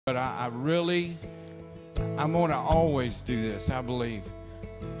But I'm going to always do this, I believe.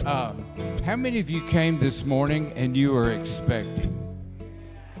 How many of you came this morning and you were expecting?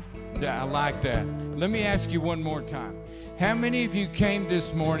 I like that. Let me ask you one more time. How many of you came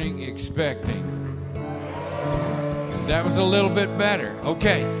this morning expecting? That was a little bit better.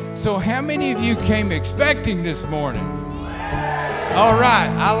 Okay, so how many of you came expecting this morning? All right,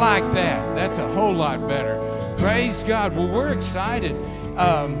 I like that. That's a whole lot better. Praise God. Well, we're excited.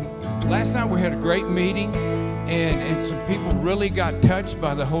 Last night we had a great meeting, and some people really got touched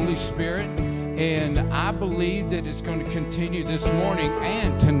by the Holy Spirit, and I believe that it's going to continue this morning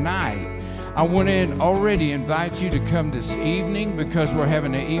and tonight. I want to already invite you to come this evening because we're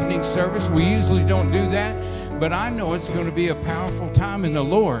having an evening service. We usually don't do that, but I know it's going to be a powerful time in the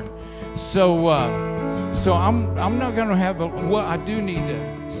Lord. So I'm not going to have well, I do need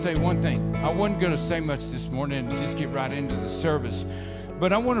to say one thing. I wasn't going to say much this morning and just get right into the service.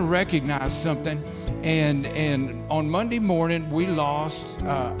 But I want to recognize something, and on Monday morning we lost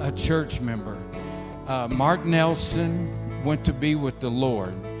a church member. Mark Nelson went to be with the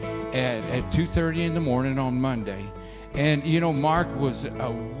Lord at 2:30 in the morning on Monday. And you know, Mark was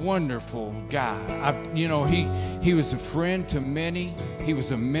a wonderful guy. He was a friend to many. He was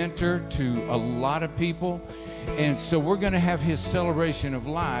a mentor to a lot of people. And so we're going to have his celebration of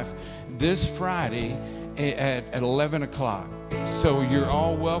life this Friday at 11 o'clock. So you're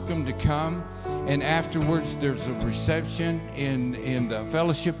all welcome to come. And afterwards, there's a reception in the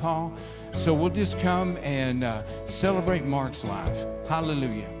fellowship hall. So we'll just come and celebrate Mark's life.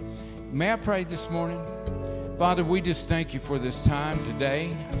 Hallelujah. May I pray this morning? Father, we just thank you for this time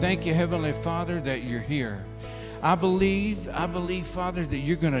today. Thank you, Heavenly Father, that you're here. I believe, Father, that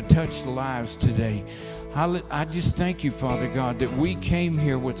you're going to touch lives today. I just thank you, Father God, that we came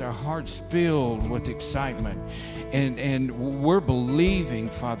here with our hearts filled with excitement. And we're believing,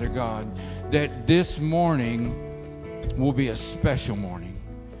 Father God, that this morning will be a special morning.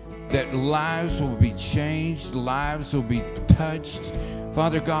 That lives will be changed, lives will be touched.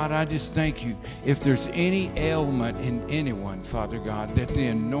 Father God, I just thank you. If there's any ailment in anyone, Father God, that the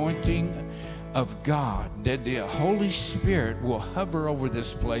anointing of God, that the Holy Spirit will hover over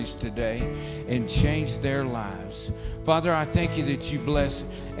this place today and change their lives. Father, I thank you that you bless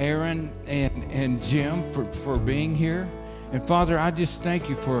Aaron and Jim for being here. And Father, I just thank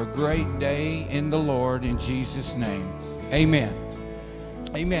you for a great day in the Lord in Jesus' name. Amen.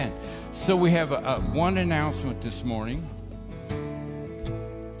 Amen. So we have one announcement this morning.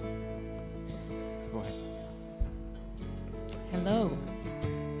 Go ahead. Hello.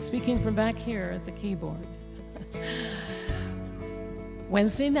 Speaking from back here at the keyboard.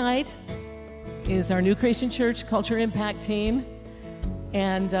 Wednesday night is our New Creation Church Culture Impact Team.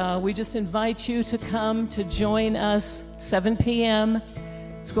 And we just invite you to come to join us 7 p.m.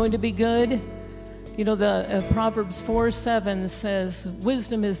 It's going to be good. You know, the Proverbs 4:7 says,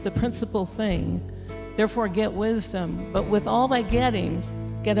 wisdom is the principal thing. Therefore get wisdom. But with all that getting,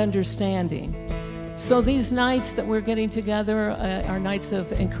 get understanding. So these nights that we're getting together are nights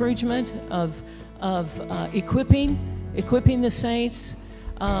of encouragement, of equipping the saints.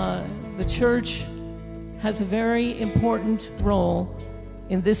 The church has a very important role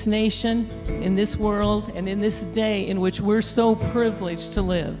in this nation, in this world, and in this day in which we're so privileged to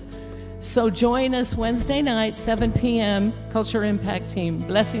live. So join us Wednesday night, 7 p.m., Culture Impact Team.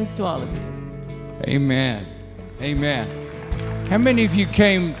 Blessings to all of you. Amen. Amen. How many of you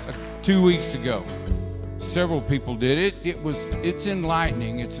came 2 weeks ago? Several people did. It's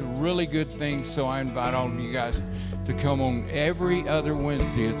enlightening. It's a really good thing. So I invite all of you guys to come on every other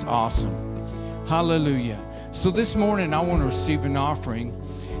Wednesday. It's awesome. Hallelujah. So this morning I want to receive an offering,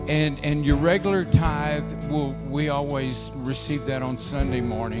 and your regular tithe we always receive that on Sunday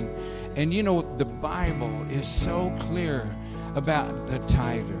morning. And you know, the Bible is so clear about the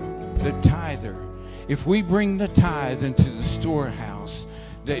tither. The tither. If we bring the tithe into the storehouse,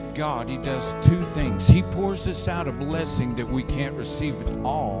 that God, He does two things. He pours us out a blessing that we can't receive at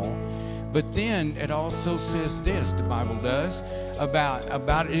all. But then it also says this, the Bible does,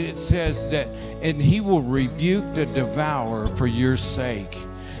 about it. It says that, and He will rebuke the devourer for your sake.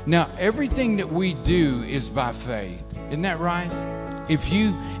 Now, everything that we do is by faith. Isn't that right? If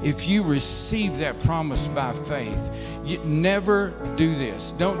you receive that promise by faith, you never do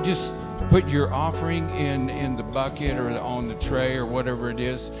this. Don't just put your offering in the bucket or on the tray or whatever it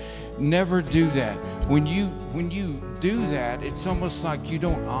is. Never do that. When you do that, it's almost like you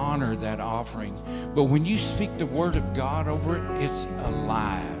don't honor that offering. But when you speak the word of God over it, it's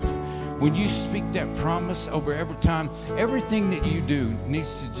alive. When you speak that promise over every time, everything that you do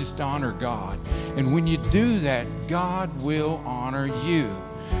needs to just honor God. And when you do that, God will honor you.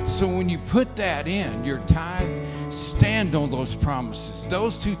 So when you put that in, your tithe, stand on those promises.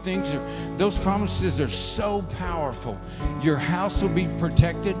 Those promises are so powerful. Your house will be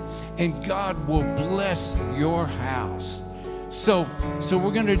protected, and God will bless your house. So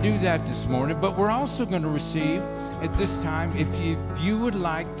we're going to do that this morning, but we're also going to receive at this time, if you would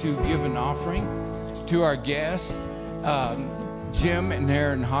like to give an offering to our guests, Jim and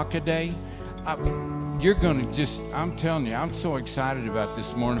Aaron Hockaday, you're going to just, I'm telling you, I'm so excited about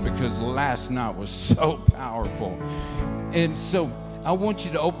this morning because last night was so powerful. And so I want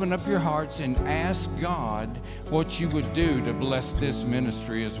you to open up your hearts and ask God what you would do to bless this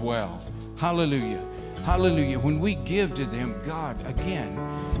ministry as well. Hallelujah. Hallelujah. When we give to them, God, again,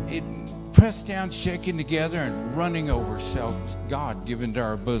 it pressed down, shaken together, and running over shall God give into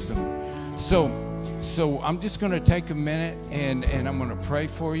our bosom. So I'm just going to take a minute and I'm going to pray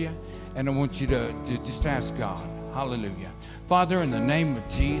for you. And I want you to just ask God. Hallelujah. Father, in the name of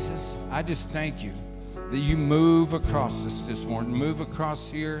Jesus, I just thank you that you move across us this morning, move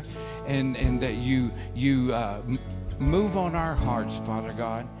across here, and that you move on our hearts, Father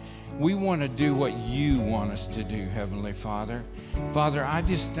God. We want to do what you want us to do, Heavenly Father. Father, I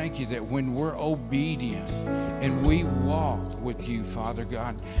just thank you that when we're obedient and we walk with you, Father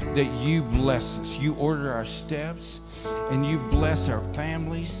God, that you bless us. You order our steps and you bless our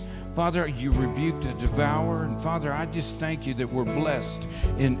families. Father, you rebuke the devourer. And Father, I just thank you that we're blessed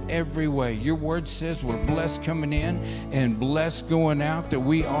in every way. Your word says we're blessed coming in and blessed going out, that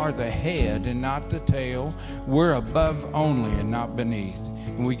we are the head and not the tail. We're above only and not beneath.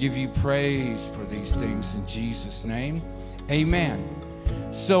 And we give you praise for these things in Jesus' name. Amen.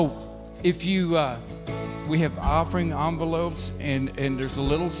 So if you, we have offering envelopes, and there's a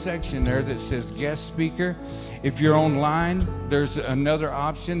little section there that says guest speaker. If you're online, there's another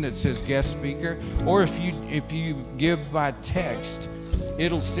option that says guest speaker. Or if you give by text,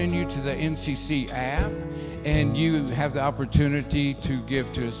 it'll send you to the NCC app, and you have the opportunity to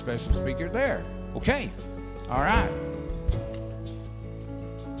give to a special speaker there. Okay. All right.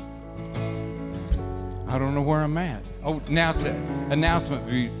 I don't know where I'm at. Oh, now it's an announcement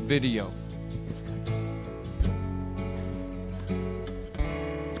video.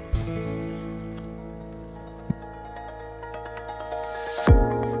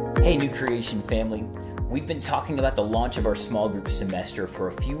 Hey, New Creation family. We've been talking about the launch of our small group semester for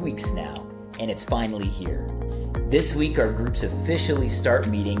a few weeks now, and it's finally here. This week, our groups officially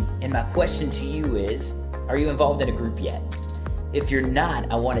start meeting, and my question to you is, are you involved in a group yet? If you're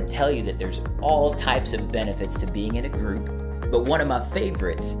not, I want to tell you that there's all types of benefits to being in a group, but one of my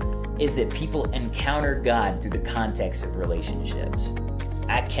favorites is that people encounter God through the context of relationships.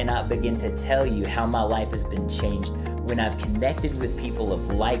 I cannot begin to tell you how my life has been changed when I've connected with people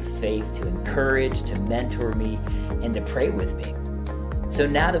of like faith to encourage, to mentor me, and to pray with me. So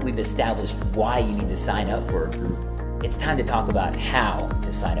now that we've established why you need to sign up for a group, it's time to talk about how to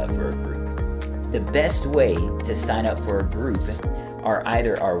sign up for a group. The best way to sign up for a group are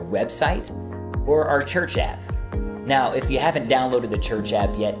either our website or our church app. Now, if you haven't downloaded the church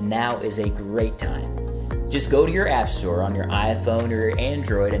app yet, now is a great time. Just go to your app store on your iPhone or your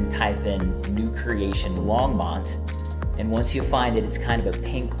Android and type in New Creation Longmont. And once you find it, it's kind of a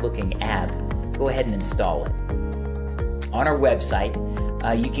pink looking app, go ahead and install it. On our website,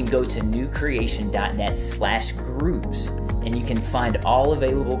 you can go to newcreation.net/groups, and you can find all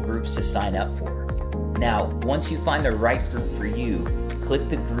available groups to sign up for. Now, once you find the right group for you, click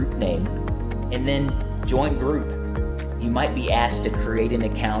the group name and then join group. You might be asked to create an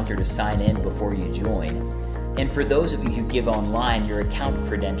account or to sign in before you join. And for those of you who give online, your account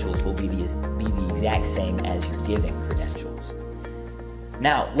credentials will be the exact same as your giving credentials.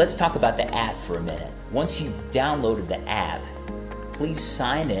 Now, let's talk about the app for a minute. Once you've downloaded the app, please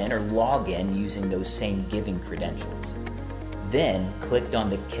sign in or log in using those same giving credentials. Then, click on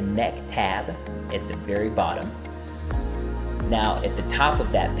the Connect tab at the very bottom. Now, at the top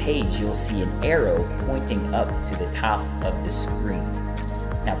of that page, you'll see an arrow pointing up to the top of the screen.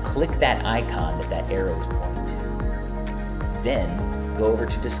 Now, click that icon that arrow is pointing to. Then, go over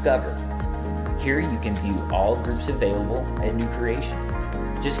to Discover. Here you can view all groups available at New Creation.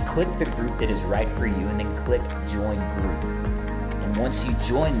 Just click the group that is right for you and then click Join Group. And once you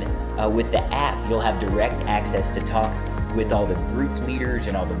join with the app, you'll have direct access to talk with all the group leaders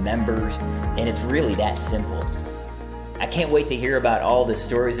and all the members, and it's really that simple. I can't wait to hear about all the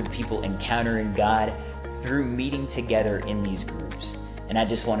stories of people encountering God through meeting together in these groups. And I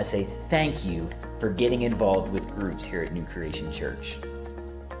just want to say thank you for getting involved with groups here at New Creation Church.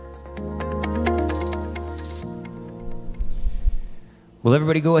 Well,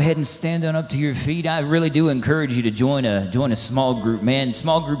 everybody go ahead and stand on up to your feet. I really do encourage you to join a small group. Man,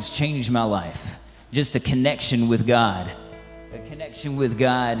 small groups changed my life. Just a connection with God. A connection with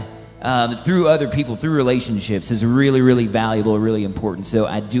God through other people, through relationships is really, really valuable, really important. So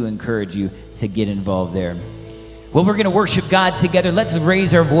I do encourage you to get involved there. Well, we're going to worship God together. Let's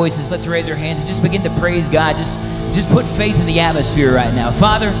raise our voices. Let's raise our hands and just begin to praise God. Just put faith in the atmosphere right now.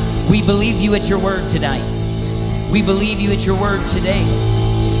 Father, we believe you at your word tonight. We believe you at your word today.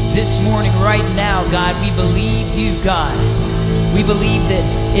 This morning, right now, God, we believe you, God. We believe that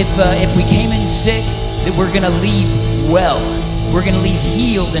if we came in sick, that we're going to leave well. We're going to leave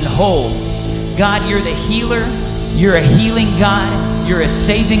healed and whole. God, you're the healer. You're a healing God. You're a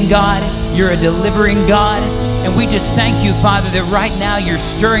saving God. You're a delivering God. And we just thank you, Father, that right now you're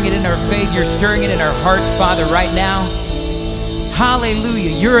stirring it in our faith. You're stirring it in our hearts, Father, right now.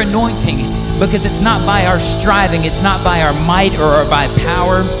 Hallelujah. Your anointing, because it's not by our striving, it's not by our might or by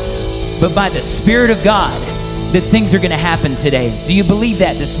power, but by the Spirit of God that things are going to happen today. Do you believe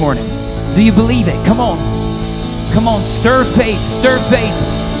that this morning? Do you believe it? Come on. Come on. Stir faith. Stir faith.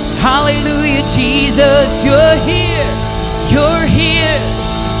 Hallelujah, Jesus. You're here. You're here.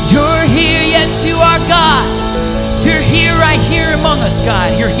 You're here. Yes, you are God. You're here, right here among us,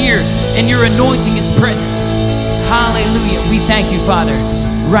 God. You're here, and your anointing is present. Hallelujah. We thank you, Father.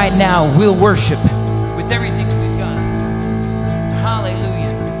 Right now, we'll worship with everything that we've got.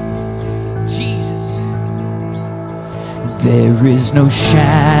 Hallelujah. Jesus. There is no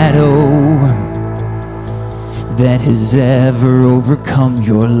shadow that has ever overcome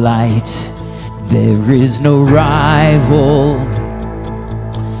your light. There is no rival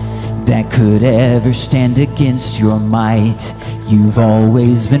that could ever stand against your might. You've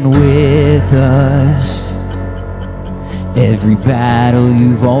always been with us. Every battle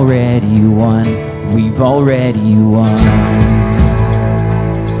you've already won. We've already won.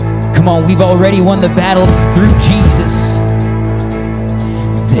 Come on, we've already won the battle through Jesus.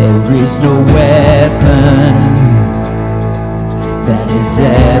 There is no weapon that has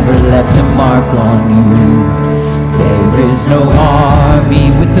ever left a mark on you. There is no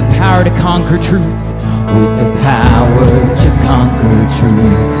army with the power to conquer truth, with the power to conquer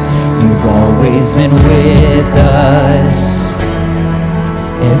truth. You've always been with us.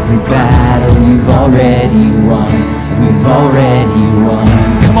 Every battle you've already won. We've already won.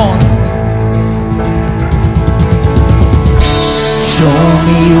 Come on. Show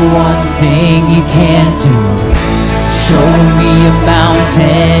me one thing you can't do. Show me a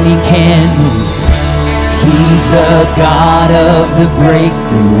mountain you can't move. He's the God of the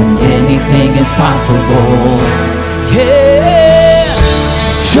breakthrough, and anything is possible. Yeah.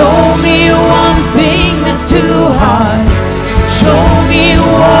 Show me one thing that's too hard. Show me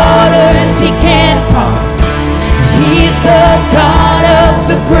waters he can't part. He's the God of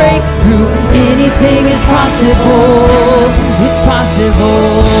the breakthrough. Anything is possible. It's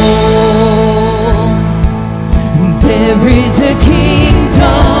possible. There is a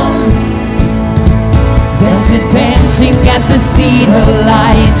kingdom that's advancing at the speed of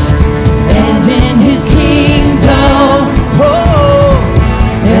light, and in his kingdom,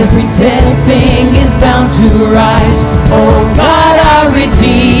 every dead thing is bound to rise. Oh God, our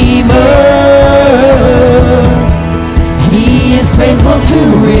Redeemer, he is faithful to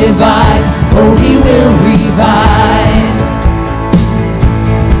revive. Oh, he will revive.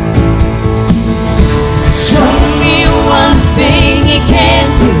 Show me one thing you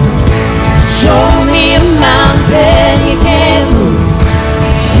can't do. Show me a mountain you can't move.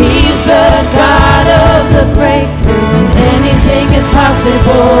 He's the God of the breakthrough, and anything is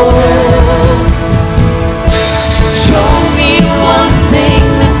possible. Show me one thing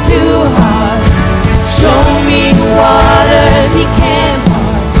that's too hard. Show me waters he can't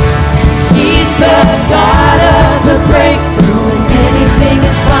part. He's the God of the breakthrough, and anything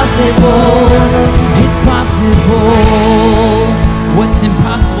is possible. It's possible. What's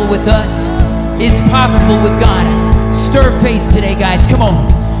impossible with us is possible with God. Stir faith today, guys. Come on.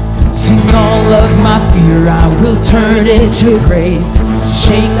 Sing all of my fear, I will turn into praise.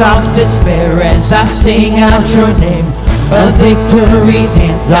 Shake off despair as I sing out your name. A victory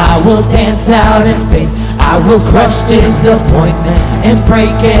dance, I will dance out in faith. I will crush disappointment and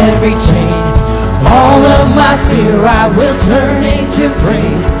break every chain. All of my fear, I will turn into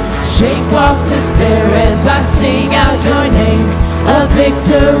praise. Shake off despair as I sing out your name. A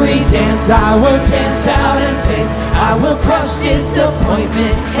victory dance, I will dance out in faith. I will crush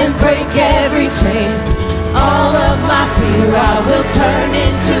disappointment and break every chain. All of my fear I will turn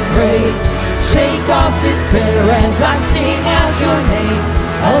into praise. Shake off despair as I sing out your name.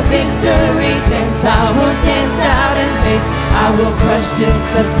 A victory dance, I will dance out in faith. I will crush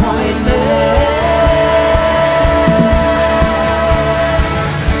disappointment.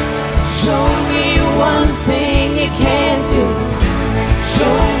 Show me one thing you can't do.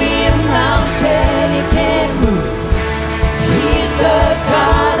 Show me a mountain you can't move. He's the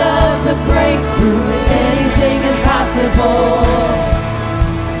God of the breakthrough. Anything is possible.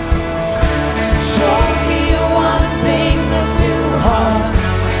 Show me one thing that's too hard.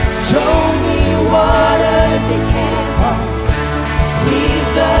 Show me waters he can't walk. He's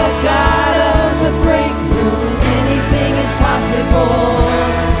the God of the breakthrough. Anything is possible.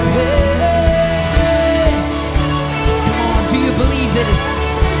 Hey. Come on, do you believe that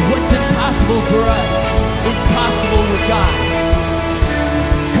what's impossible for us is possible with God?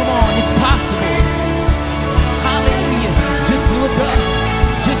 Come on, it's possible. Hallelujah. Just look up.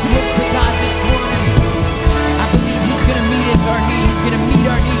 Just look to God this morning. I believe he's going to meet us our needs. He's going to meet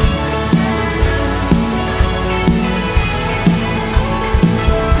our needs.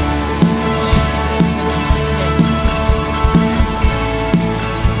 Jesus is mighty name.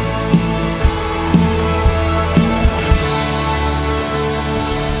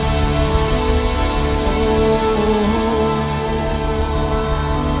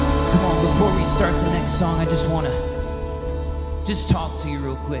 Come on, before we start the next song, I just want to talk to you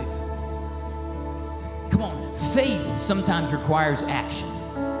real quick. Come on, faith sometimes requires action.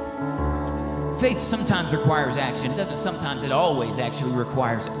 Faith sometimes requires action. It doesn't sometimes, it always actually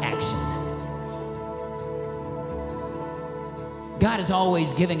requires action. God is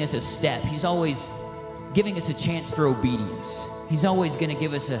always giving us a step. He's always giving us a chance for obedience. He's always going to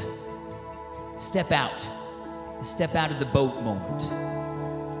give us a step out of the boat moment.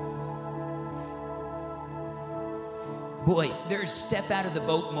 Boy, there's step out of the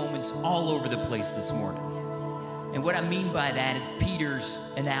boat moments all over the place this morning. And what I mean by that is Peter's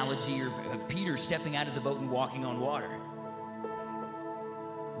analogy, or Peter stepping out of the boat and walking on water.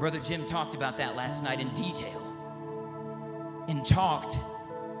 Brother Jim talked about that last night in detail. And talked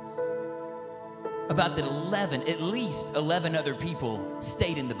about that at least 11 other people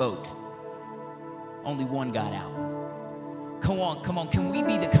stayed in the boat. Only one got out. Come on, can we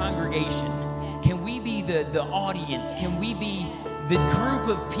be the congregation? Can we be the audience? Can we be the group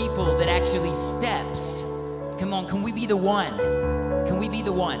of people that actually steps? Come on, can we be the one? Can we be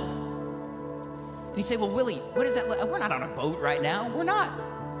the one? And you say, well, Willie, what is that? We're not on a boat right now. We're not.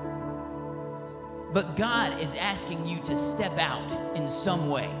 But God is asking you to step out in some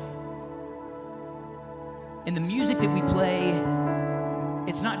way. And the music that we play,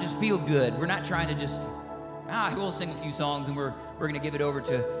 it's not just feel good. We're not trying to just, we'll sing a few songs and we're going to give it over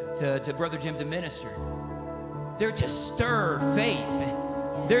to Brother Jim to minister. They're to stir faith.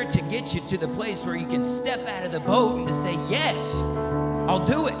 They're to get you to the place where you can step out of the boat and to say, yes, I'll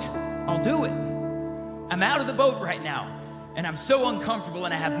do it. I'll do it. I'm out of the boat right now, and I'm so uncomfortable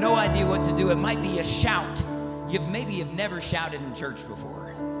and I have no idea what to do. It might be a shout. Maybe you've never shouted in church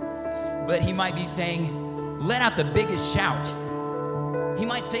before. But he might be saying, let out the biggest shout. He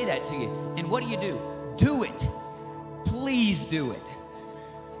might say that to you. And what do? Do it. Please do it.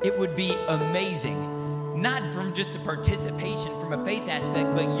 It would be amazing. Not from just a participation from a faith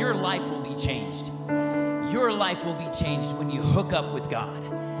aspect, but your life will be changed. Your life will be changed when you hook up with God.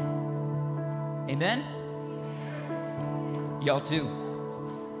 Amen? Y'all too.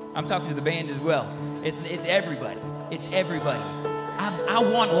 I'm talking to the band as well. It's everybody. It's everybody. I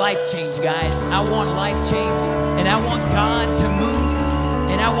want life change, guys. I want life change, and I want God to move,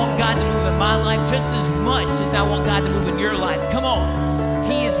 and I want God to move in my life just as much as I want God to move in your lives. Come on.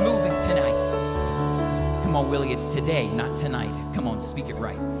 He is moving tonight. Come on, Willie, it's today, not tonight. Come on, speak it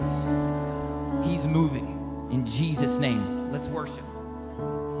right. He's moving in Jesus' name. Let's worship.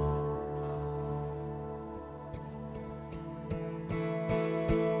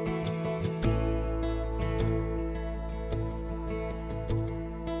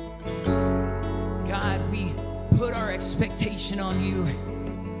 God, we put our expectation on you.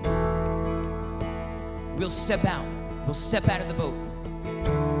 We'll step out. We'll step out of the boat.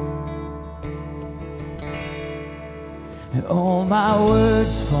 All my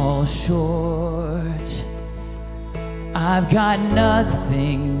words fall short. I've got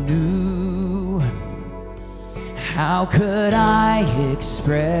nothing new. How could I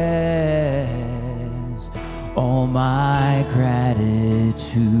express all my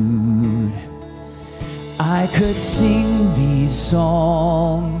gratitude? I could sing these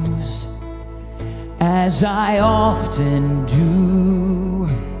songs as I often do,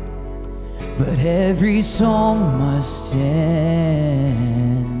 but every song must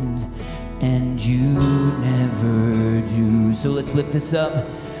end, and you never do. So let's lift this up.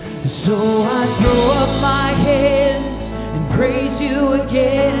 So I throw up my hands and praise you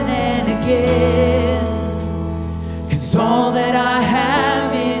again and again. 'Cause all that I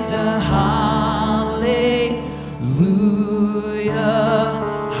have is a hallelujah,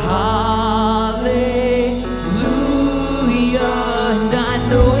 hallelujah. And I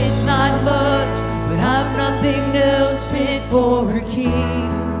know it's not much, but I've nothing else fit for a king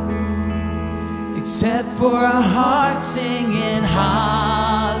except for a heart singing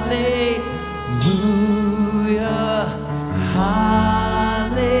hallelujah,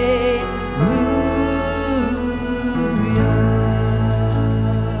 hallelujah.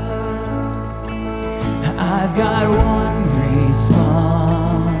 I've got one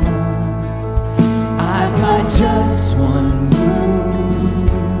response, I've got just one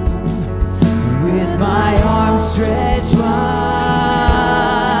move, with my arms stretched wide,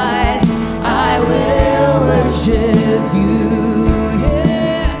 I will worship you,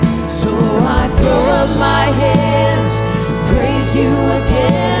 yeah. So I throw up my hands and praise you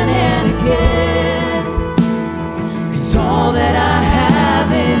again and again. 'Cause all that I have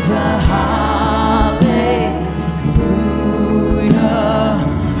is a hallelujah,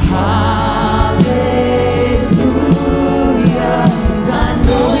 hallelujah. And I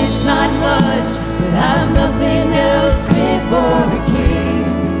know it's not much, but I've nothing else fit for a king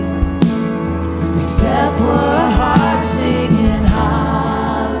except for a heart singing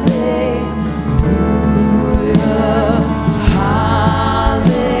hallelujah, hallelujah.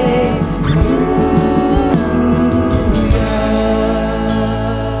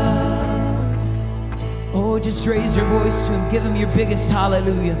 Oh, just raise your voice to him, give him your biggest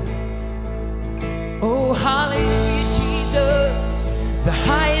hallelujah. Oh, hallelujah, Jesus, the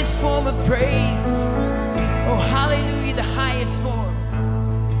highest form of praise. Oh, hallelujah, the highest form.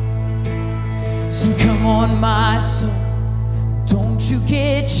 So come on, my soul, don't you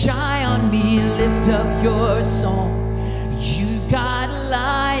get shy on me, lift up your song. You've got a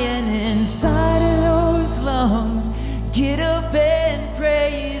lion inside of those lungs. Get up and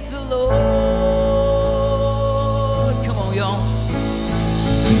praise the Lord. Come on, y'all.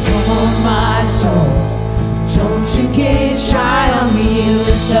 So come on, my soul, don't you get shy on me,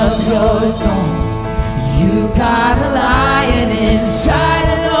 lift up your song. You've got a lion inside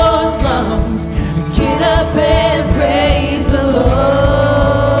of those lungs. Get up and praise the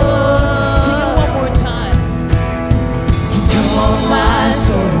Lord. Sing it one more time. So come on, my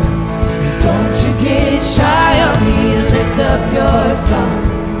soul, don't you get shy on me, lift up your song.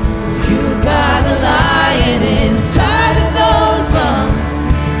 You've got a lion inside of those lungs.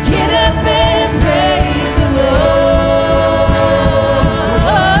 Get up and praise the Lord.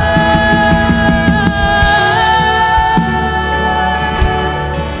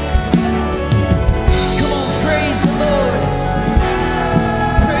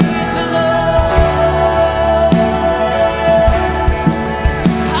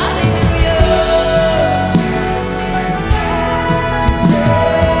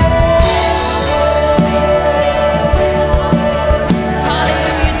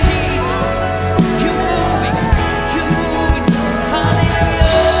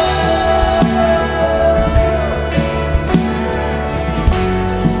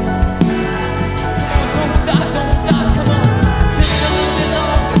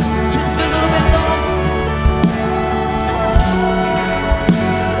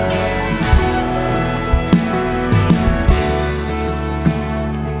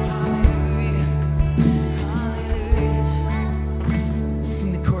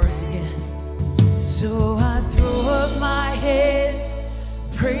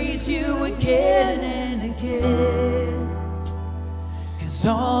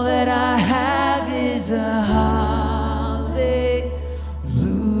 All that I have is a hallelujah,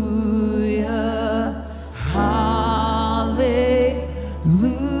 hallelujah.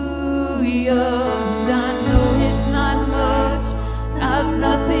 And I know it's not much, I've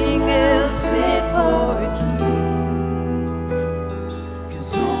nothing else fit for a king.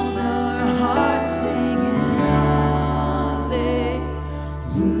 'Cause all our hearts singing hallelujah,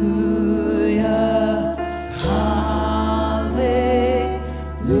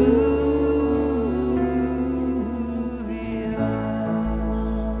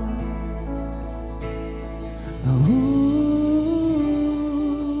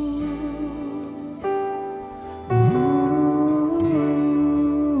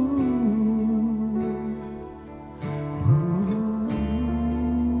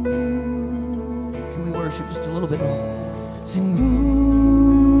 just a little bit more. Sing,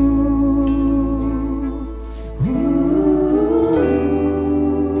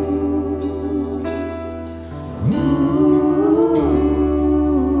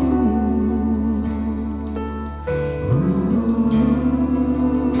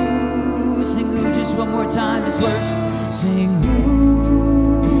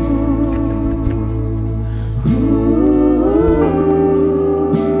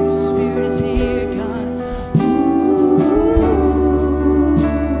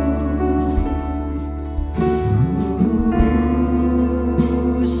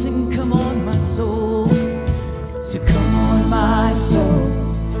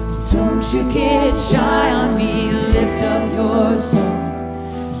 shy on me. Lift up your soul.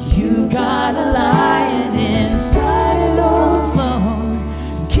 You've got a lion inside of those lungs.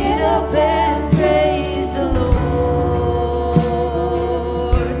 Get up and praise the Lord.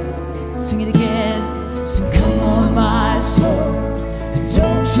 Sing it again. So come on, my soul.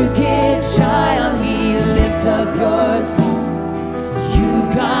 Don't you get shy on me. Lift up your soul.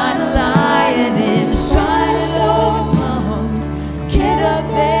 You've got a lion inside of those lungs. Get up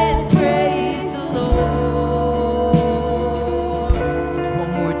and praise the Lord.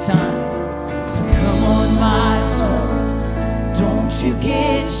 One more time. So come on, my soul. Don't you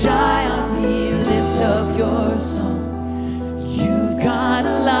get shy on me. Lift up your soul. You've got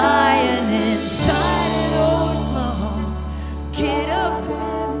a lion inside of those lungs. Get up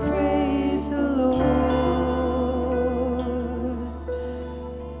and praise the Lord.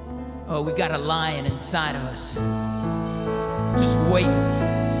 Oh, we've got a lion inside of us. Just waiting.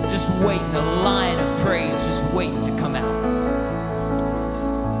 Just waiting. A lion of praise just waiting to come out.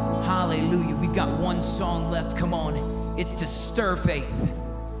 Hallelujah. We've got one song left. Come on. It's to stir faith.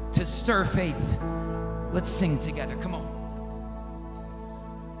 To stir faith. Let's sing together. Come on.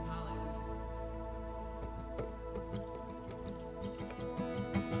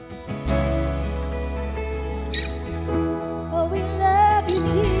 Oh, we love you,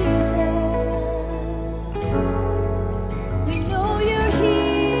 Jesus. We know you're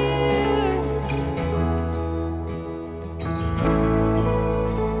here.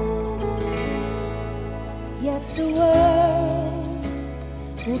 Yes, the world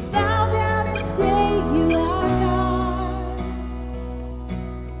will bow down and say you are God.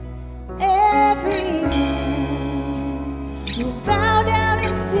 Every man will bow down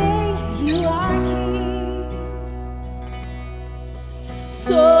and say you are King.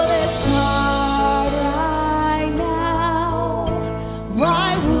 So let's start right now.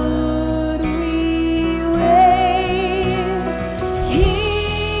 Why would we wait?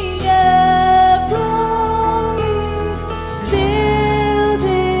 King of glory, fill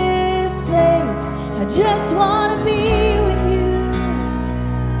this place. I just want to be with you.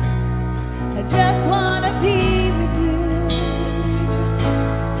 I just want to be with you.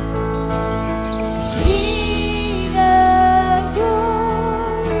 King of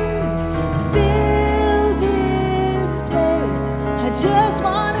glory, fill this place. I just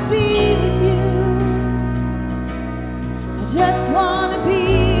want to be with you. I just want to be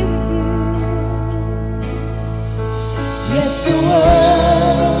with you. Yes, the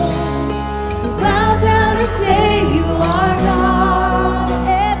world will bow down and say you are God.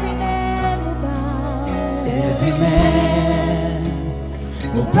 Every man will bow. Every man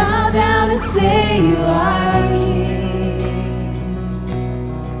will bow down and say you are King.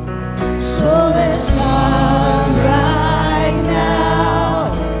 So let's start right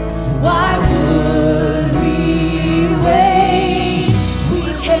now. Why would we wait? We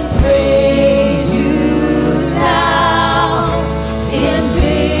can praise you now in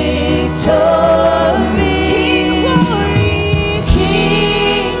victory.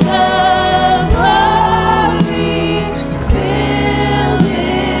 King of glory, fill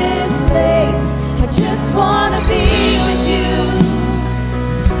this place. I just want to be with you.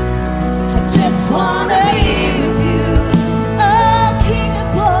 I just want to be with you. Oh, King of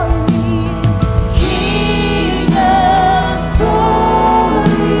glory, King of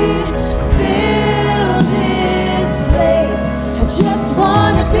glory, fill this place. I just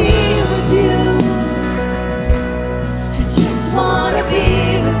want to be with you. I just want to be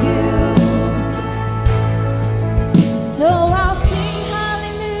with you. So I'll sing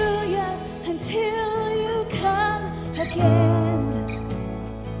hallelujah until you come again.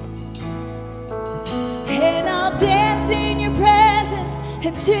 And I'll dance in your presence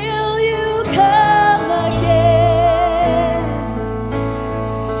until you come again.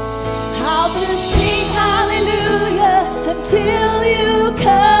 I'll just sing hallelujah until you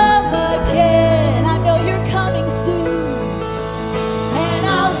come again. I know you're coming soon. And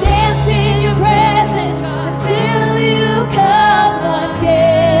I'll dance in your presence until you come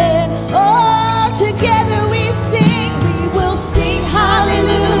again. Oh, together we sing. We will sing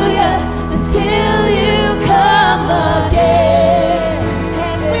hallelujah until you come again.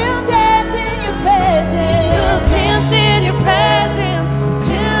 And we'll dance in your presence. We'll dance in your presence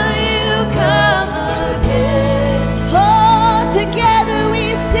until you come again. Oh, together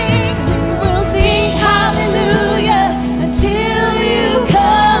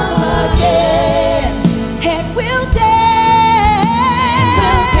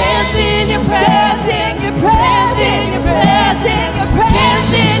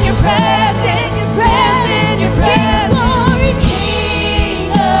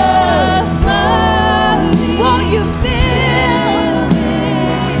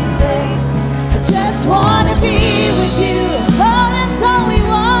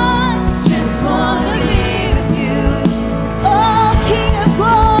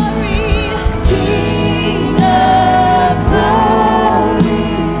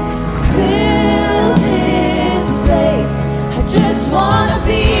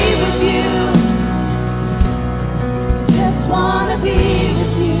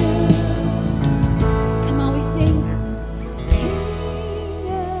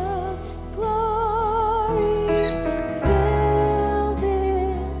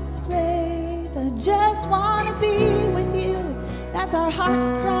just want to be with you. That's our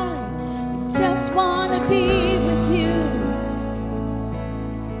heart's cry. We just want to be with you.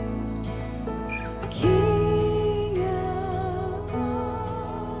 King of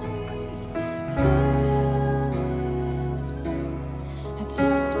glory, fill this place. I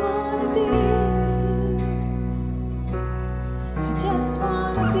just want to be with you. I just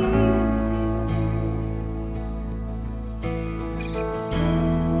want to be with you.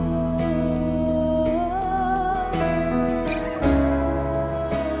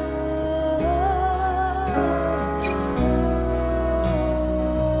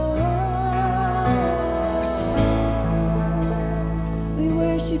 We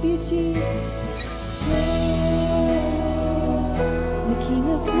worship you, Jesus. The King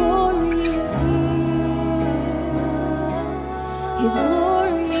of glory is here. His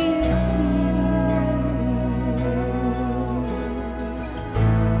glory is here.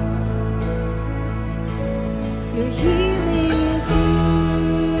 Your healing is here.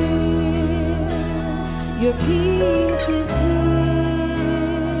 Your peace is here.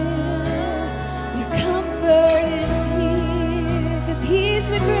 Your comfort is here. 'Cause He's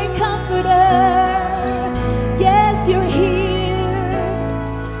the great comforter. Yes, you're here.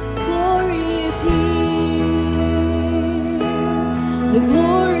 Glory is here. The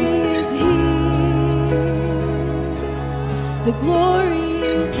glory is here. The glory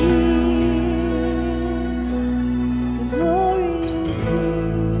is here. The glory is here.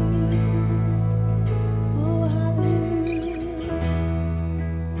 Oh, hallelujah.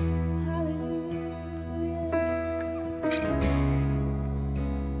 Hallelujah.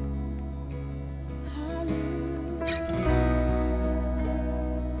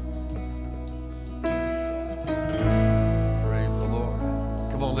 Praise the Lord.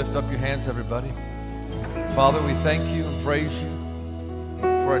 Come on, lift up your hands, everybody. Father, we thank you and praise you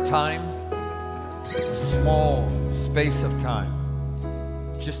for a time, a small space of time,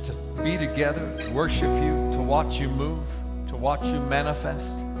 just to be together, worship you, to watch you move, to watch you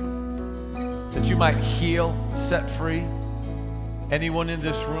manifest, that you might heal, set free anyone in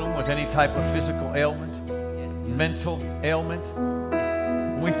this room with any type of physical ailment, mental ailment.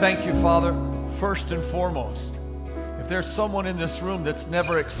 We thank you, Father, first and foremost. If there's someone in this room that's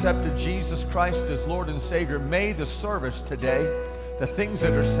never accepted Jesus Christ as Lord and Savior, may the service today, the things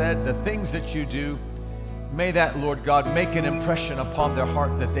that are said, the things that you do, may that, Lord God, make an impression upon their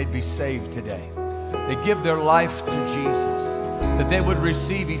heart that they'd be saved today. They give their life to Jesus, that they would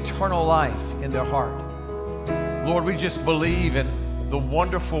receive eternal life in their heart. Lord, we just believe in the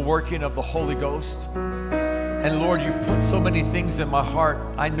wonderful working of the Holy Ghost. And Lord, you put so many things in my heart.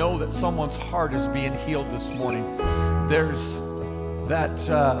 I know that someone's heart is being healed this morning. There's that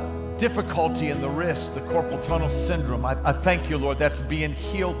difficulty in the wrist, the carpal tunnel syndrome. I thank you, Lord, that's being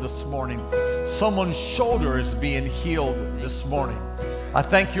healed this morning. Someone's shoulder is being healed this morning. I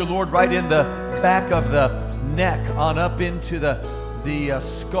thank you, Lord, right in the back of the neck on up into the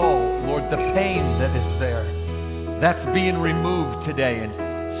skull, Lord, the pain that is there, that's being removed today. And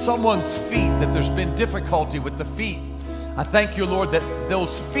someone's feet, that there's been difficulty with the feet, I thank you, Lord, that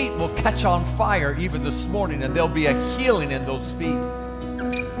those feet will catch on fire even this morning, and there'll be a healing in those feet.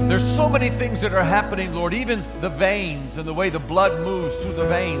 There's so many things that are happening, Lord, even the veins and the way the blood moves through the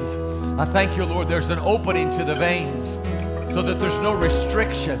veins. I thank you, Lord, there's an opening to the veins so that there's no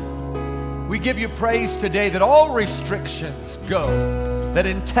restriction. We give you praise today that all restrictions go, that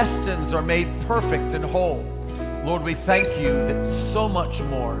intestines are made perfect and whole. Lord, we thank you that so much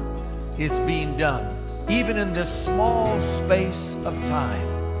more is being done. Even in this small space of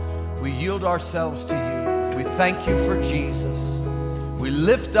time, we yield ourselves to you. We thank you for Jesus. We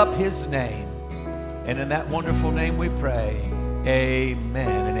lift up his name. And in that wonderful name we pray,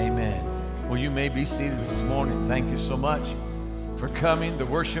 amen and amen. Well, you may be seated this morning. Thank you so much for coming, the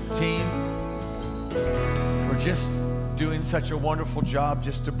worship team, for just doing such a wonderful job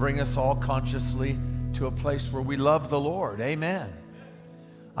just to bring us all consciously to a place where we love the Lord. Amen.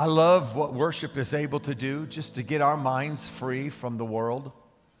 I love what worship is able to do, just to get our minds free from the world,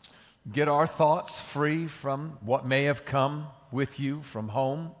 get our thoughts free from what may have come with you from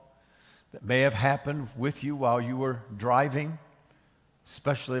home, that may have happened with you while you were driving,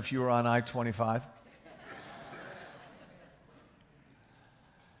 especially if you were on I-25.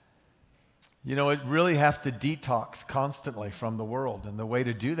 You know, it really have to detox constantly from the world, and the way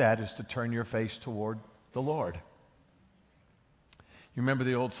to do that is to turn your face toward the Lord. You remember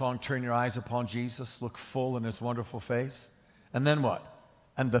the old song, turn your eyes upon Jesus, look full in his wonderful face? And then what?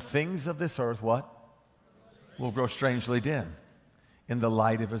 And the things of this earth, what? Will grow strangely dim in the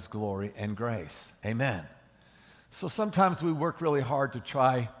light of his glory and grace. Amen. So sometimes we work really hard to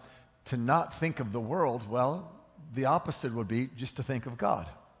try to not think of the world, well, the opposite would be just to think of God.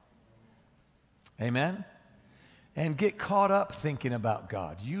 Amen? And get caught up thinking about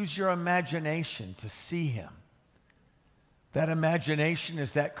God. Use your imagination to see Him. That imagination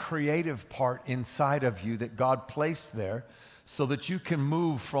is that creative part inside of you that God placed there so that you can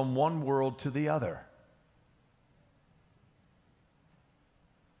move from one world to the other.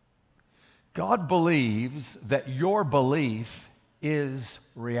 God believes that your belief is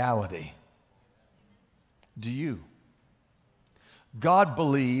reality. Do you? God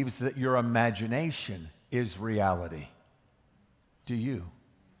believes that your imagination is reality. Do you?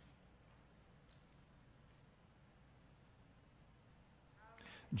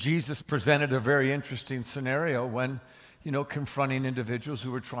 Jesus presented a very interesting scenario when, confronting individuals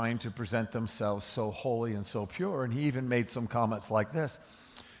who were trying to present themselves so holy and so pure. And he even made some comments like this: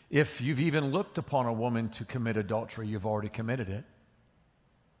 if you've even looked upon a woman to commit adultery, you've already committed it.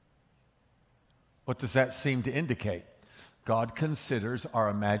 What does that seem to indicate? God considers our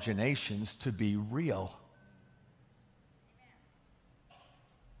imaginations to be real.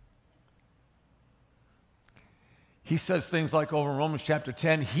 He says things like over in Romans chapter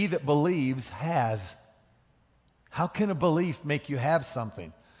 10, he that believes has. How can a belief make you have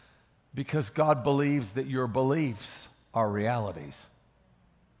something? Because God believes that your beliefs are realities.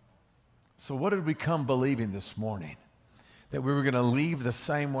 So what did we come believing this morning? That we were going to leave the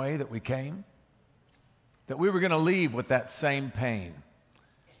same way that we came? That we were going to leave with that same pain,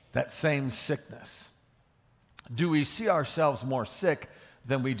 that same sickness? Do we see ourselves more sick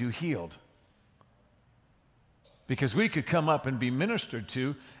than we do healed? Because we could come up and be ministered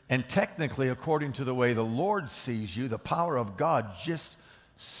to, and technically, according to the way the Lord sees you, the power of God just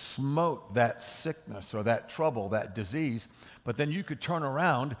smote that sickness or that trouble, that disease. But then you could turn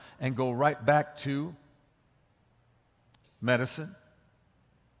around and go right back to medicine,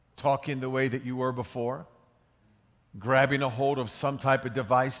 talking the way that you were before, grabbing a hold of some type of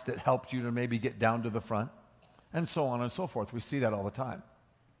device that helped you to maybe get down to the front, and so on and so forth. We see that all the time.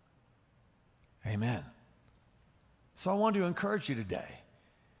 Amen. So I want to encourage you today.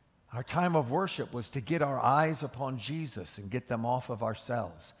 Our time of worship was to get our eyes upon Jesus and get them off of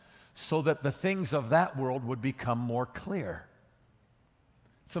ourselves so that the things of that world would become more clear.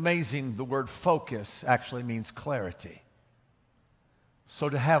 It's amazing, the word focus actually means clarity. So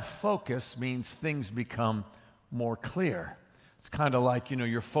to have focus means things become more clear. It's kind of like,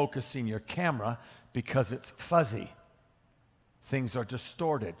 you're focusing your camera because it's fuzzy. Things are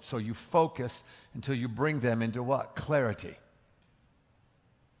distorted, so you focus until you bring them into what? Clarity.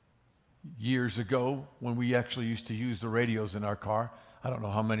 Years ago, when we actually used to use the radios in our car, I don't know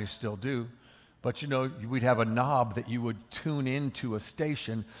how many still do, but we'd have a knob that you would tune into a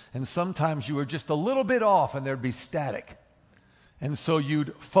station, and sometimes you were just a little bit off and there'd be static. And so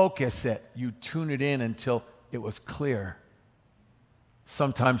you'd focus it, you'd tune it in until it was clear.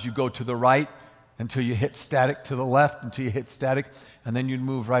 Sometimes you go to the right until you hit static, to the left until you hit static, and then you'd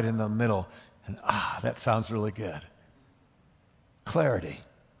move right in the middle. And that sounds really good. Clarity,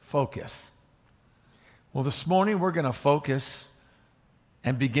 focus. Well, this morning we're going to focus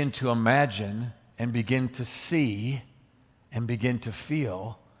and begin to imagine and begin to see and begin to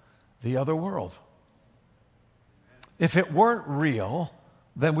feel the other world. If it weren't real,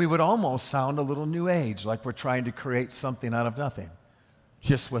 then we would almost sound a little new age, like we're trying to create something out of nothing,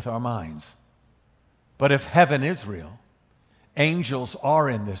 just with our minds. But if heaven is real, angels are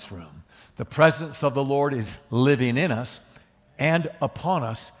in this room, the presence of the Lord is living in us and upon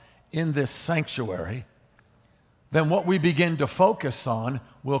us in this sanctuary, then what we begin to focus on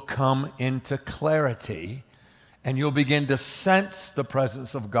will come into clarity, and you'll begin to sense the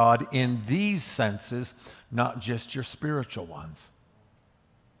presence of God in these senses, not just your spiritual ones.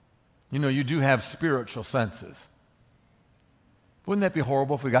 You do have spiritual senses. Wouldn't that be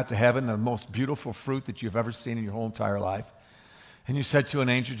horrible if we got to heaven, the most beautiful fruit that you've ever seen in your whole entire life, and you said to an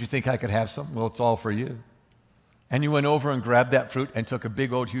angel, do you think I could have some? Well, it's all for you. And you went over and grabbed that fruit and took a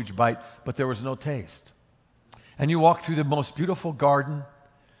big old huge bite, but there was no taste. And you walked through the most beautiful garden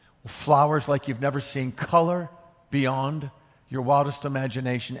with flowers like you've never seen, color beyond your wildest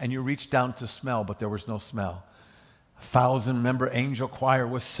imagination, and you reached down to smell, but there was no smell. 1,000-member angel choir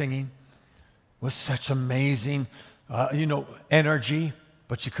was singing with such amazing energy,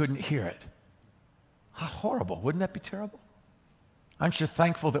 but you couldn't hear it. How horrible. Wouldn't that be terrible? Aren't you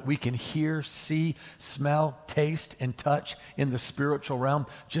thankful that we can hear, see, smell, taste, and touch in the spiritual realm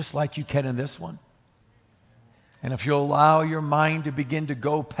just like you can in this one? And if you'll allow your mind to begin to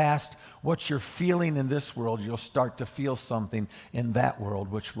go past what you're feeling in this world, you'll start to feel something in that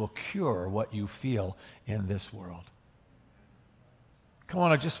world which will cure what you feel in this world. Come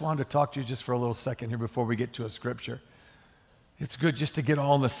on, I just wanted to talk to you just for a little second here before we get to a scripture. It's good just to get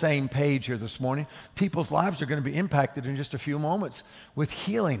all on the same page here this morning. People's lives are going to be impacted in just a few moments with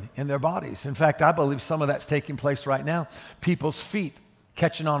healing in their bodies. In fact, I believe some of that's taking place right now. People's feet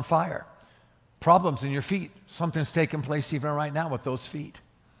catching on fire. Problems in your feet. Something's taking place even right now with those feet.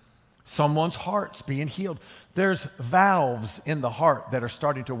 Someone's heart's being healed. There's valves in the heart that are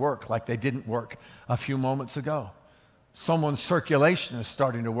starting to work like they didn't work a few moments ago. Someone's circulation is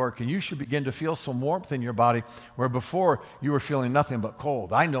starting to work, and you should begin to feel some warmth in your body where before you were feeling nothing but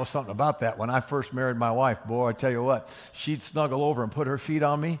cold. I know something about that. When I first married my wife, boy, I tell you what, she'd snuggle over and put her feet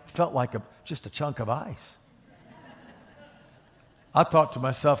on me. Felt like just a chunk of ice. I thought to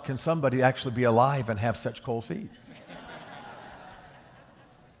myself, can somebody actually be alive and have such cold feet?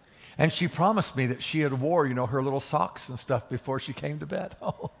 And she promised me that she had wore, her little socks and stuff before she came to bed.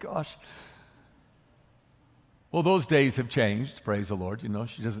 Oh, gosh. Well, those days have changed, praise the Lord.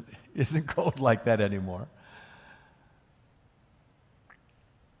 She isn't cold like that anymore.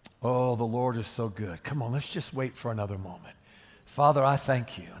 Oh, the Lord is so good. Come on, let's just wait for another moment. Father, I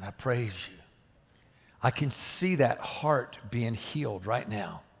thank you and I praise you. I can see that heart being healed right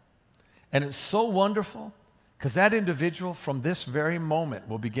now. And it's so wonderful because that individual from this very moment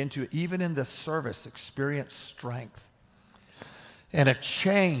will begin to, even in this service, experience strength and a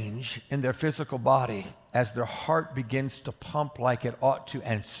change in their physical body as their heart begins to pump like it ought to,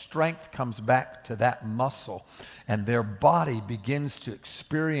 and strength comes back to that muscle, and their body begins to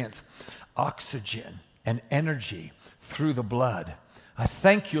experience oxygen and energy through the blood. I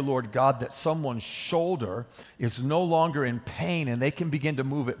thank you, Lord God, that someone's shoulder is no longer in pain, and they can begin to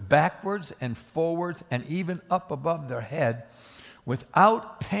move it backwards and forwards and even up above their head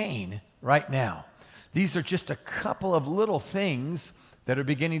without pain right now. These are just a couple of little things that are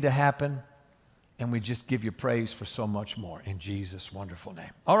beginning to happen, and we just give you praise for so much more in Jesus' wonderful name.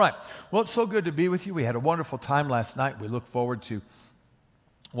 All right. Well, it's so good to be with you. We had a wonderful time last night. We look forward to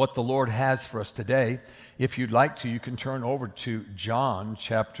what the Lord has for us today. If you'd like to, you can turn over to John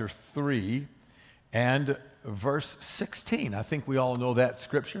chapter 3 and verse 16. I think we all know that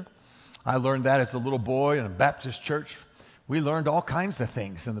scripture. I learned that as a little boy in a Baptist church. We learned all kinds of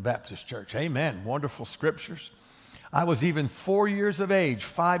things in the Baptist church. Amen. Wonderful scriptures. I was even 5 years of age,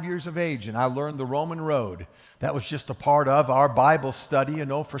 and I learned the Roman road. That was just a part of our Bible study,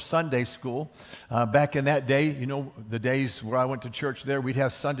 for Sunday school. Back in that day, the days where I went to church there, we'd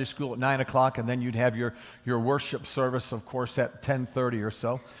have Sunday school at 9 o'clock, and then you'd have your worship service, of course, at 10:30 or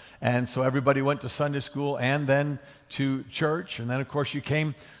so. And so everybody went to Sunday school and then to church. And then, of course, you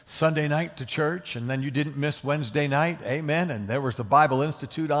came Sunday night to church, and then you didn't miss Wednesday night. Amen. And there was a Bible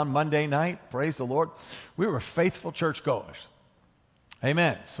Institute on Monday night. Praise the Lord. We were faithful churchgoers.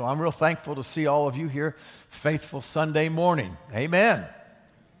 Amen. So I'm real thankful to see all of you here. Faithful Sunday morning. Amen.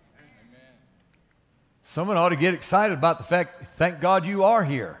 Someone ought to get excited about the fact, thank God you are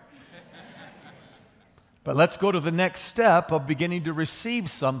here. But let's go to the next step of beginning to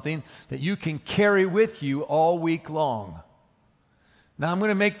receive something that you can carry with you all week long. Now I'm going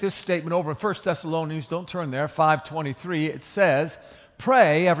to make this statement over in 1 Thessalonians, don't turn there, 5:23. It says,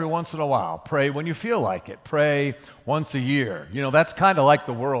 pray every once in a while. Pray when you feel like it. Pray once a year. That's kind of like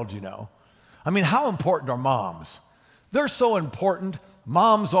the world, I mean, how important are moms? They're so important.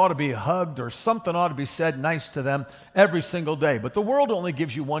 Moms ought to be hugged or something ought to be said nice to them every single day. But the world only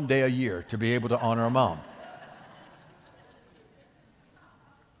gives you one day a year to be able to honor a mom.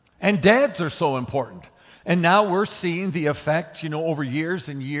 And dads are so important. And now we're seeing the effect, over years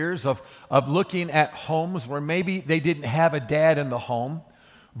and years of looking at homes where maybe they didn't have a dad in the home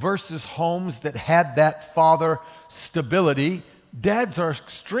versus homes that had that father stability. Dads are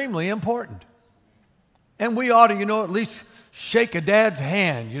extremely important. And we ought to, at least shake a dad's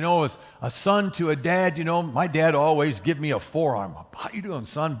hand, as a son to a dad. My dad always give me a forearm. How you doing,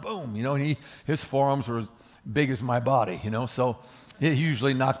 son? Boom. His forearms were as big as my body, so it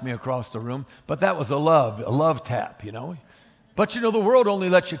usually knocked me across the room. But that was a love tap, But the world only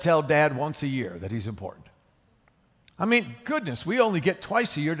lets you tell dad once a year that he's important. I mean, goodness, we only get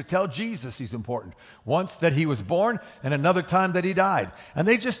twice a year to tell Jesus he's important. Once that he was born and another time that he died. And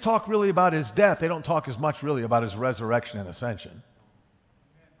they just talk really about his death. They don't talk as much really about his resurrection and ascension.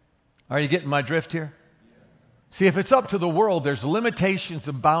 Are you getting my drift here? See, if it's up to the world, there's limitations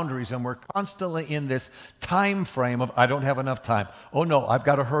and boundaries, and we're constantly in this time frame of, I don't have enough time. Oh, no, I've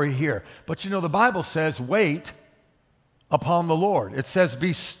got to hurry here. But the Bible says, wait upon the Lord. It says,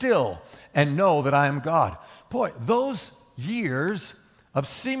 be still and know that I am God. Boy, those years of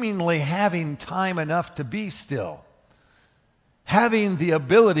seemingly having time enough to be still, having the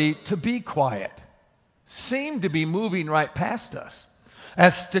ability to be quiet, seem to be moving right past us.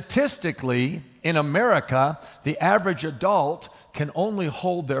 As statistically, in America, the average adult can only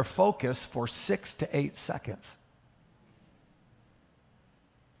hold their focus for 6 to 8 seconds.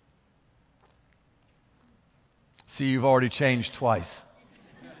 See, you've already changed twice.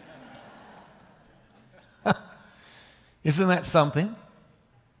 Isn't that something?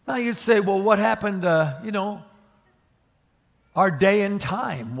 Now you'd say, well, what happened to, our day and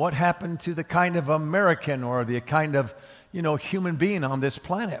time? What happened to the kind of American or the kind of, human being on this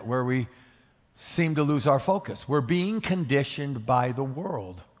planet where we seem to lose our focus? We're being conditioned by the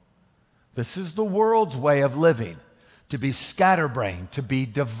world. This is the world's way of living, to be scatterbrained, to be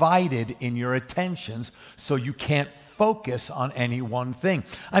divided in your attentions so you can't focus on any one thing.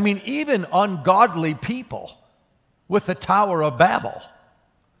 I mean, even ungodly people with the Tower of Babel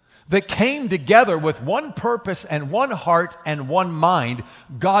that came together with one purpose and one heart and one mind,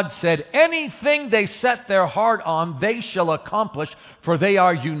 God said, anything they set their heart on, they shall accomplish, for they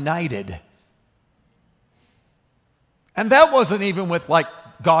are united. And that wasn't even with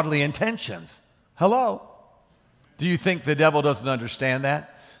godly intentions. Hello? Do you think the devil doesn't understand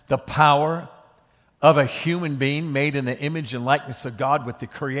that? The power of a human being made in the image and likeness of God with the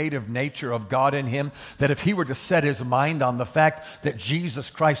creative nature of God in him, that if he were to set his mind on the fact that Jesus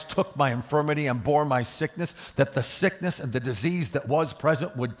Christ took my infirmity and bore my sickness, that the sickness and the disease that was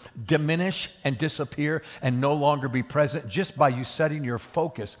present would diminish and disappear and no longer be present just by you setting your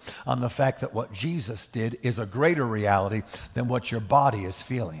focus on the fact that what Jesus did is a greater reality than what your body is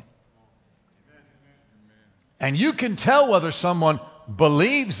feeling. And you can tell whether someone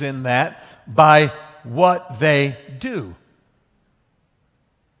believes in that by what they do.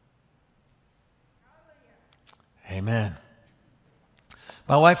 Amen.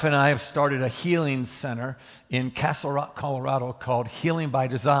 My wife and I have started a healing center in Castle Rock, Colorado called Healing by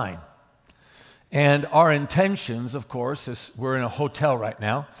Design. And our intentions, of course, is we're in a hotel right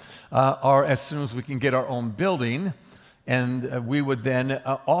now, are as soon as we can get our own building, and we would then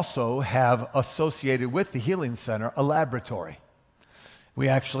also have associated with the healing center a laboratory. We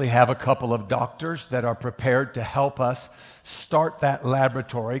actually have a couple of doctors that are prepared to help us start that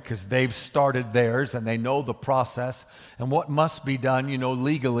laboratory because they've started theirs and they know the process and what must be done,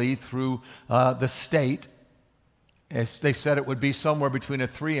 legally through the state. As they said, it would be somewhere between a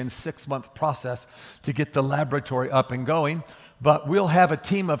 3 and 6 month process to get the laboratory up and going. But we'll have a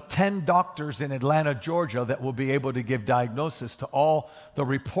team of 10 doctors in Atlanta, Georgia that will be able to give diagnosis to all the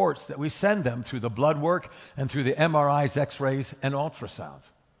reports that we send them through the blood work and through the MRIs, X-rays, and ultrasounds.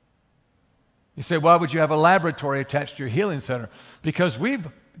 You say, why would you have a laboratory attached to your healing center? Because we've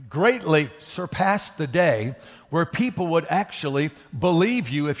greatly surpassed the day where people would actually believe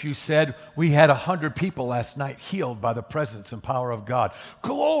you if you said, we had 100 people last night healed by the presence and power of God.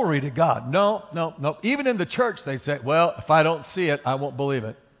 Glory to God. No. Even in the church, they say, well, if I don't see it, I won't believe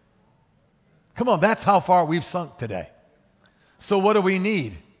it. Come on, that's how far we've sunk today. So what do we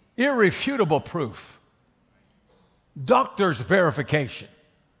need? Irrefutable proof. Doctor's verification.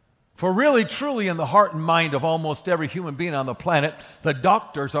 For really, truly, in the heart and mind of almost every human being on the planet, the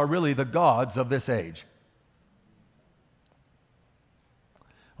doctors are really the gods of this age.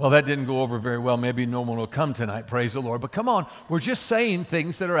 Well, that didn't go over very well. Maybe no one will come tonight, praise the Lord. But come on, we're just saying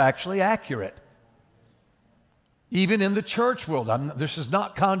things that are actually accurate. Even in the church world, this is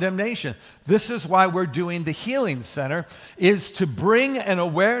not condemnation. This is why we're doing the Healing Center, is to bring an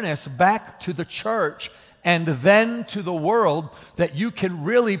awareness back to the church and then to the world that you can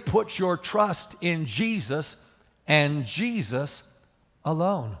really put your trust in Jesus and Jesus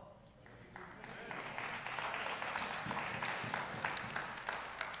alone.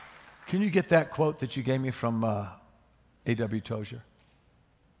 Can you get that quote that you gave me from A.W. Tozier?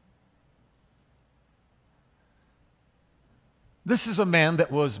 This is a man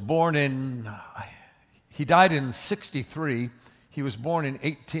that was born he died in 63. He was born in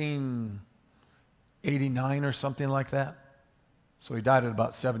 1889 or something like that. So he died at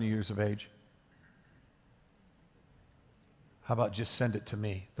about 70 years of age. How about just send it to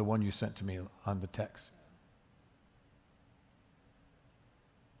me, the one you sent to me on the text?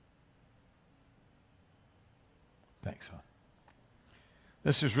 Thanks, hon.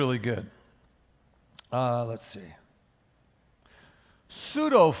 This is really good. Let's see.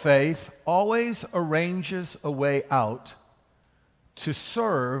 Pseudo-faith always arranges a way out to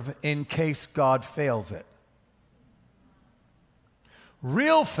serve in case God fails it.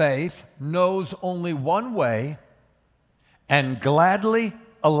 Real faith knows only one way and gladly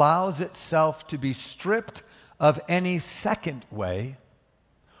allows itself to be stripped of any second way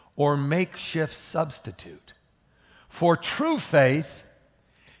or makeshift substitute. For true faith,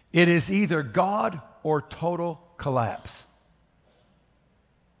 it is either God or total collapse.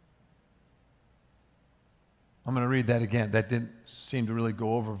 I'm going to read that again. That didn't seem to really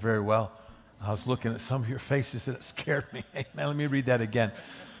go over very well. I was looking at some of your faces and it scared me. Amen. Let me read that again.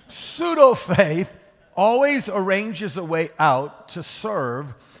 Pseudo-faith always arranges a way out to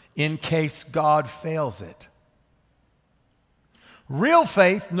serve in case God fails it. Real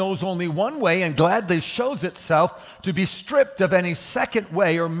faith knows only one way and gladly shows itself to be stripped of any second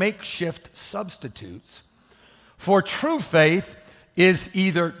way or makeshift substitutes. For true faith is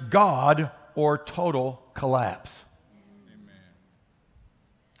either God or total collapse. Amen.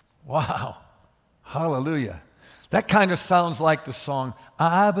 Wow. Hallelujah. That kind of sounds like the song,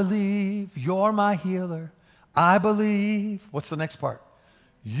 I believe you're my healer. I believe. What's the next part?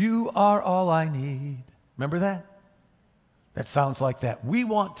 You are all I need. Remember that? That sounds like that. We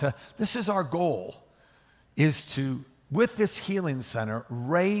want to, this is our goal, is to, with this healing center,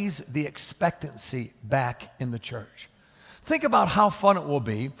 raise the expectancy back in the church. Think about how fun it will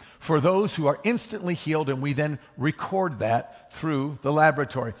be for those who are instantly healed and we then record that through the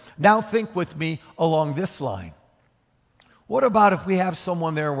laboratory. Now think with me along this line. What about if we have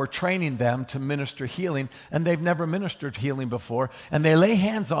someone there and we're training them to minister healing and they've never ministered healing before and they lay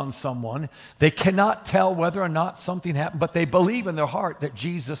hands on someone, they cannot tell whether or not something happened, but they believe in their heart that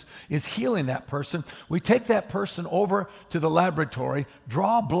Jesus is healing that person. We take that person over to the laboratory,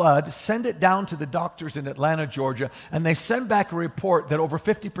 draw blood, send it down to the doctors in Atlanta, Georgia, and they send back a report that over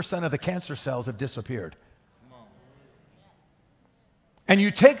 50% of the cancer cells have disappeared. And you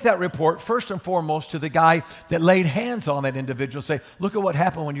take that report, first and foremost, to the guy that laid hands on that individual. Say, look at what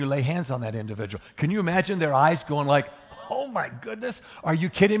happened when you lay hands on that individual. Can you imagine their eyes going like, oh my goodness, are you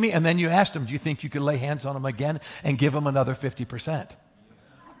kidding me? And then you asked them, do you think you could lay hands on them again and give them another 50%?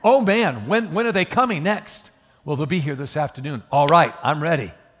 Oh man, when are they coming next? Well, they'll be here this afternoon. All right, I'm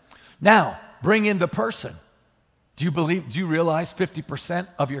ready. Now, bring in the person. Do you realize 50%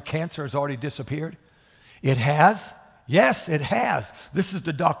 of your cancer has already disappeared? It has? Yes, it has. This is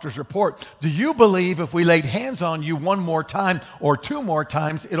the doctor's report. Do you believe if we laid hands on you one more time or two more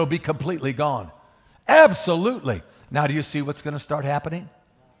times, it'll be completely gone? Absolutely. Now, do you see what's going to start happening?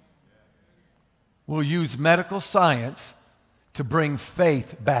 We'll use medical science to bring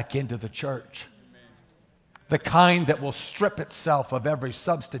faith back into the church. The kind that will strip itself of every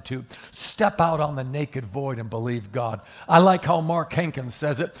substitute, step out on the naked void and believe God. I like how Mark Hankins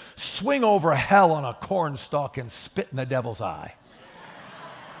says it, swing over hell on a cornstalk and spit in the devil's eye.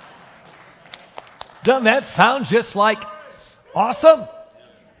 Doesn't that sound just like awesome?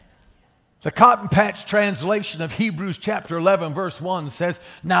 The Cotton Patch translation of Hebrews chapter 11 verse 1 says,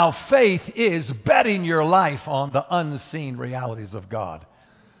 now faith is betting your life on the unseen realities of God.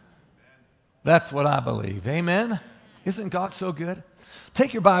 That's what I believe. Amen? Isn't God so good?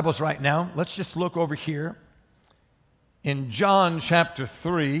 Take your Bibles right now. Let's just look over here in John chapter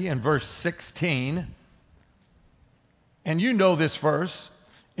 3 and verse 16. And you know this verse.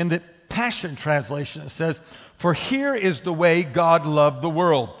 In the Passion Translation, it says, for here is the way God loved the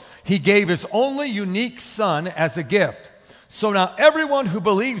world. He gave his only unique Son as a gift. So now everyone who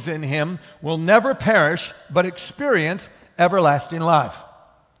believes in him will never perish, but experience everlasting life.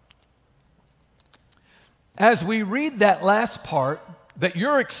 As we read that last part, that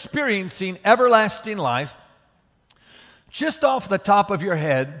you're experiencing everlasting life, just off the top of your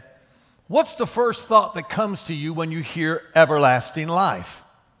head, what's the first thought that comes to you when you hear everlasting life?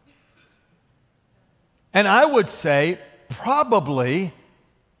 And I would say probably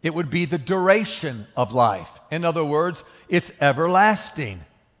it would be the duration of life. In other words, it's everlasting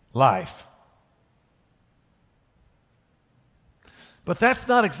life. But that's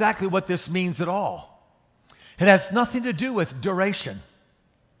not exactly what this means at all. It has nothing to do with duration.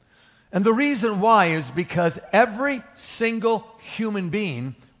 And the reason why is because every single human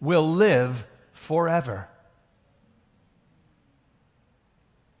being will live forever.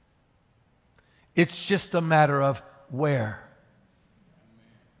 It's just a matter of where.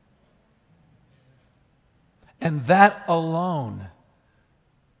 And that alone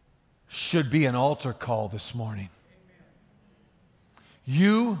should be an altar call this morning.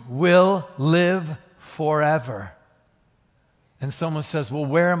 You will live forever. And someone says, well,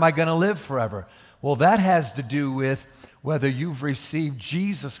 where am I going to live forever? Well, that has to do with whether you've received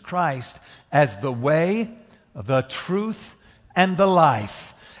Jesus Christ as the way, the truth, and the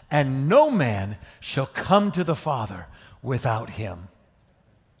life. And no man shall come to the Father without him.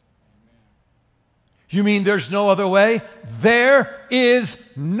 You mean there's no other way? There is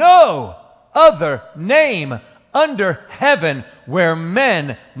no other name under heaven where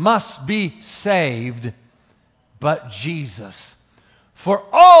men must be saved but Jesus. For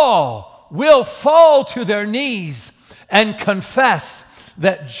all will fall to their knees and confess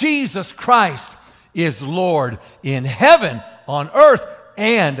that Jesus Christ is Lord in heaven, on earth,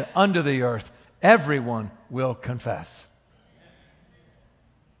 and under the earth. Everyone will confess.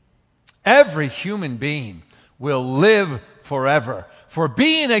 Every human being will live forever. For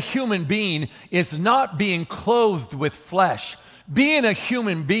being a human being is not being clothed with flesh. Being a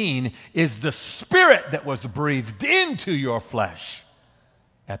human being is the spirit that was breathed into your flesh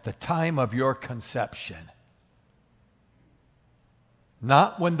at the time of your conception.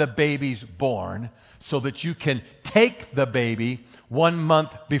 Not when the baby's born, so that you can take the baby 1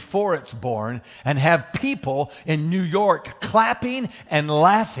 month before it's born and have people in New York clapping and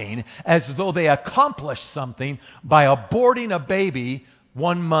laughing as though they accomplished something by aborting a baby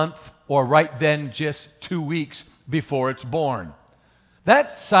 1 month or right then just 2 weeks before it's born.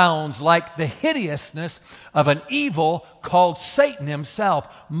 That sounds like the hideousness of an evil called Satan himself,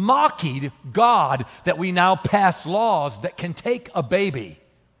 mocking God that we now pass laws that can take a baby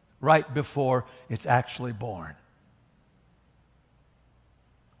right before it's actually born.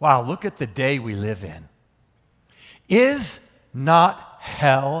 Wow, look at the day we live in. Is not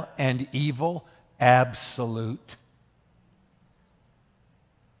hell and evil absolute?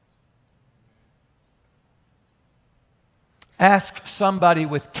 Ask somebody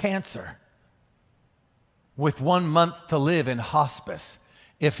with cancer with 1 month to live in hospice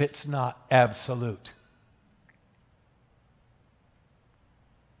if it's not absolute.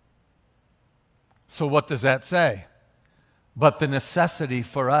 So what does that say? But the necessity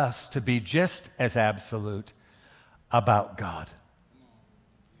for us to be just as absolute about God.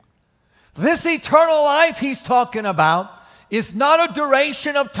 This eternal life he's talking about is not a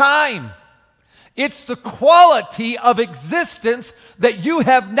duration of time. It's the quality of existence that you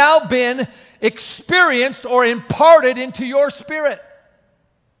have now been experienced or imparted into your spirit.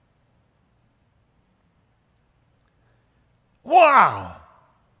 Wow!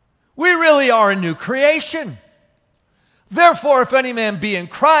 We really are a new creation. Therefore, if any man be in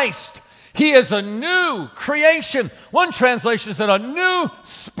Christ, he is a new creation. One translation said a new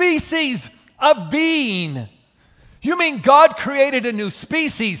species of being. You mean God created a new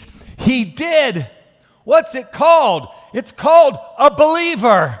species? He did. What's it called? It's called a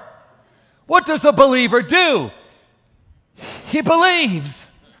believer. What does a believer do? He believes.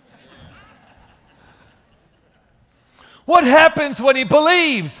 What happens when he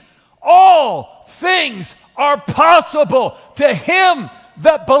believes? All things are possible to him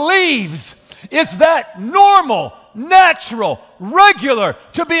that believes. Is that normal, natural, regular,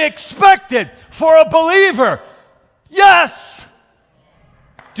 to be expected for a believer? Yes.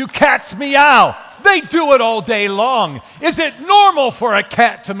 Do cats meow? They do it all day long. Is it normal for a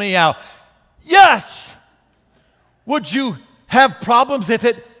cat to meow? Yes. Would you have problems if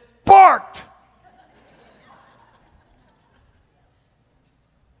it barked?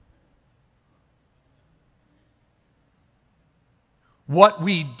 What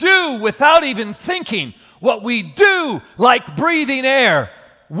we do without even thinking, what we do like breathing air,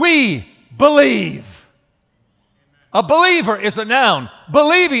 we believe. A believer is a noun.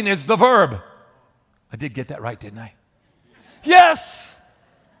 Believing is the verb. I did get that right, didn't I? Yes.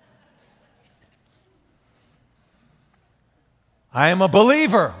 I am a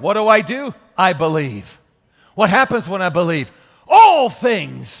believer. What do? I believe. What happens when I believe? All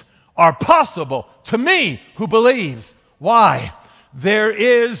things are possible to me who believes. Why? There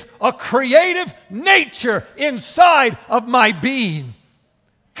is a creative nature inside of my being.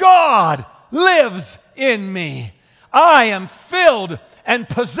 God lives in me. I am filled and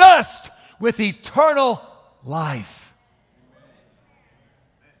possessed with eternal life.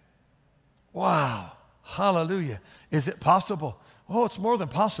 Wow. Hallelujah. Is it possible? Oh, it's more than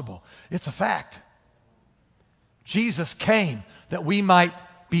possible. It's a fact. Jesus came that we might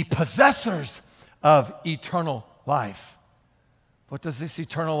be possessors of eternal life. What does this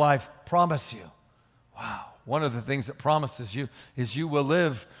eternal life promise you? Wow. One of the things it promises you is you will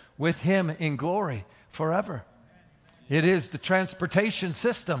live with him in glory forever. It is the transportation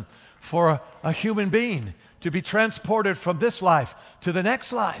system for a human being to be transported from this life to the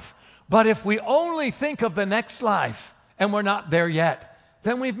next life. But if we only think of the next life and we're not there yet,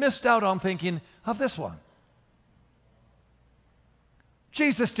 then we've missed out on thinking of this one.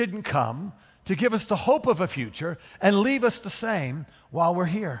 Jesus didn't come to give us the hope of a future and leave us the same while we're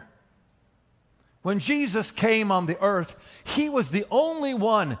here. When Jesus came on the earth, he was the only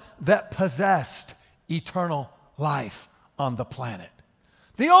one that possessed eternal life on the planet.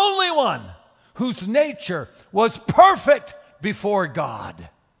 The only one whose nature was perfect before God.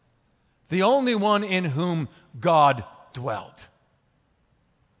 The only one in whom God dwelt.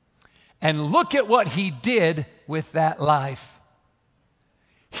 And look at what he did with that life.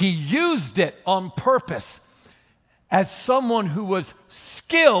 He used it on purpose as someone who was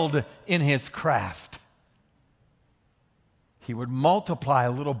skilled in his craft. He would multiply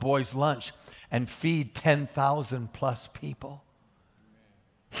a little boy's lunch and feed 10,000 plus people.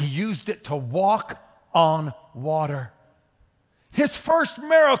 He used it to walk on water. His first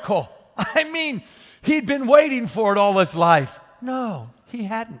miracle, I mean, he'd been waiting for it all his life. No, he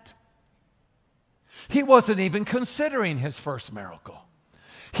hadn't. He wasn't even considering his first miracle.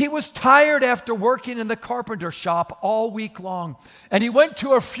 He was tired after working in the carpenter shop all week long, and he went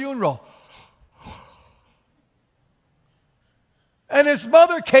to a funeral. And his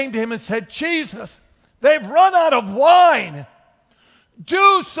mother came to him and said, Jesus, they've run out of wine.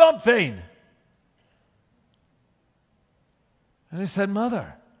 Do something. And he said,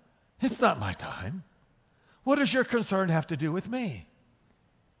 Mother, it's not my time. What does your concern have to do with me?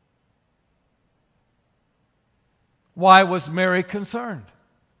 Why was Mary concerned?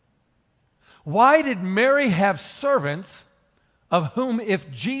 Why did Mary have servants of whom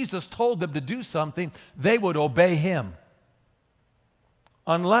if Jesus told them to do something, they would obey him?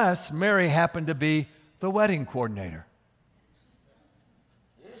 Unless Mary happened to be the wedding coordinator.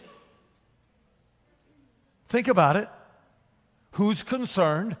 Think about it. Who's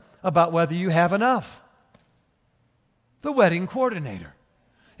concerned about whether you have enough? The wedding coordinator.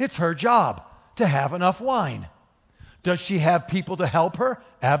 It's her job to have enough wine. Does she have people to help her?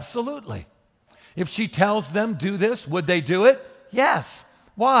 Absolutely. If she tells them do this, would they do it? Yes.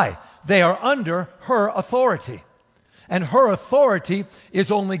 Why? They are under her authority. And her authority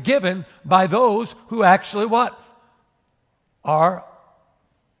is only given by those who actually what? Are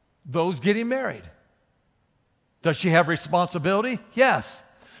those getting married. Does she have responsibility? Yes.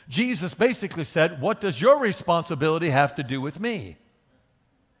 Jesus basically said, what does your responsibility have to do with me?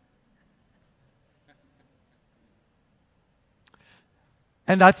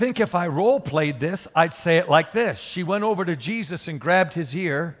 And I think if I role-played this, I'd say it like this. She went over to Jesus and grabbed his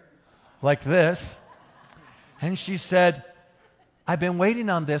ear like this. And she said, I've been waiting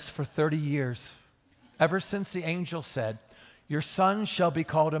on this for 30 years, ever since the angel said, your son shall be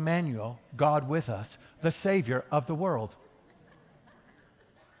called Emmanuel, God with us, the Savior of the world.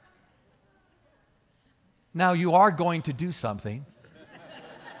 Now you are going to do something.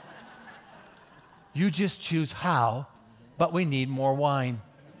 You just choose how, but we need more wine.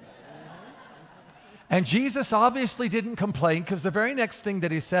 And Jesus obviously didn't complain because the very next thing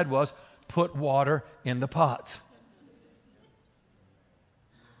that he said was, put water in the pots.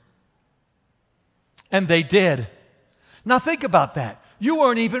 And they did. Now think about that. You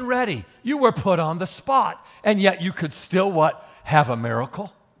weren't even ready. You were put on the spot. And yet you could still what? Have a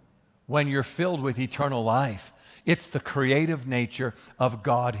miracle when you're filled with eternal life. It's the creative nature of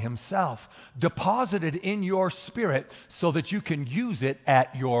God himself, deposited in your spirit so that you can use it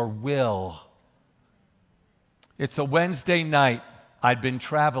at your will. It's a Wednesday night. I'd been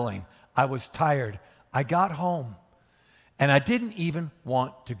traveling. I was tired. I got home, and I didn't even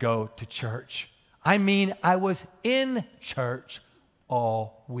want to go to church. I mean, I was in church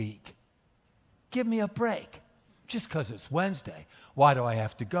all week. Give me a break. Just because it's Wednesday, why do I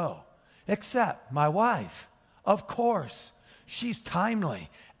have to go? Except my wife. Of course, she's timely.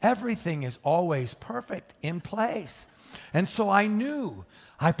 Everything is always perfect in place. And so I knew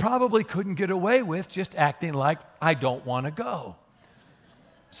I probably couldn't get away with just acting like I don't want to go.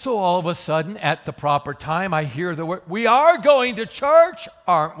 So all of a sudden, at the proper time, I hear the word, we are going to church,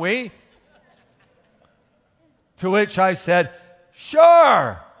 aren't we? To which I said,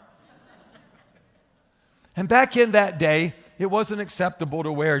 sure. And back in that day, it wasn't acceptable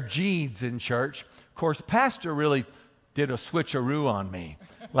to wear jeans in church. Of course, Pastor really did a switcheroo on me.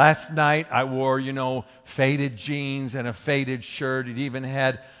 Last night, I wore, faded jeans and a faded shirt. It even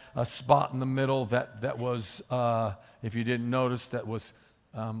had a spot in the middle that was, if you didn't notice, that was,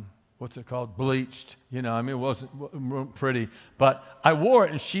 what's it called? Bleached. It wasn't pretty. But I wore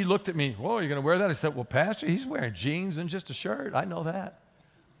it, and she looked at me, whoa, you're going to wear that? I said, well, Pastor, he's wearing jeans and just a shirt. I know that.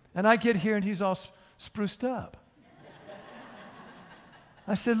 And I get here, and he's all spruced up.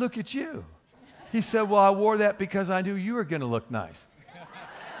 I said, look at you. He said, well, I wore that because I knew you were going to look nice.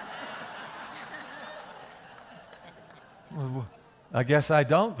 Well, I guess I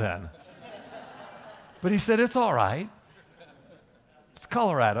don't then. But he said, it's all right. It's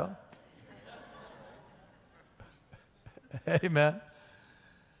Colorado. Amen.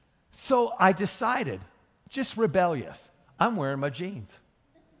 So I decided, just rebellious, I'm wearing my jeans.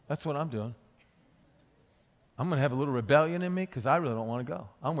 That's what I'm doing. I'm going to have a little rebellion in me because I really don't want to go.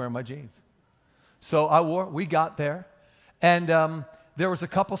 I'm wearing my jeans. So we got there, and there was a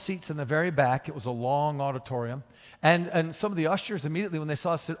couple seats in the very back. It was a long auditorium. And some of the ushers immediately when they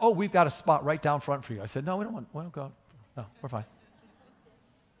saw us said, oh, we've got a spot right down front for you. I said, no, we don't go. No, we're fine.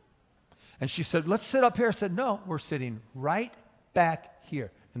 And she said, let's sit up here. I said, no, we're sitting right back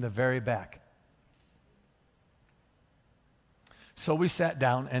here in the very back. So we sat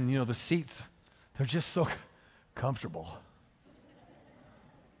down, and, you know, the seats, they're just so comfortable.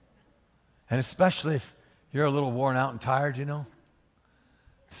 And especially if you're a little worn out and tired, you know.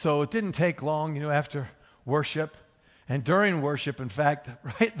 So it didn't take long, you know, after worship. And during worship, in fact,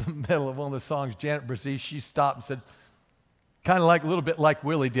 right in the middle of one of the songs, Janet Brzee, she stopped and said, kind of like a little bit like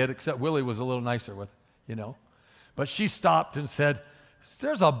Willie did, except Willie was a little nicer with, you know. But she stopped and said,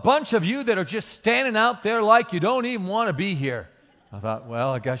 there's a bunch of you that are just standing out there like you don't even want to be here. I thought,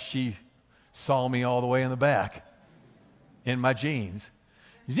 well, I guess she saw me all the way in the back in my jeans.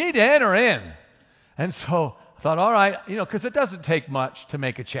 You need to enter in. And so I thought, all right, you know, because it doesn't take much to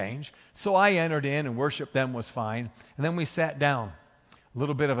make a change. So I entered in and worship them was fine. And then we sat down. A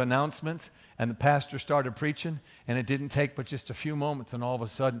little bit of announcements, and the pastor started preaching, and it didn't take but just a few moments, and all of a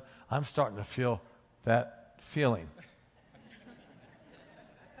sudden, I'm starting to feel that feeling.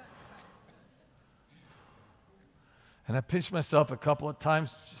 And I pinched myself a couple of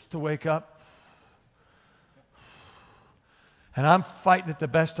times just to wake up. And I'm fighting it the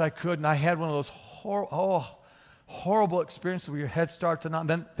best I could, and I had one of those horrible experiences where your head starts to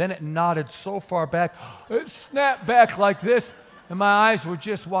nod. Then it nodded so far back, it snapped back like this, and my eyes were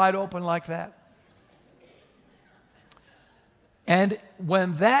just wide open like that. And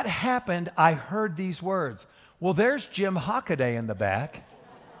when that happened, I heard these words. Well, there's Jim Hockaday in the back.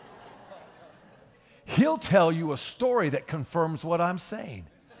 He'll tell you a story that confirms what I'm saying.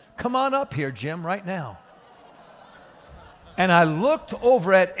 Come on up here, Jim, right now. And I looked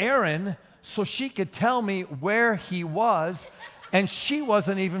over at Erin so she could tell me where he was, and she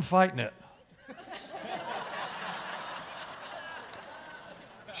wasn't even fighting it.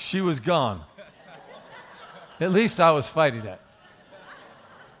 She was gone. At least I was fighting it.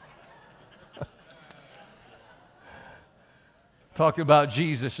 Talking about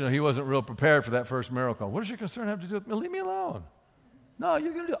Jesus, you know, he wasn't real prepared for that first miracle. What does your concern have to do with me? Leave me alone. No,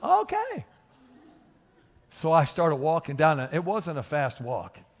 you're going to do it. Okay. So I started walking down, and it wasn't a fast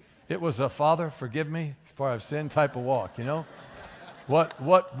walk. It was a Father, forgive me for I've sinned type of walk, you know.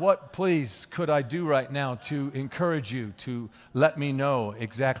 What please could I do right now to encourage you to let me know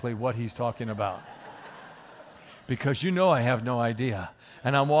exactly what he's talking about? Because you know I have no idea.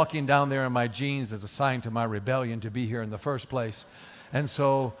 And I'm walking down there in my jeans as a sign to my rebellion to be here in the first place. And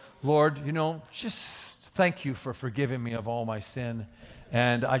so, Lord, you know, just thank you for forgiving me of all my sin.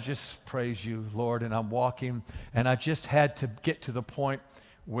 And I just praise you, Lord, and I'm walking. And I just had to get to the point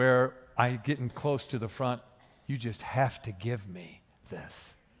where I'm getting close to the front. You just have to give me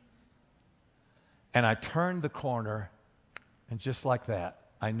this. And I turned the corner, and just like that,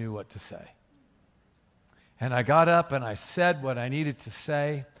 I knew what to say. And I got up and I said what I needed to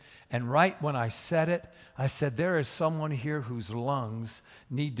say. And right when I said it, I said, there is someone here whose lungs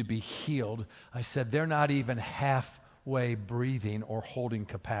need to be healed. I said, they're not even halfway breathing or holding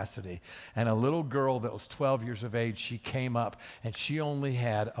capacity. And a little girl that was 12 years of age, she came up and she only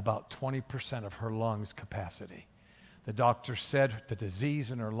had about 20% of her lungs capacity. The doctor said the disease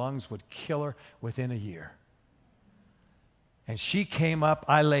in her lungs would kill her within a year. And she came up,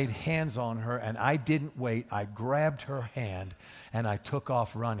 I laid hands on her, and I didn't wait. I grabbed her hand, and I took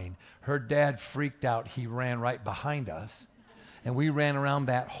off running. Her dad freaked out. He ran right behind us, and we ran around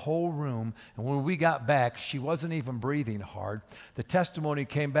that whole room. And when we got back, she wasn't even breathing hard. The testimony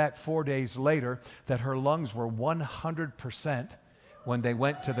came back 4 days later that her lungs were 100% when they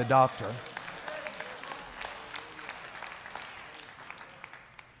went to the doctor.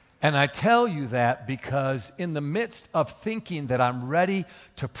 And I tell you that because in the midst of thinking that I'm ready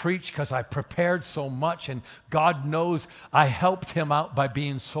to preach because I prepared so much and God knows I helped him out by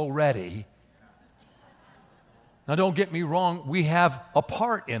being so ready. Now don't get me wrong, we have a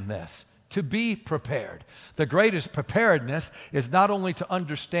part in this, to be prepared. The greatest preparedness is not only to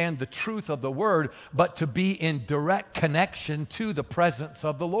understand the truth of the word, but to be in direct connection to the presence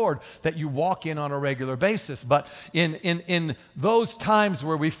of the Lord that you walk in on a regular basis. But in those times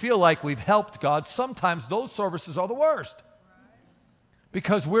where we feel like we've helped God, sometimes those services are the worst.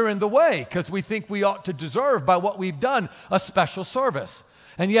 Because we're in the way, because we think we ought to deserve by what we've done a special service.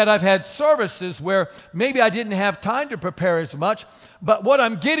 And yet I've had services where maybe I didn't have time to prepare as much, but what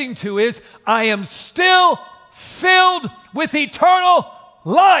I'm getting to is I am still filled with eternal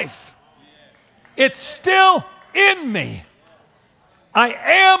life. It's still in me. I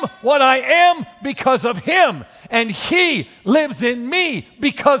am what I am because of him, and he lives in me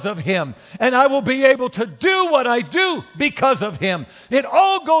because of him, and I will be able to do what I do because of him. It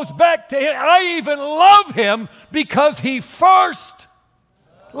all goes back to him. I even love him because he first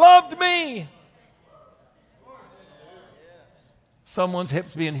loved me. Someone's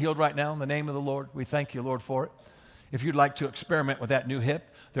hip's being healed right now in the name of the Lord. We thank you, Lord, for it. If you'd like to experiment with that new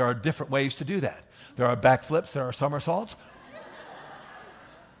hip, there are different ways to do that. There are backflips, there are somersaults.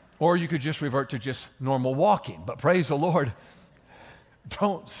 Or you could just revert to just normal walking. But praise the Lord,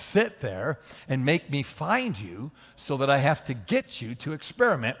 don't sit there and make me find you so that I have to get you to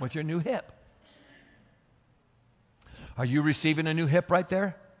experiment with your new hip. Are you receiving a new hip right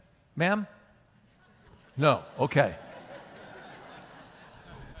there, ma'am? No, okay.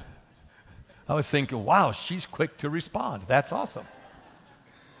 I was thinking, wow, she's quick to respond. That's awesome.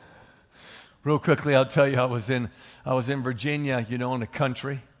 Real quickly, I'll tell you, I was in Virginia, in the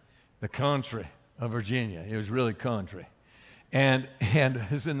country of Virginia. It was really country. And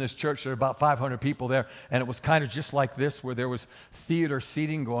it was in this church. There were about 500 people there, and it was kind of just like this, where there was theater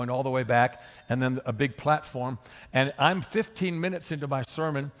seating going all the way back, and then a big platform. And I'm 15 minutes into my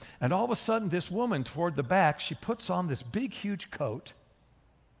sermon, and all of a sudden, this woman toward the back, she puts on this big, huge coat,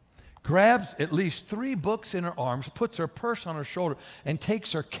 grabs at least 3 books in her arms, puts her purse on her shoulder, and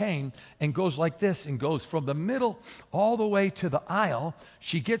takes her cane and goes like this and goes from the middle all the way to the aisle.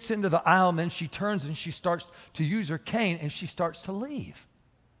 She gets into the aisle, and then she turns and she starts to use her cane, and she starts to leave.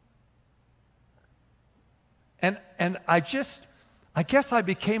 And I guess I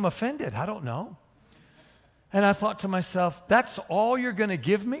became offended. I don't know. And I thought to myself, that's all you're going to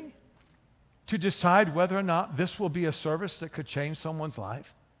give me to decide whether or not this will be a service that could change someone's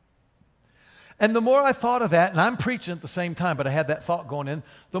life? And the more I thought of that, and I'm preaching at the same time, but I had that thought going in,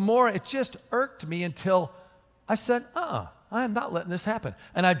 the more it just irked me until I said, I am not letting this happen.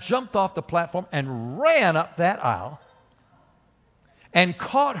 And I jumped off the platform and ran up that aisle and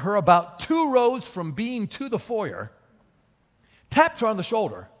caught her about 2 rows from being to the foyer, tapped her on the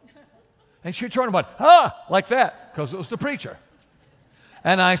shoulder, and she turned and went, like that, because it was the preacher.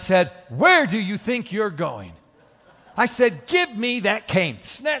 And I said, where do you think you're going? I said, give me that cane.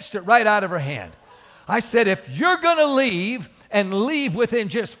 Snatched it right out of her hand. I said, if you're going to leave and leave within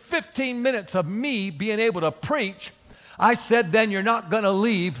just 15 minutes of me being able to preach, I said, then you're not going to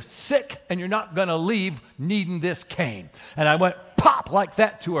leave sick, and you're not going to leave needing this cane. And I went pop like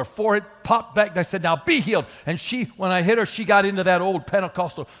that to her forehead, popped back. And I said, now be healed. And she, when I hit her, she got into that old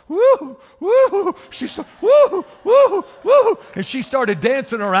Pentecostal, woo, woo. She said, woo, woo, woo. And she started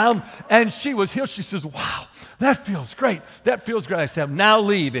dancing around, and she was healed. She says, wow, that feels great. That feels great. I said, now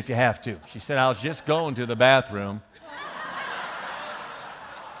leave if you have to. She said, I was just going to the bathroom.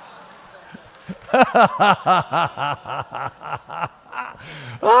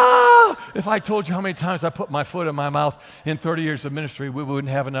 If I told you how many times I put my foot in my mouth in 30 years of ministry, we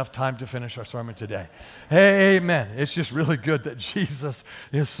wouldn't have enough time to finish our sermon today. Amen. It's just really good that Jesus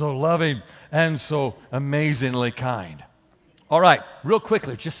is so loving and so amazingly kind. All right, real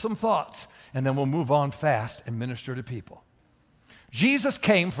quickly, just some thoughts, and then we'll move on fast and minister to people. Jesus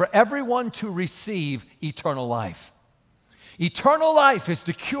came for everyone to receive eternal life. Eternal life is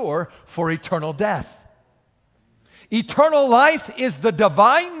the cure for eternal death. Eternal life is the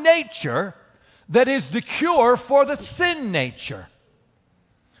divine nature that is the cure for the sin nature.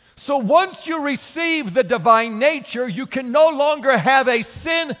 So once you receive the divine nature, you can no longer have a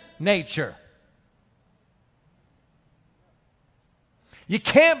sin nature. You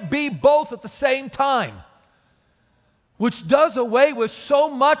can't be both at the same time, which does away with so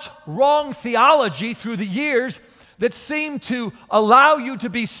much wrong theology through the years that seem to allow you to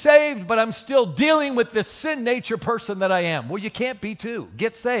be saved, but I'm still dealing with this sin nature person that I am. Well, you can't be two.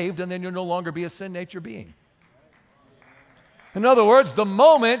 Get saved, and then you'll no longer be a sin nature being. In other words, the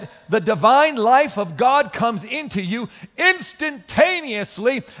moment the divine life of God comes into you,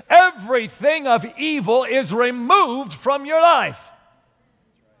 instantaneously, everything of evil is removed from your life.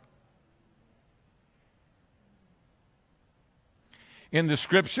 In the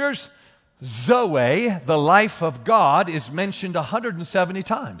scriptures, Zoe, the life of God, is mentioned 170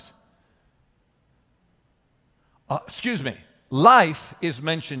 times. Life is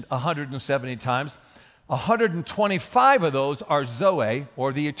mentioned 170 times. 125 of those are Zoe,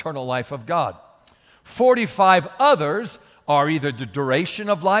 or the eternal life of God. 45 others are either the duration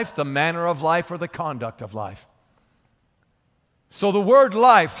of life, the manner of life, or the conduct of life. So the word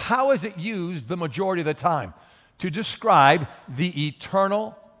life, how is it used the majority of the time? To describe the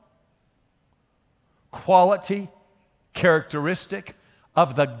eternal quality, characteristic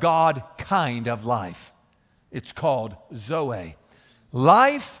of the God kind of life. It's called Zoe.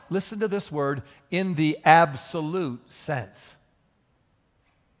 Life, listen to this word, in the absolute sense.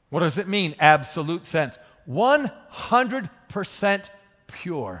 What does it mean, absolute sense? 100%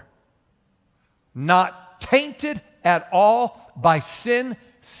 pure. Not tainted at all by sin,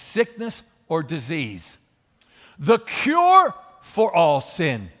 sickness, or disease. The cure for all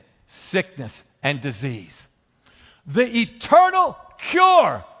sin, sickness, and disease. The eternal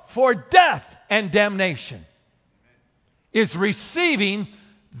cure for death and damnation is receiving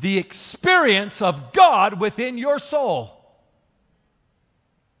the experience of God within your soul.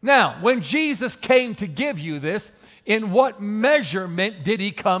 Now, when Jesus came to give you this, in what measurement did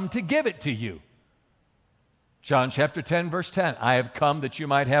he come to give it to you? John chapter 10, verse 10. I have come that you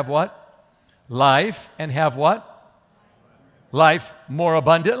might have what? Life, and have what? Life more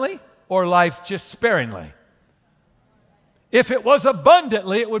abundantly, or life just sparingly? If it was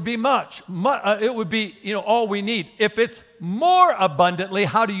abundantly, it would be much. It would be, all we need. If it's more abundantly,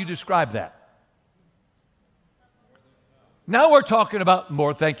 how do you describe that? Now we're talking about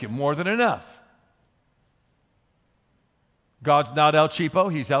more, thank you, more than enough. God's not El Cheapo,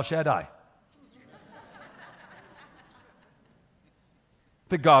 he's El Shaddai.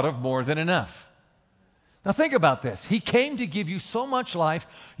 The God of more than enough. Now think about this. He came to give you so much life,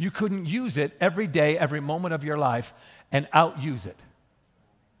 you couldn't use it every day, every moment of your life, and outuse it.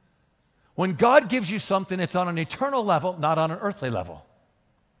 When God gives you something, it's on an eternal level, not on an earthly level.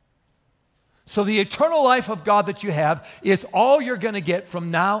 So the eternal life of God that you have is all you're going to get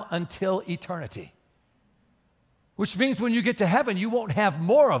from now until eternity. Which means when you get to heaven, you won't have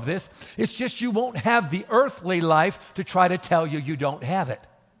more of this. It's just you won't have the earthly life to try to tell you you don't have it.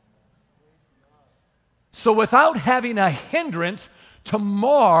 So without having a hindrance to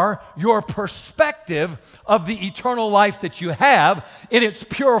mar your perspective of the eternal life that you have, in its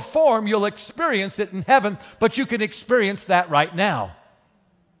pure form, you'll experience it in heaven, but you can experience that right now.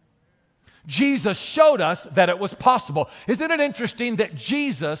 Jesus showed us that it was possible. Isn't it interesting that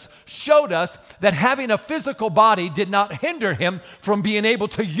Jesus showed us that having a physical body did not hinder him from being able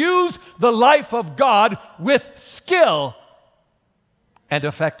to use the life of God with skill and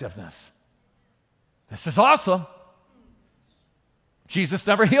effectiveness? This is awesome. Jesus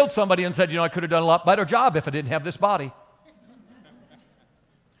never healed somebody and said, I could have done a lot better job if I didn't have this body.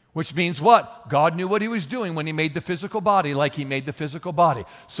 Which means what? God knew what he was doing when he made the physical body like he made the physical body,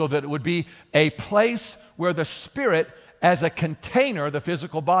 so that it would be a place where the spirit, as a container, the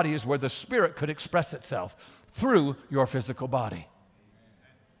physical body is where the spirit could express itself through your physical body.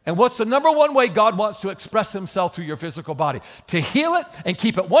 And what's the number one way God wants to express himself through your physical body? To heal it and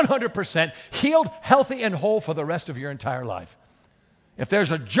keep it 100% healed, healthy, and whole for the rest of your entire life. If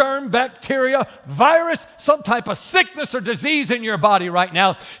there's a germ, bacteria, virus, some type of sickness or disease in your body right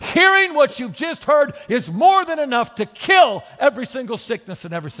now, hearing what you've just heard is more than enough to kill every single sickness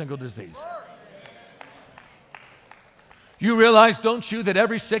and every single disease. You realize, don't you, that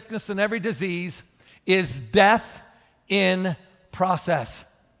every sickness and every disease is death in process?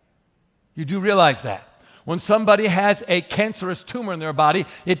 You do realize that. When somebody has a cancerous tumor in their body,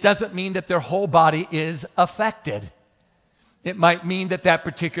 it doesn't mean that their whole body is affected. It might mean that that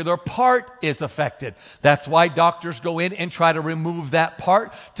particular part is affected. That's why doctors go in and try to remove that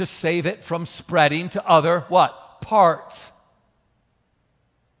part to save it from spreading to other what? Parts.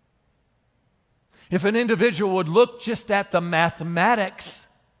 If an individual would look just at the mathematics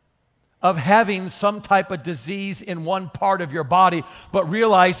of having some type of disease in one part of your body, but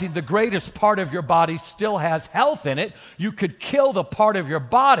realizing the greatest part of your body still has health in it, you could kill the part of your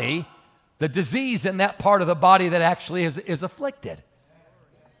body, the disease in that part of the body that actually is afflicted.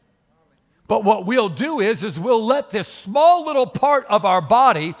 But what we'll do is we'll let this small little part of our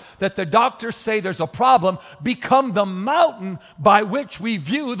body that the doctors say there's a problem become the mountain by which we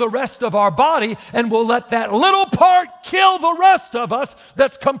view the rest of our body, and we'll let that little part kill the rest of us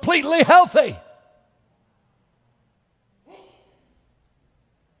that's completely healthy.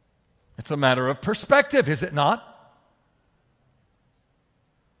 It's a matter of perspective, is it not?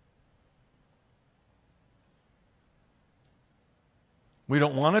 We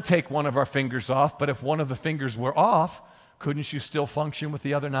don't want to take one of our fingers off, but if one of the fingers were off, couldn't you still function with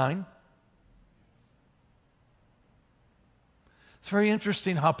the other 9? It's very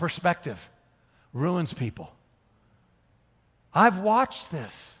interesting how perspective ruins people. I've watched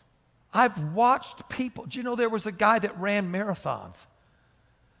this. I've watched people. Do you know there was a guy that ran marathons,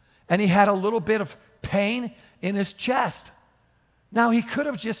 and he had a little bit of pain in his chest. Now, he could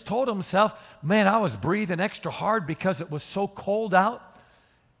have just told himself, man, I was breathing extra hard because it was so cold out.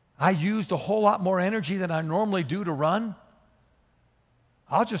 I used a whole lot more energy than I normally do to run.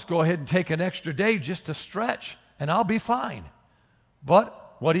 I'll just go ahead and take an extra day just to stretch, and I'll be fine.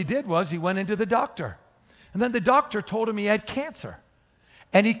 But what he did was he went into the doctor. And then the doctor told him he had cancer.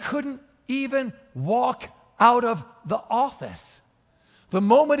 And he couldn't even walk out of the office. The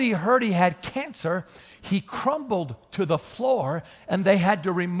moment he heard he had cancer, he crumbled to the floor, and they had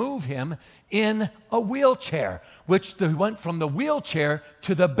to remove him in a wheelchair, which they went from the wheelchair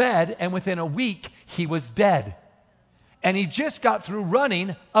to the bed, and within a week, he was dead. And he just got through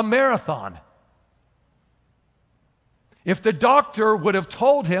running a marathon. If the doctor would have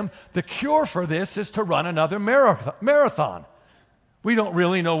told him the cure for this is to run another marathon. We don't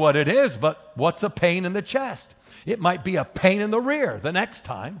really know what it is, but what's a pain in the chest? It might be a pain in the rear the next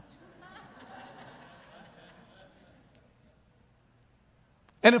time.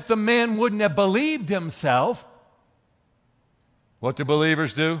 And if the man wouldn't have believed himself, what do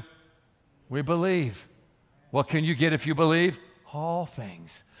believers do? We believe. What can you get if you believe? All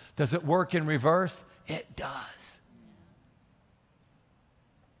things. Does it work in reverse? It does.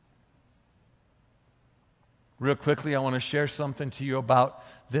 Real quickly, I want to share something to you about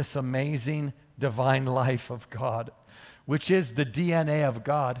this amazing divine life of God, which is the DNA of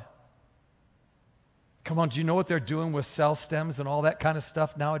God. Come on, do you know what they're doing with cell stems and all that kind of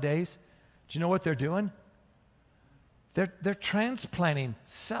stuff nowadays? Do you know what they're doing? They're transplanting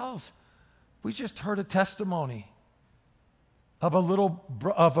cells. We just heard a testimony of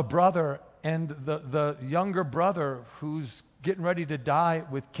a brother and the younger brother who's getting ready to die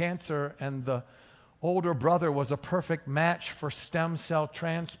with cancer, and the older brother was a perfect match for stem cell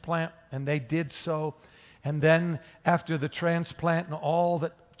transplant, and they did so. And then after the transplant and all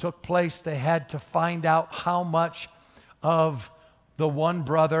that took place, they had to find out how much of the one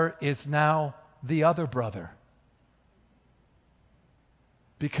brother is now the other brother.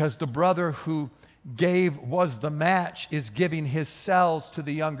 Because the brother who was the match is giving his cells to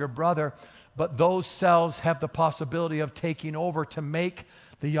the younger brother, but those cells have the possibility of taking over to make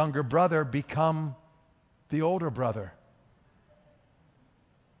the younger brother become the older brother.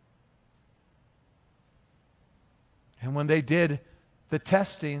 And when they did the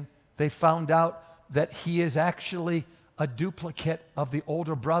testing, they found out that he is actually a duplicate of the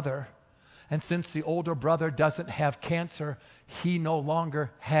older brother. And since the older brother doesn't have cancer, he no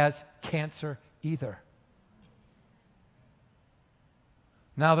longer has cancer either.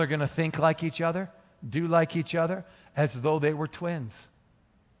 Now they're going to think like each other, do like each other, as though they were twins.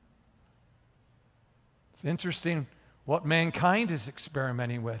 It's interesting what mankind is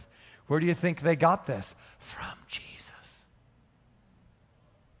experimenting with. Where do you think they got this? From Jesus.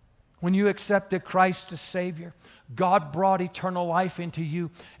 When you accepted Christ as Savior, God brought eternal life into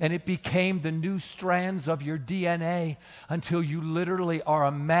you, and it became the new strands of your DNA until you literally are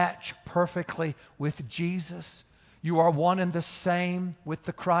a match perfectly with Jesus. You are one and the same with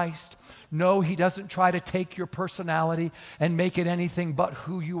the Christ. No, He doesn't try to take your personality and make it anything but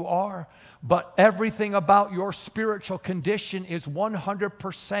who you are. But everything about your spiritual condition is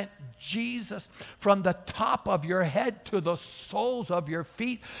 100% Jesus, from the top of your head to the soles of your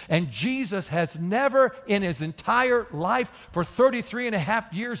feet. And Jesus has never in His entire life, for 33 and a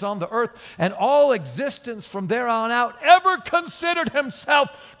half years on the earth and all existence from there on out, ever considered Himself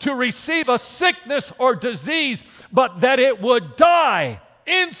to receive a sickness or disease, but that it would die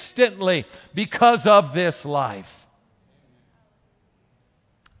instantly because of this life.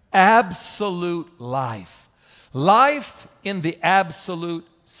 Absolute life. Life in the absolute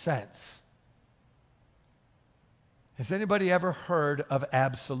sense. Has anybody ever heard of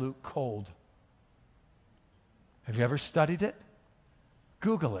absolute cold? Have you ever studied it?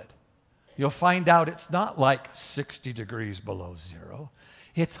 Google it. You'll find out it's not like 60 degrees below zero.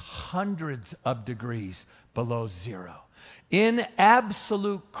 It's hundreds of degrees below zero. In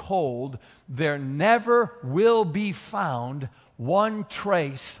absolute cold, there never will be found one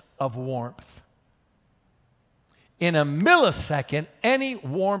trace of warmth. In a millisecond, any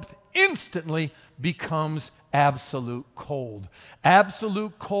warmth instantly becomes absolute cold.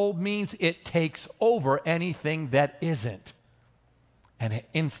 Absolute cold means it takes over anything that isn't, and it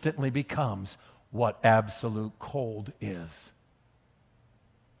instantly becomes what absolute cold is.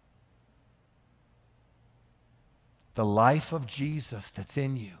 The life of Jesus that's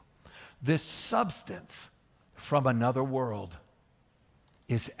in you, this substance from another world,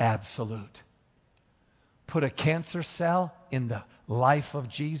 is absolute. Put a cancer cell in the life of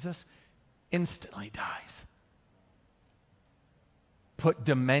Jesus, instantly dies. Put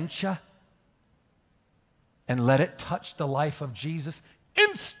dementia and let it touch the life of Jesus,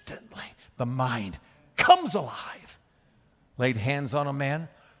 instantly the mind comes alive. Laid hands on a man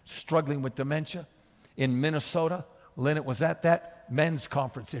struggling with dementia in Minnesota. Lynette was at that men's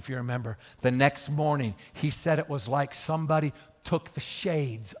conference, if you remember. The next morning, he said it was like somebody took the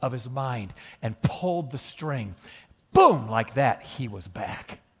shades of his mind and pulled the string. Boom, like that, he was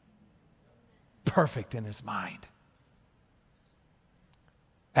back. Perfect in his mind.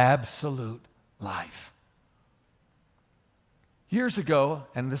 Absolute life. Years ago,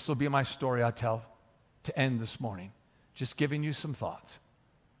 and this will be my story I tell to end this morning, just giving you some thoughts.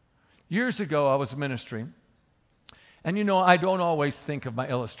 Years ago, I was ministering, and you know, I don't always think of my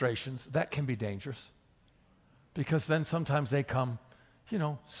illustrations. That can be dangerous, because then sometimes they come, you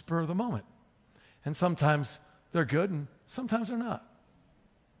know, spur of the moment. And sometimes they're good, and sometimes they're not.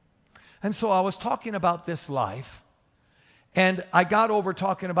 And so I was talking about this life, and I got over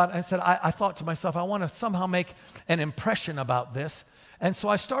talking about it. I said, I thought to myself, I want to somehow make an impression about this. And so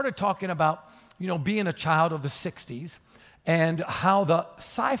I started talking about, you know, being a child of the 60s and how the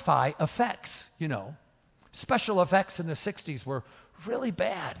sci-fi effects, you know, special effects in the 60s were really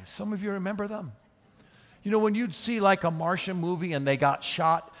bad. Some of you remember them? You know, when you'd see like a Martian movie and they got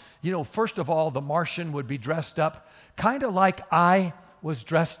shot, you know, first of all, the Martian would be dressed up kind of like I was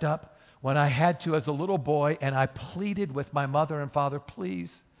dressed up when I had to as a little boy, and I pleaded with my mother and father,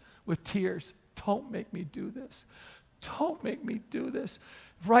 please, with tears, don't make me do this. Don't make me do this.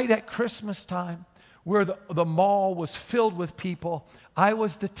 Right at Christmas time, where the mall was filled with people, I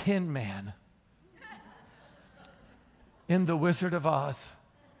was the Tin Man in The Wizard of Oz,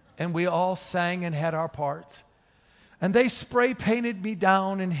 and we all sang and had our parts. And they spray painted me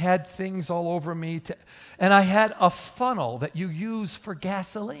down and had things all over me. And I had a funnel that you use for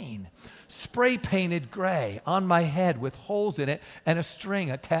gasoline, spray painted gray on my head with holes in it and a string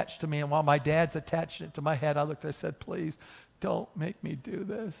attached to me. And while my dad's attaching it to my head, I looked and said, please, don't make me do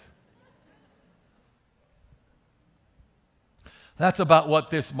this. That's about what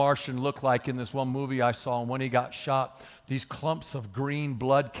this Martian looked like in this one movie I saw. And when he got shot, these clumps of green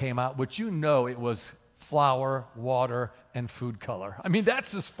blood came out, which you know it was flour, water, and food color. I mean,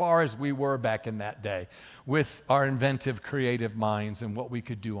 that's as far as we were back in that day with our inventive, creative minds and what we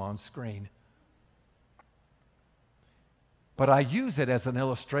could do on screen. But I use it as an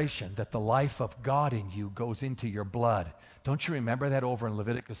illustration that the life of God in you goes into your blood. Don't you remember that over in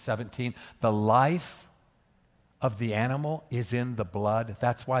Leviticus 17? The life of the animal is in the blood.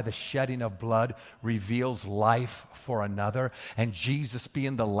 That's why the shedding of blood reveals life for another. And Jesus,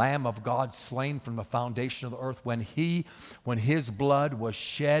 being the Lamb of God slain from the foundation of the earth, when his blood was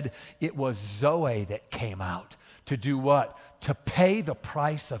shed, it was Zoe that came out to do what? To pay the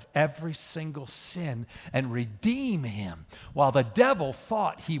price of every single sin and redeem him. While the devil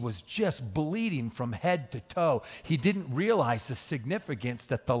thought he was just bleeding from head to toe, he didn't realize the significance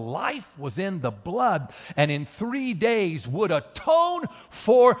that the life was in the blood and in 3 days would atone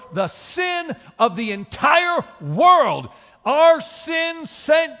for the sin of the entire world. Our sin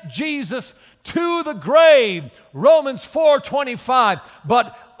sent Jesus to the grave, Romans 4:25,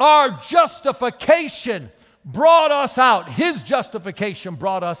 but our justification brought us out. His justification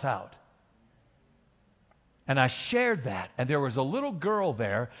brought us out. And I shared that, and there was a little girl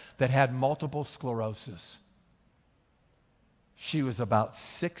there that had multiple sclerosis. She was about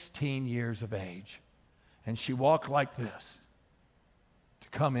 16 years of age, and she walked like this to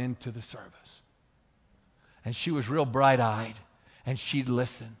come into the service. And she was real bright-eyed, and she'd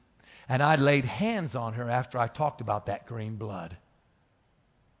listen. And I laid hands on her after I talked about that green blood.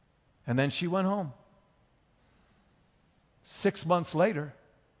 And then she went home. 6 months later,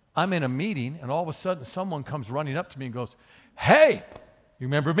 I'm in a meeting, and all of a sudden someone comes running up to me and goes, hey, you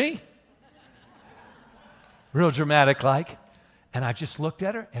remember me? Real dramatic like. And I just looked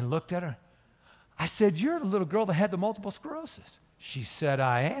at her and looked at her. I said, you're the little girl that had the multiple sclerosis. She said,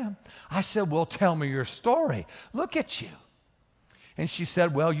 I am. I said, well, tell me your story. Look at you. And she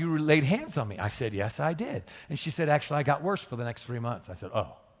said, well, you laid hands on me. I said, yes, I did. And she said, actually, I got worse for the next 3 months. I said,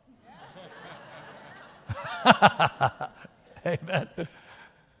 oh. Amen.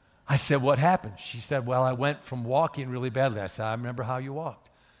 I said, what happened? She said, well, I went from walking really badly. I said, I remember how you walked.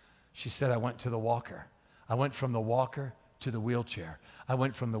 She said, I went to the walker. I went from the walker to the wheelchair. I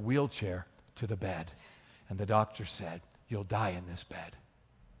went from the wheelchair to the bed. And the doctor said, you'll die in this bed.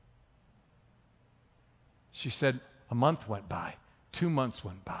 She said, a month went by. 2 months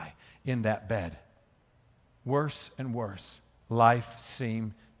went by in that bed. Worse and worse. Life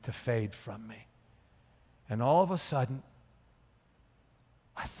seemed to fade from me. And all of a sudden,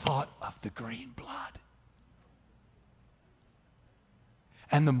 I thought of the green blood.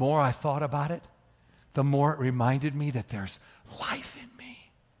 And the more I thought about it, the more it reminded me that there's life in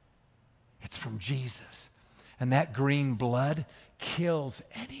me. It's from Jesus. And that green blood kills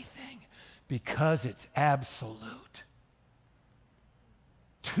anything because it's absolute.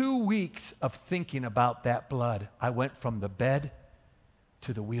 2 weeks of thinking about that blood, I went from the bed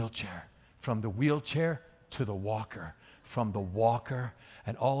to the wheelchair, from the wheelchair to the walker, from the walker,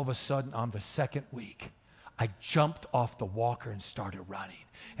 and all of a sudden on the second week, I jumped off the walker and started running.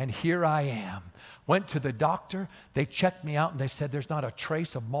 And here I am. Went to the doctor. They checked me out and they said, there's not a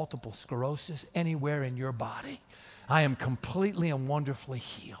trace of multiple sclerosis anywhere in your body. I am completely and wonderfully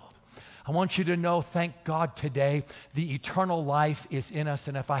healed. I want you to know, thank God today, the eternal life is in us.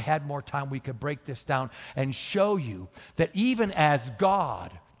 And if I had more time, we could break this down and show you that even as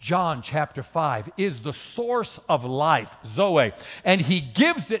God, John chapter 5, is the source of life, Zoe, and he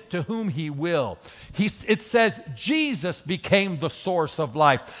gives it to whom he will. It says Jesus became the source of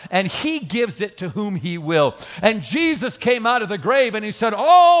life, and he gives it to whom he will. And Jesus came out of the grave, and he said,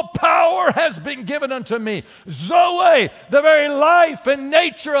 all power has been given unto me. Zoe, the very life and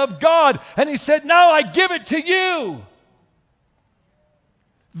nature of God. And he said, now I give it to you.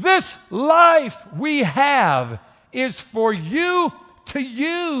 This life we have is for you to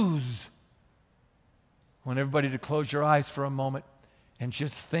use. I want everybody to close your eyes for a moment and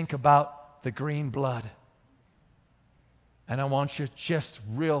just think about the green blood. And I want you just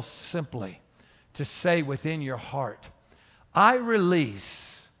real simply to say within your heart, I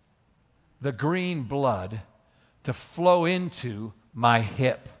release the green blood to flow into my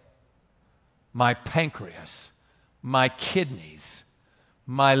hip, my pancreas, my kidneys,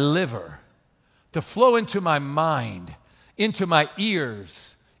 my liver, to flow into my mind, into my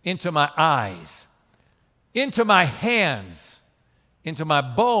ears, into my eyes, into my hands, into my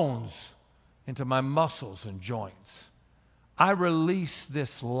bones, into my muscles and joints. I release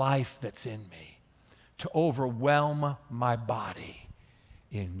this life that's in me to overwhelm my body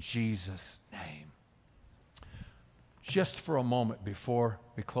in Jesus' name. Just for a moment before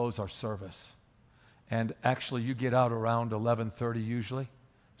we close our service, and actually you get out around 11:30 usually,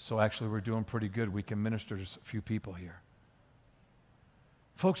 so actually we're doing pretty good. We can minister to a few people here.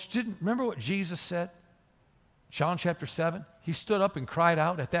 Folks, remember what Jesus said? John chapter 7. He stood up and cried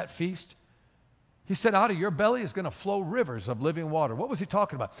out at that feast. He said, out of your belly is going to flow rivers of living water. What was he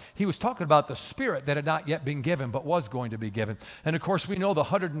talking about? He was talking about the Spirit that had not yet been given, but was going to be given. And of course, we know the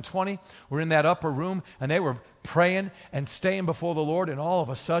 120 were in that upper room, and they were praying and staying before the Lord, and all of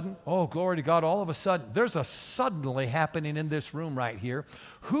a sudden, oh, glory to God, all of a sudden, there's a suddenly happening in this room right here.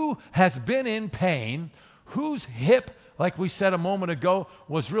 Who has been in pain? Whose hip, like we said a moment ago,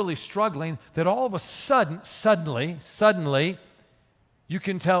 was really struggling, that all of a sudden, suddenly, you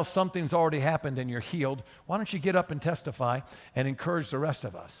can tell something's already happened and you're healed. Why don't you get up and testify and encourage the rest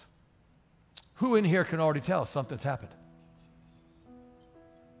of us? Who in here can already tell something's happened?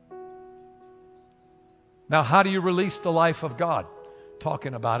 Now, how do you release the life of God?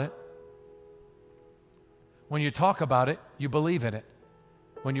 Talking about it. When you talk about it, you believe in it.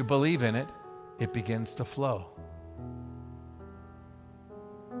 When you believe in it, it begins to flow.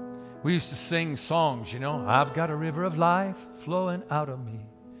 We used to sing songs, you know, I've got a river of life flowing out of me,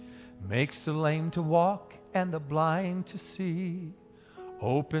 makes the lame to walk and the blind to see,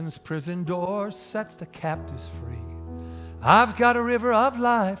 opens prison doors, sets the captives free. I've got a river of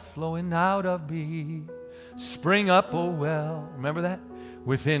life flowing out of me. Spring up, oh well. Remember that?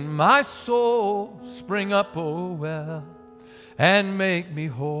 Within my soul, spring up, oh well, and make me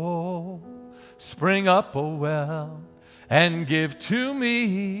whole. Spring up, oh well, and give to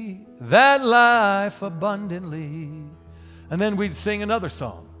me that life abundantly. And then we'd sing another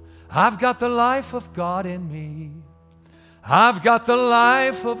song. I've got the life of God in me. I've got the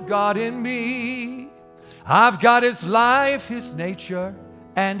life of God in me. I've got His life, His nature,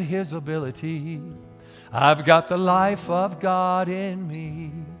 and His ability. I've got the life of God in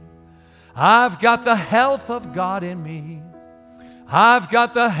me. I've got the health of God in me. I've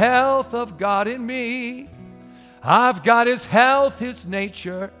got the health of God in me. I've got His health, His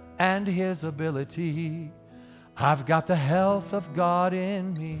nature, and His ability. I've got the health of God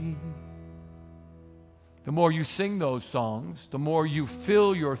in me. The more you sing those songs, the more you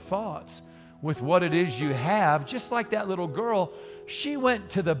fill your thoughts with what it is you have. Just like that little girl, she went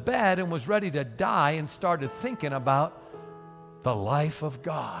to the bed and was ready to die and started thinking about the life of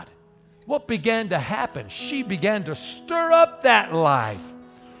God. What began to happen? She began to stir up that life.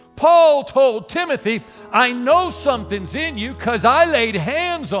 Paul told Timothy, I know something's in you because I laid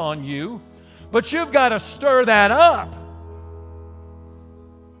hands on you, but you've got to stir that up.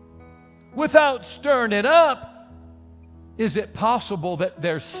 Without stirring it up, is it possible that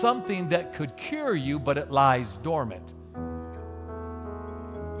there's something that could cure you, but it lies dormant?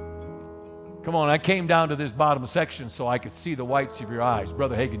 Come on, I came down to this bottom section so I could see the whites of your eyes.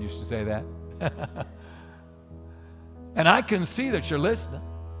 Brother Hagin used to say that. And I can see that you're listening.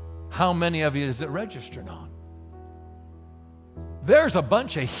 How many of you is it registered on? There's a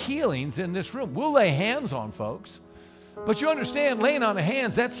bunch of healings in this room. We'll lay hands on folks. But you understand, laying on of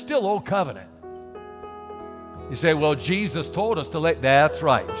hands, that's still old covenant. You say, well, Jesus told us to lay. That's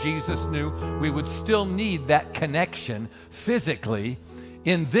right. Jesus knew we would still need that connection physically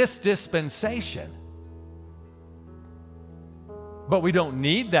in this dispensation. But we don't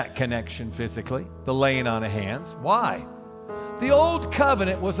need that connection physically, the laying on of hands. Why? The old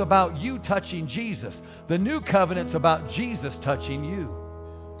covenant was about you touching Jesus. The new covenant's about Jesus touching you.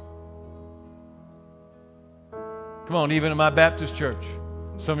 Come on, even in my Baptist church.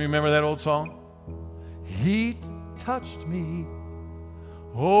 Some of you remember that old song? He touched me.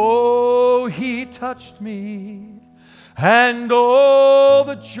 Oh, he touched me. And all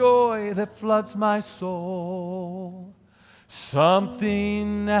the joy that floods my soul.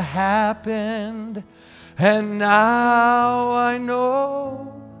 Something happened, and now I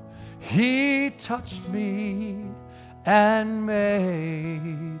know he touched me and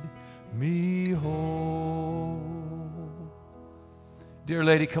made me whole. Dear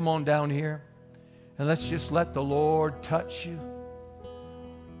lady, come on down here, and let's just let the Lord touch you.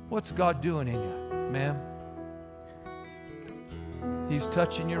 What's God doing in you, ma'am? He's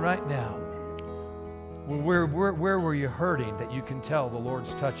touching you right now. Where were you hurting that you can tell the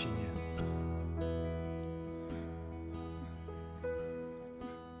Lord's touching you?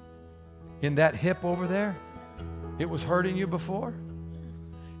 In that hip over there? It was hurting you before?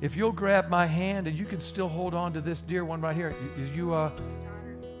 If you'll grab my hand and you can still hold on to this dear one right here. Is you a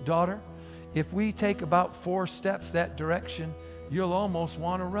daughter? If we take about 4 steps that direction, you'll almost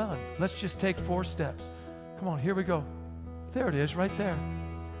want to run. Let's just take 4 steps. Come on, here we go. There it is, right there.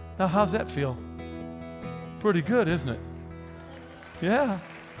 Now, how's that feel? Pretty good, isn't it? Yeah.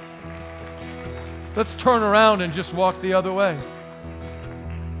 Let's turn around and just walk the other way.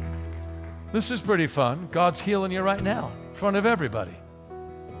 This is pretty fun. God's healing you right now in front of everybody.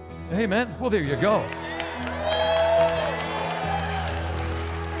 Amen. Well, there you go.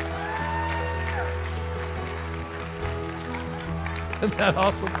 Isn't that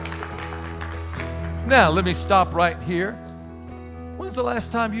awesome? Now, let me stop right here. When's the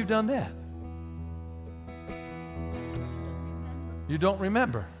last time you've done that? You don't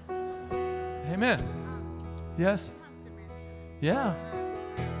remember. Amen. Yes? Yeah.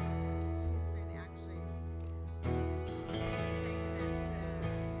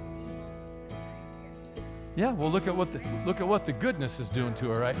 Yeah, well, look at what the goodness is doing to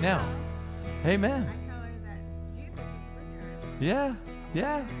her right now. Amen. Yeah,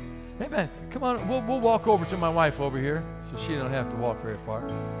 yeah. Amen. Come on, we'll walk over to my wife over here so she don't have to walk very far.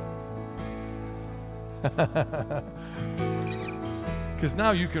 Because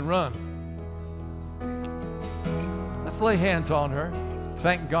now you can run. Let's lay hands on her.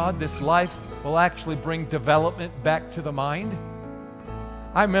 Thank God this life will actually bring development back to the mind.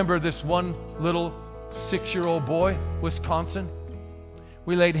 I remember this one little 6-year-old boy, Wisconsin.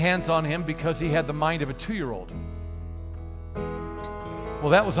 We laid hands on him because he had the mind of a 2-year-old. Well,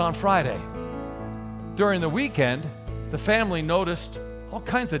 that was on Friday. During the weekend, the family noticed all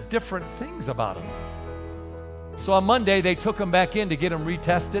kinds of different things about him. So on Monday, they took him back in to get him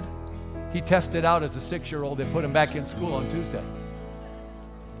retested. He tested out as a 6-year-old. They put him back in school on Tuesday.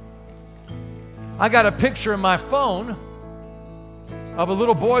 I got a picture in my phone of a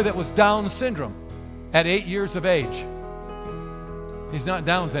little boy that was Down syndrome at 8 years of age. He's not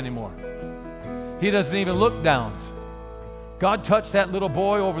Downs anymore. He doesn't even look Downs. God touched that little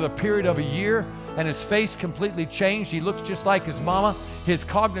boy over the period of a year, and his face completely changed. He looks just like his mama. His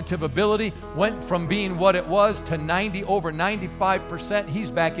cognitive ability went from being what it was to over 95%.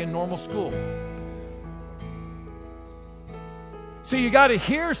 He's back in normal school. So you got to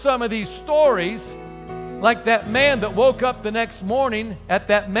hear some of these stories, like that man that woke up the next morning at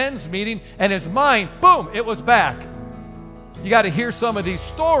that men's meeting and his mind, boom, it was back. You got to hear some of these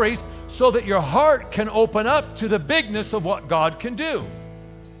stories so that your heart can open up to the bigness of what God can do.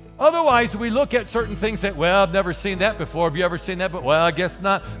 Otherwise, we look at certain things that, well, I've never seen that before. Have you ever seen that? But, well, I guess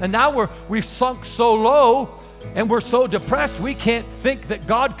not. And now we've sunk so low and we're so depressed we can't think that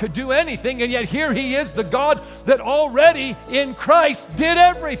God could do anything. And yet here he is, the God that already in Christ did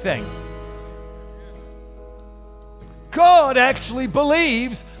everything. God actually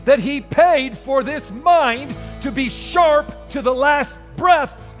believes that he paid for this mind to be sharp to the last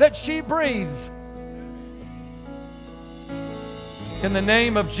breath that she breathes. In the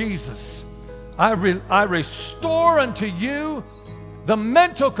name of Jesus, I restore unto you the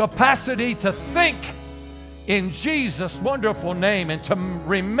mental capacity to think in Jesus' wonderful name and to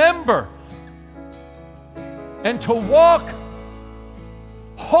remember and to walk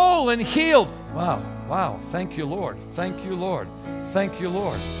whole and healed. Wow, wow. Thank you, Lord. Thank you, Lord. Thank you,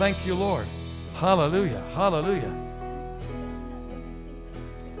 Lord. Thank you, Lord. Hallelujah, hallelujah.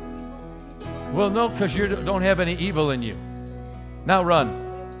 Well, no, because you don't have any evil in you. Now run.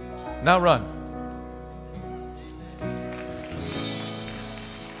 Now run.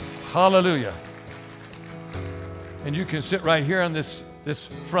 Hallelujah. And you can sit right here on this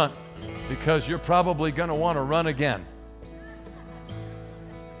front because you're probably going to want to run again.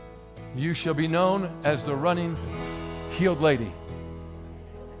 You shall be known as the running, healed lady.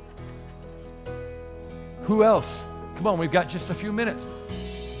 Who else? Come on, we've got just a few minutes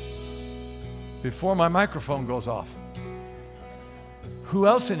before my microphone goes off. Who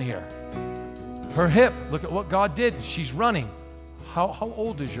else in here? Her hip. Look at what God did. She's running. How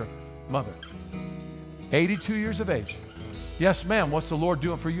old is your mother? 82 years of age. Yes, ma'am. What's the Lord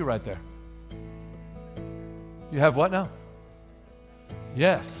doing for you right there? You have what now?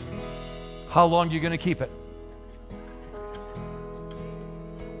 Yes. How long are you going to keep it?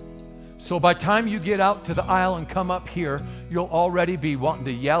 So by the time you get out to the aisle and come up here, you'll already be wanting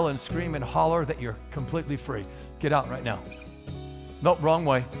to yell and scream and holler that you're completely free. Get out right now. Nope, wrong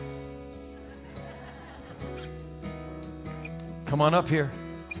way. Come on up here.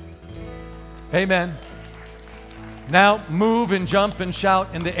 Amen. Now move and jump and shout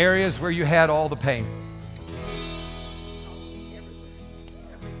in the areas where you had all the pain.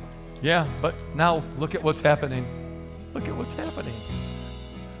 Yeah, but now look at what's happening. Look at what's happening.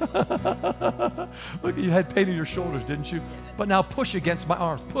 Look, you had pain in your shoulders, didn't you? But now push against my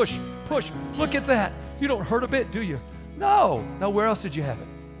arms. Push, push. Look at that. You don't hurt a bit, do you? No. Now where else did you have it?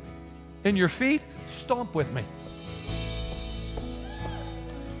 In your feet? Stomp with me.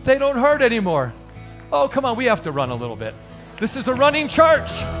 They don't hurt anymore. Oh, come on, we have to run a little bit. This is a running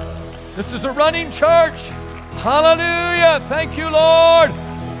church. This is a running church. Hallelujah. Thank you, Lord.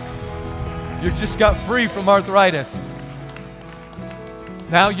 You just got free from arthritis.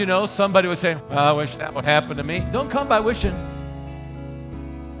 Now you know somebody would say, I wish that would happen to me. Don't come by wishing.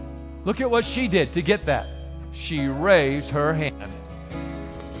 Look at what she did to get that. She raised her hand.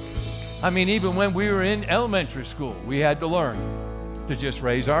 I mean, even when we were in elementary school, we had to learn to just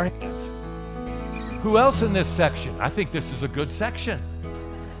raise our hands. Who else in this section? I think this is a good section.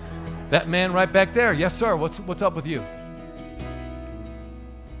 That man right back there. Yes, sir. What's up with you?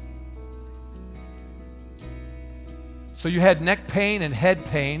 So you had neck pain and head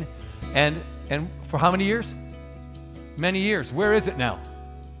pain, and for how many years? Many years. Where is it now?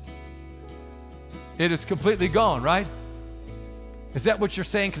 It is completely gone, right? Is that what you're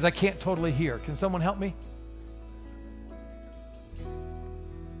saying? Because I can't totally hear. Can someone help me? He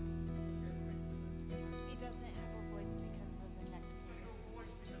doesn't have a voice because of the neck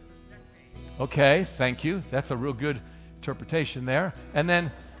pain. Okay, thank you. That's a real good interpretation there. And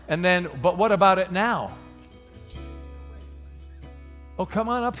then, but what about it now? Oh, come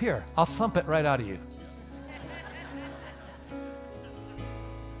on up here. I'll thump it right out of you.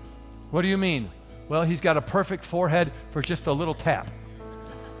 What do you mean? Well, he's got a perfect forehead for just a little tap.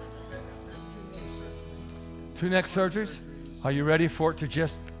 2 neck surgeries? Are you ready for it to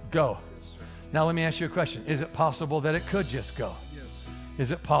just go? Now let me ask you a question. Is it possible that it could just go? Yes.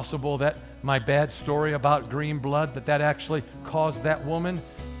 Is it possible that my bad story about green blood, that actually caused that woman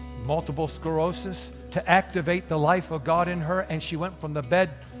multiple sclerosis to activate the life of God in her, and she went from the bed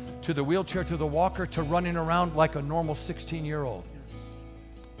to the wheelchair to the walker to running around like a normal 16-year-old? Yes.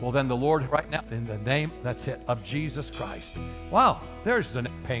 Well, then the Lord right now, in the name, that's it, of Jesus Christ. Wow, there's the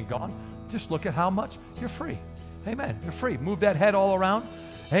neck pain gone. Just look at how much you're free. Amen. You're free. Move that head all around.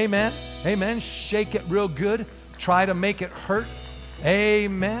 Amen. Amen. Shake it real good. Try to make it hurt.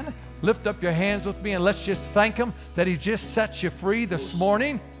 Amen. Lift up your hands with me and let's just thank Him that He just set you free this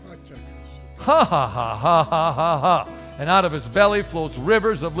morning. Ha, ha, ha, ha, ha, ha, ha. And out of His belly flows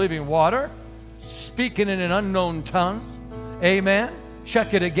rivers of living water, speaking in an unknown tongue. Amen.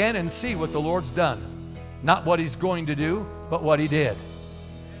 Check it again and see what the Lord's done. Not what He's going to do, but what He did.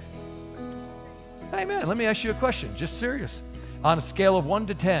 Amen. Let me ask you a question, just serious. On a scale of 1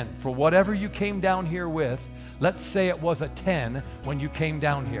 to 10, for whatever you came down here with, let's say it was a 10 when you came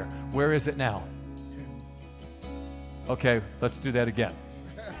down here. Where is it now? Okay, let's do that again.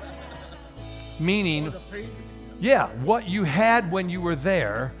 Meaning, yeah, what you had when you were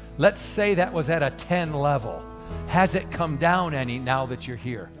there, let's say that was at a 10 level. Has it come down any now that you're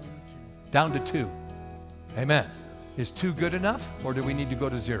here? Down to 2. Amen. Is 2 good enough, or do we need to go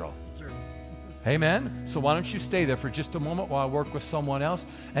to 0? Amen. So why don't you stay there for just a moment while I work with someone else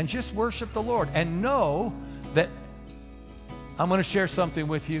and just worship the Lord and know that I'm going to share something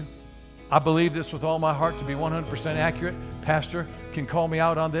with you. I believe this with all my heart to be 100% accurate. Pastor can call me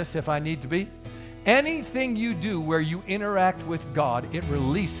out on this if I need to be. Anything you do where you interact with God, it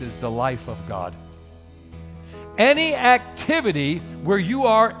releases the life of God. Any activity where you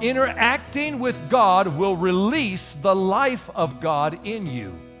are interacting with God will release the life of God in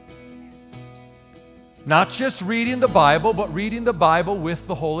you. Not just reading the Bible, but reading the Bible with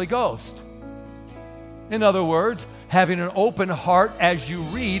the Holy Ghost. In other words, having an open heart as you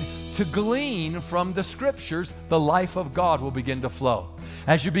read to glean from the Scriptures, the life of God will begin to flow.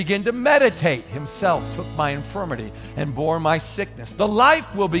 As you begin to meditate, Himself took my infirmity and bore my sickness. The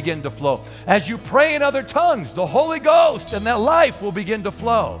life will begin to flow. As you pray in other tongues, the Holy Ghost and that life will begin to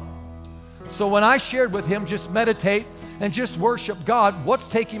flow. So when I shared with him, just meditate and just worship God, what's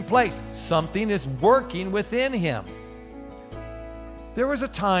taking place? Something is working within him. There was a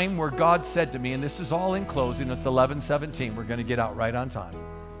time where God said to me, and this is all in closing, it's 11:17, we're going to get out right on time,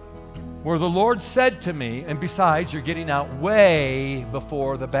 where the Lord said to me, and besides, you're getting out way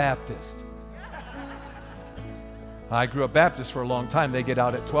before the Baptist. I grew up Baptist for a long time. They get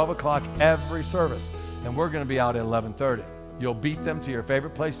out at 12 o'clock every service, and we're going to be out at 11:30. You'll beat them to your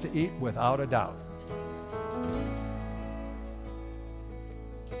favorite place to eat without a doubt.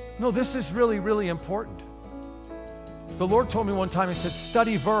 No, this is really, really important. The Lord told me one time, He said,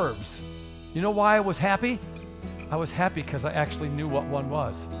 study verbs. You know why I was happy? I was happy because I actually knew what one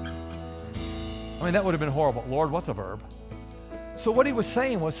was. I mean, that would have been horrible. Lord, what's a verb? So what He was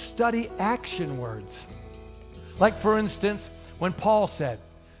saying was study action words. Like, for instance, when Paul said,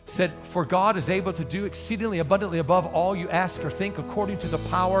 for God is able to do exceedingly abundantly above all you ask or think according to the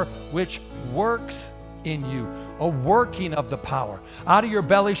power which works in you. A working of the power. Out of your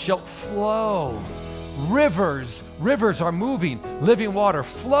belly shall flow rivers. Rivers are moving. Living water.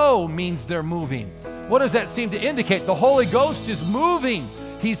 Flow means they're moving. What does that seem to indicate? The Holy Ghost is moving.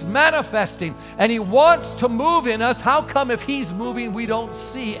 He's manifesting, and He wants to move in us. How come if He's moving, we don't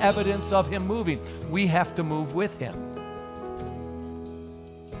see evidence of Him moving? We have to move with Him.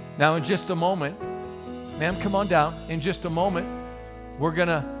 Now, in just a moment, ma'am, come on down. In just a moment, we're going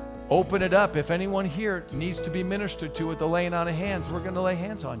to open it up. If anyone here needs to be ministered to with the laying on of hands, we're going to lay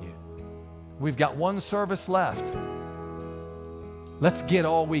hands on you. We've got one service left. Let's get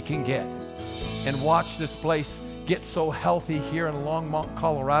all we can get and watch this place get so healthy here in Longmont,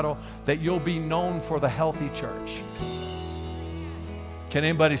 Colorado, that you'll be known for the healthy church. Can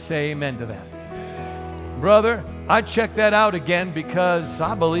anybody say amen to that? Brother, I checked that out again because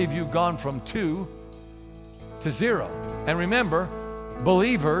I believe you've gone from 2 to 0. And remember,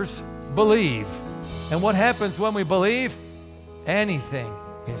 believers believe. And what happens when we believe? Anything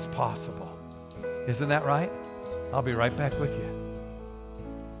is possible. Isn't that right? I'll be right back with you.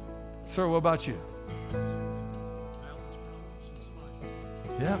 Sir, what about you?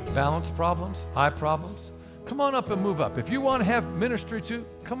 Yeah, balance problems, eye problems. Come on up and move up. If you want to have ministry too,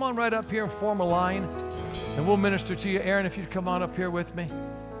 come on right up here and form a line, and we'll minister to you. Aaron, if you'd come on up here with me.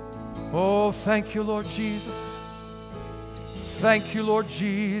 Oh, thank you, Lord Jesus. Thank you, Lord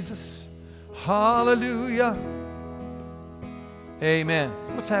Jesus. Hallelujah. Amen.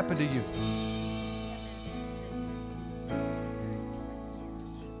 What's happened to you?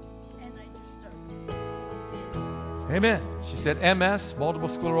 Amen. She said MS, multiple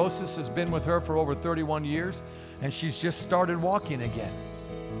sclerosis, has been with her for over 31 years, and she's just started walking again.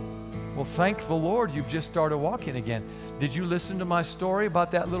 Well, thank the Lord you've just started walking again. Did you listen to my story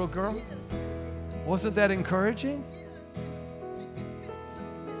about that little girl? Yes. Wasn't that encouraging?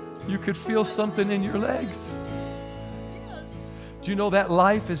 You could feel something in your legs. Do you know that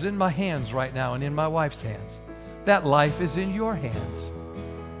life is in my hands right now and in my wife's hands? That life is in your hands.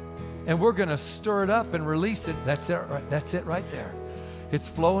 And we're going to stir it up and release it. That's it right there. It's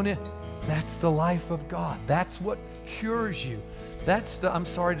flowing in. That's the life of God. That's what cures you. That's the, I'm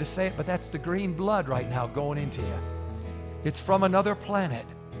sorry to say it, but that's the green blood right now going into you. It's from another planet.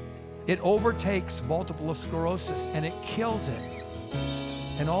 It overtakes multiple sclerosis and it kills it.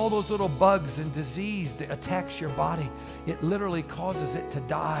 And all those little bugs and disease that attacks your body, it literally causes it to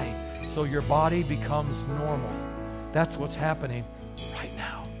die. So your body becomes normal. That's what's happening right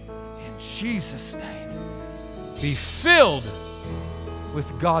now. Jesus' name, be filled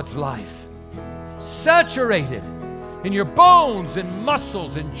with God's life, saturated in your bones and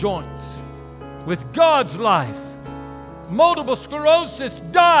muscles and joints with God's life. Multiple sclerosis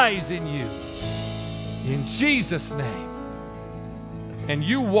dies in you in Jesus' name, and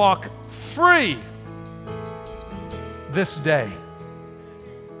you walk free this day.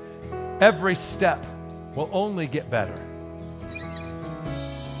 Every step will only get better.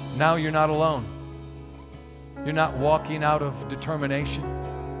 Now you're not alone. You're not walking out of determination.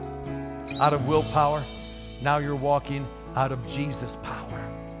 out of willpower. Now you're walking out of Jesus' power.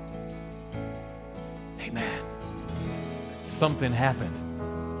 Amen. Something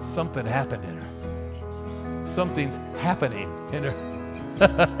happened. Something happened in her. Something's happening in her.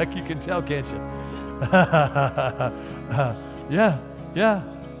 You can tell, can't you? Yeah.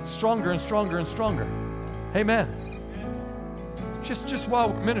 Stronger and stronger and stronger. Amen. Just while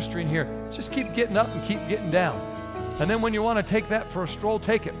we're ministering here, just keep getting up and keep getting down. And then when you want to take that for a stroll,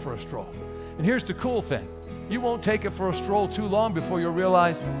 take it for a stroll. And here's the cool thing. You won't take it for a stroll too long before you'll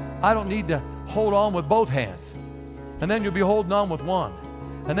realize, I don't need to hold on with both hands. And then you'll be holding on with one.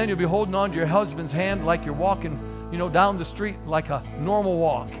 And then you'll be holding on to your husband's hand like you're walking, down the street like a normal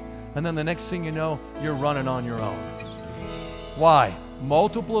walk. And then the next thing you know, you're running on your own. Why?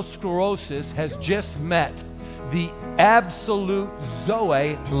 Multiple sclerosis has just met the absolute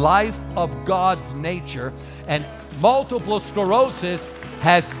Zoe, life of God's nature, and multiple sclerosis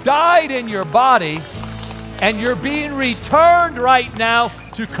has died in your body, and you're being returned right now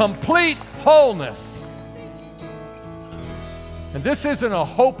to complete wholeness. And this isn't a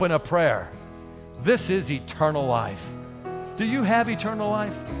hope and a prayer. This is eternal life. Do you have eternal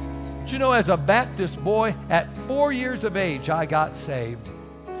life? Do you know, as a Baptist boy, at 4 years of age, I got saved.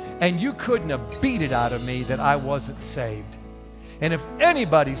 And you couldn't have beat it out of me that I wasn't saved. And if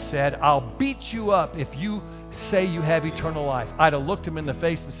anybody said, I'll beat you up if you say you have eternal life, I'd have looked him in the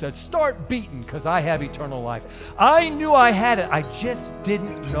face and said, start beating, because I have eternal life. I knew I had it. I just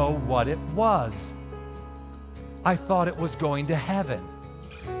didn't know what it was. I thought it was going to heaven.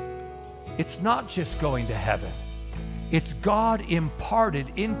 It's not just going to heaven. It's God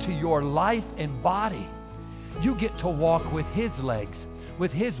imparted into your life and body. You get to walk with His legs,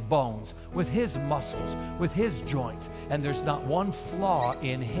 with His bones, with His muscles, with His joints. And there's not one flaw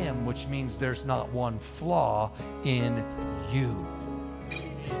in Him, which means there's not one flaw in you.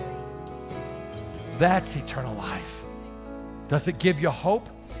 That's eternal life. Does it give you hope?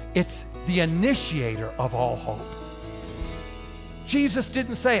 It's the initiator of all hope. Jesus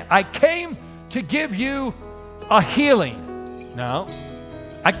didn't say, I came to give you a healing. No.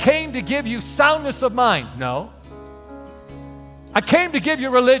 I came to give you soundness of mind. No. I came to give you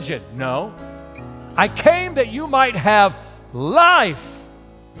religion. No. I came that you might have life,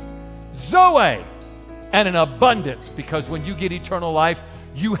 Zoe, and an abundance, because when you get eternal life,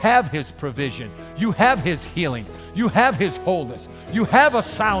 you have His provision. You have His healing. You have His wholeness. You have a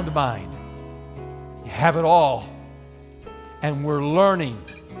sound mind. You have it all. And we're learning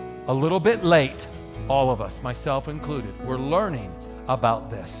a little bit late, all of us, myself included. We're learning about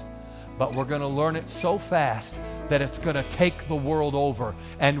this. But we're going to learn it so fast that it's going to take the world over.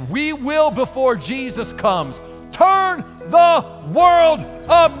 And we will, before Jesus comes, turn the world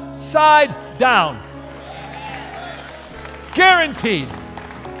upside down. Guaranteed.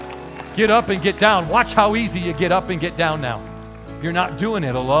 Get up and get down. Watch how easy you get up and get down now. You're not doing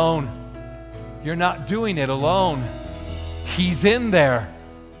it alone. You're not doing it alone. He's in there.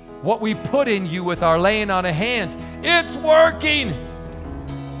 What we put in you with our laying on of hands, it's working.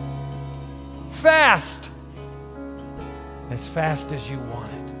 Fast. As fast as you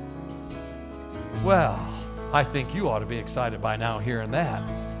want it. Well, I think you ought to be excited by now hearing that.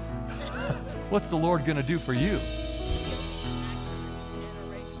 What's the Lord going to do for you?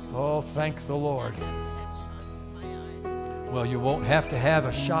 Oh, thank the Lord. Well, you won't have to have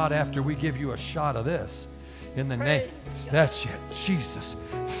a shot after we give you a shot of this. In the name, that's it, Jesus.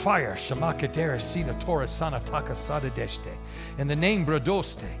 Fire, Shamakadera Sina Torah Sana Taka Sadadeshte. In the name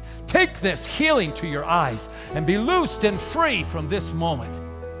Bradoste. Take this healing to your eyes and be loosed and free from this moment.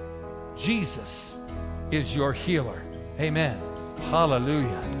 Jesus is your healer. Amen.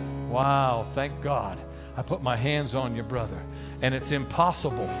 Hallelujah. Wow, thank God. I put my hands on you, brother. And it's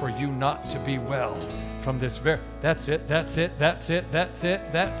impossible for you not to be well from this that's it, that's it, that's it, that's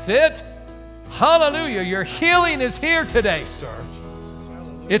it, that's it. Hallelujah. Your healing is here today, sir.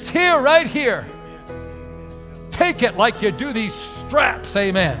 It's here, right here. Take it like you do these straps.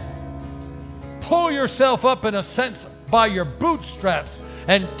 Amen. Pull yourself up in a sense by your bootstraps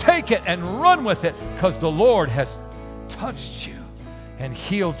and take it and run with it, because the Lord has touched you and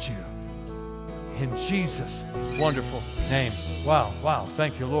healed you. In Jesus' wonderful name. Wow, wow.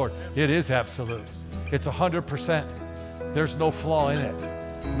 Thank you, Lord. It is absolute. It's 100%. There's no flaw in it.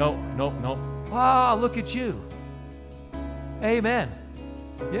 No, no, no. Ah, look at you. Amen.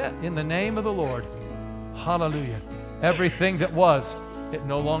 Yeah, in the name of the Lord. Hallelujah. Everything that was, it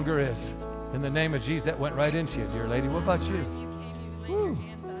no longer is. In the name of Jesus, that went right into you, dear lady. What about you? Woo.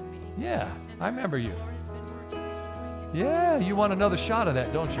 Yeah, I remember you. Yeah, you want another shot of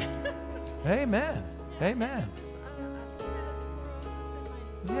that, don't you? Amen. Amen.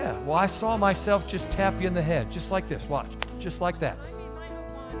 Yeah, well, I saw myself just tap you in the head, just like this. Watch, just like that.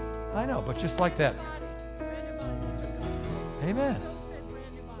 I know, but just like that. Amen.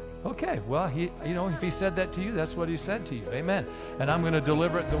 Okay, well, if he said that to you, that's what he said to you. Amen. And I'm going to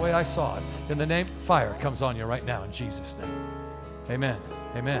deliver it the way I saw it. In the name, fire comes on you right now in Jesus' name. Amen.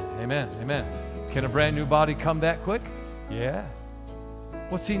 Amen. Amen. Amen. Can a brand new body come that quick? Yeah.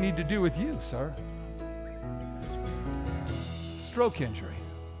 What's he need to do with you, sir? Stroke injury.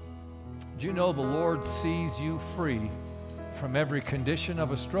 Do you know the Lord sees you free from every condition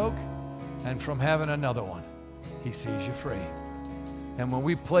of a stroke and from having another one? He sees you free. And when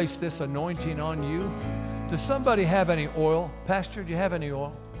we place this anointing on you, does somebody have any oil? Pastor, do you have any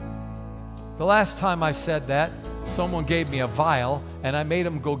oil? The last time I said that, someone gave me a vial, and I made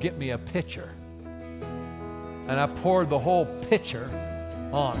them go get me a pitcher. And I poured the whole pitcher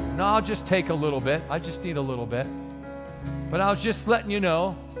on. No, I'll just take a little bit. I just need a little bit. But I was just letting you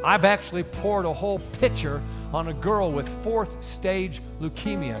know, I've actually poured a whole pitcher on a girl with 4th stage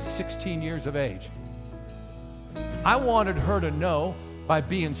leukemia, 16 years of age. I wanted her to know by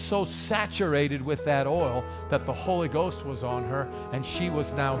being so saturated with that oil that the Holy Ghost was on her and she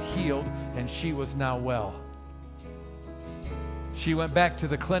was now healed and she was now well. She went back to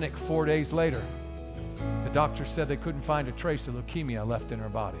the clinic 4 days later. The doctor said they couldn't find a trace of leukemia left in her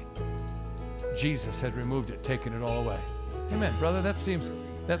body. Jesus had removed it, taken it all away. Amen, brother. That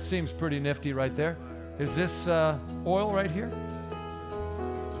seems pretty nifty right there. Is this oil right here?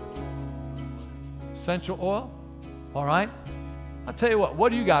 Essential oil? All right. I'll tell you what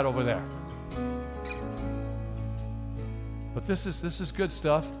do you got over there? But this is good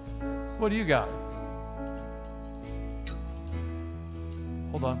stuff. What do you got?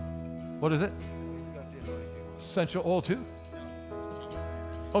 Hold on. What is it? Essential oil too?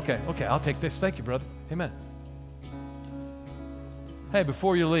 Okay, I'll take this. Thank you, brother. Amen. Hey,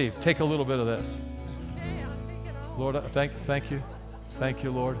 before you leave, take a little bit of this. Lord, thank you. Thank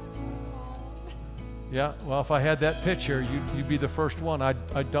you, Lord. Yeah, well, if I had that pitcher, you'd be the first one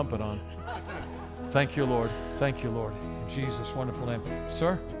I'd dump it on. Thank you, Lord. Thank you, Lord. In Jesus' wonderful name.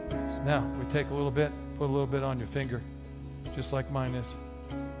 Sir, now we take a little bit, put a little bit on your finger, just like mine is.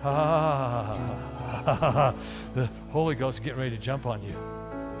 The Holy Ghost is getting ready to jump on you.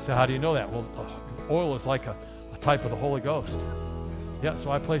 So how do you know that? Well, oil is like a type of the Holy Ghost. Yeah,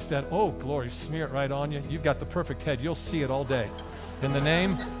 so I place that, oh, glory, smear it right on you. You've got the perfect head. You'll see it all day. In the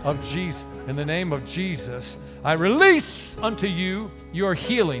name of Jesus, I release unto you your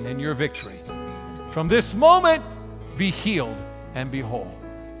healing and your victory. From this moment, be healed and be whole.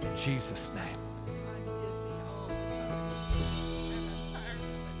 In Jesus' name.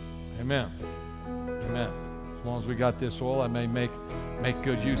 Amen. Amen. As long as we got this oil, I may make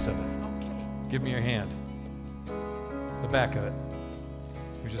good use of it. Give me your hand. The back of it.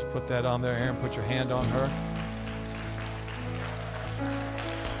 You just put that on there, Aaron. Put your hand on her.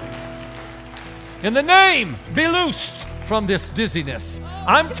 In the name, be loosed from this dizziness.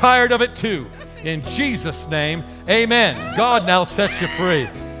 I'm tired of it too. In Jesus' name, amen. God now sets you free.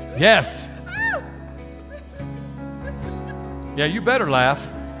 Yes. Yeah, you better laugh.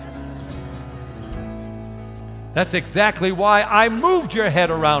 That's exactly why I moved your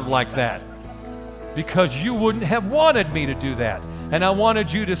head around like that. Because you wouldn't have wanted me to do that. And I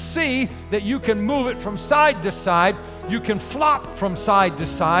wanted you to see that you can move it from side to side. You can flop from side to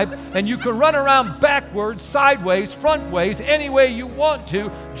side, and you can run around backwards, sideways, front ways, any way you want to.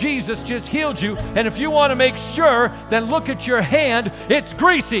 Jesus just healed you. And if you want to make sure, then look at your hand. It's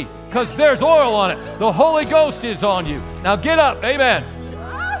greasy because there's oil on it. The Holy Ghost is on you. Now get up. Amen.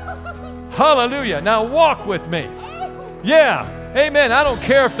 Hallelujah. Now walk with me. Yeah. Amen. I don't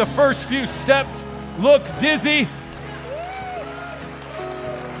care if the first few steps look dizzy.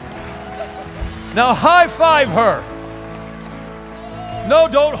 Now high five her. No,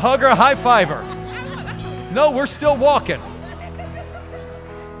 don't hug her, high five her. No, we're still walking.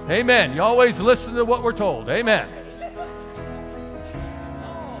 Amen. You always listen to what we're told. Amen.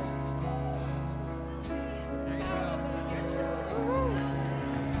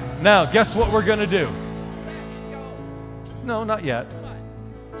 Now, guess what we're going to do? No, not yet.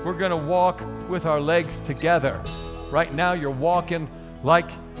 We're going to walk with our legs together. Right now, you're walking like,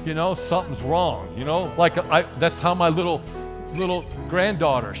 something's wrong. Like that's how my little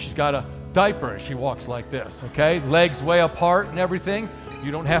granddaughter, she's got a diaper and she walks like this, okay? Legs way apart and everything.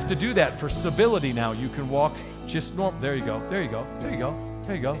 You don't have to do that for stability now. You can walk just normal. There you go. There you go. There you go.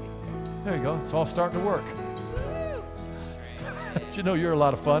 There you go. There you go. It's all starting to work. Did you know you're a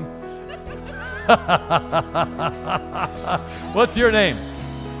lot of fun? What's your name?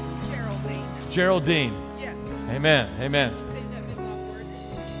 Geraldine. Geraldine. Yes. Amen. Amen. Say nothing, Lord.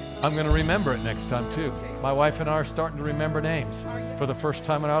 I'm going to remember it next time too. My wife and I are starting to remember names for the first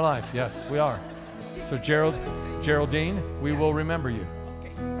time in our life. Yes, we are. So Geraldine, we will remember you.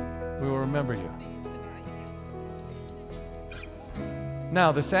 We will remember you.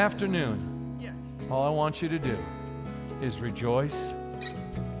 Now, this afternoon, all I want you to do is rejoice,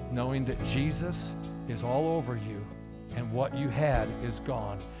 knowing that Jesus is all over you and what you had is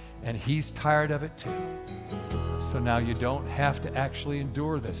gone, and He's tired of it too. So now you don't have to actually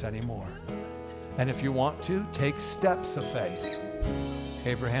endure this anymore. And if you want to, take steps of faith.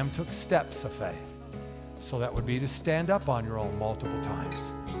 Abraham took steps of faith. So that would be to stand up on your own multiple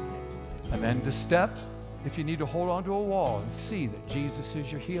times. And then to step if you need to hold onto a wall and see that Jesus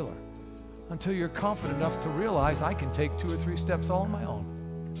is your healer, until you're confident enough to realize I can take 2 or 3 steps all on my own.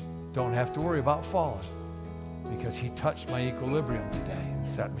 Don't have to worry about falling, because He touched my equilibrium today and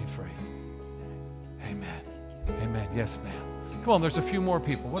set me free. Amen. Amen. Yes, ma'am. Come on, there's a few more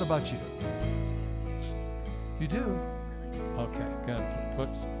people. What about you? You do? Okay. Gonna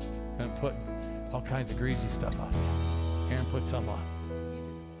put all kinds of greasy stuff on you. Aaron, put some on.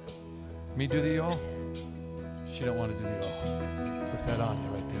 Me do the oil? She don't want to do the oil. Put that on you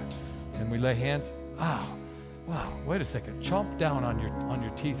right there. And we lay hands. Wow. Wait a second. Chomp down on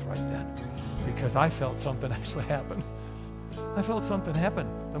your teeth right then, because I felt something actually happen. I felt something happen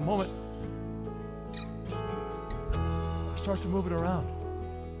the moment I start to move it around.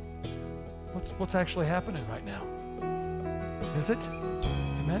 What's actually happening right now? Is it?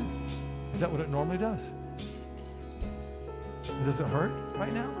 Amen? Is that what it normally does? Does it hurt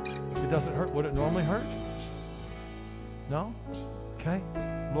right now? It doesn't hurt. Would it normally hurt? No? Okay.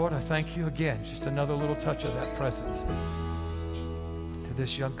 Lord, I thank you again. Just another little touch of that presence to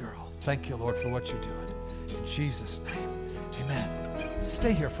this young girl. Thank you, Lord, for what you're doing. In Jesus' name, amen.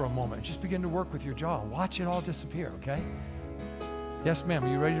 Stay here for a moment and just begin to work with your jaw. Watch it all disappear, okay? Yes, ma'am. Are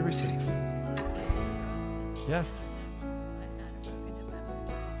you ready to receive? Yes.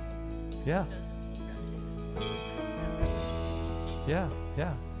 Yeah.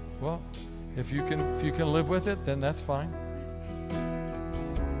 Yeah. Well, if you can live with it, then that's fine.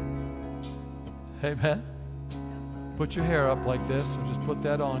 Amen. Put your hair up like this and just put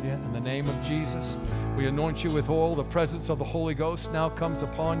that on you. In the name of Jesus, we anoint you with oil. The presence of the Holy Ghost now comes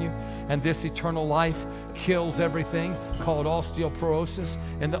upon you, and this eternal life kills everything called osteoporosis.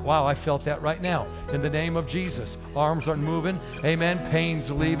 And wow, I felt that right now. In the name of Jesus, arms are moving. Amen.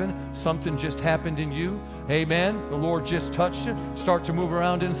 Pain's leaving. Something just happened in you. Amen. The Lord just touched you. Start to move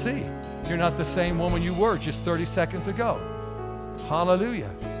around and see. You're not the same woman you were just 30 seconds ago.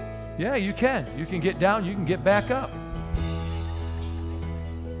 Hallelujah. Yeah, you can. You can get down. You can get back up.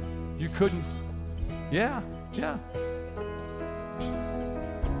 You couldn't. Yeah.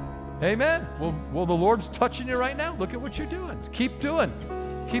 Amen. Well, the Lord's touching you right now. Look at what you're doing. Keep doing.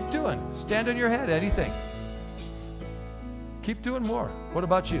 Stand on your head. Anything. Keep doing more. What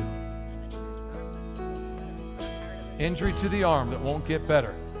about you? Injury to the arm that won't get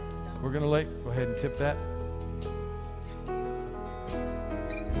better. We're going to go ahead and tip that.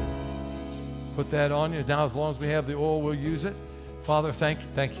 Put that on you. Now, as long as we have the oil, we'll use it. Father, thank you.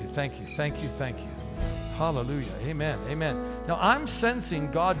 Hallelujah. Amen. Now, I'm sensing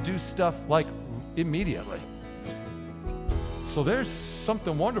God do stuff like immediately. So there's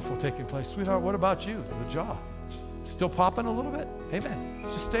something wonderful taking place. Sweetheart, what about you? The jaw. Still popping a little bit? Amen.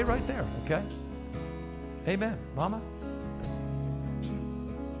 Just stay right there, okay? Amen. Mama?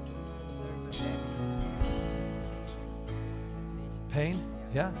 Pain?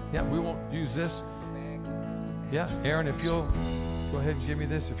 Yeah, we won't use this. Yeah, Aaron, if you'll go ahead and give me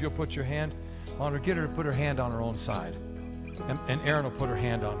this. If you'll put your hand on her, get her to put her hand on her own side. And Aaron will put her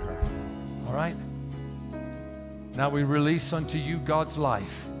hand on her. All right? Now we release unto you God's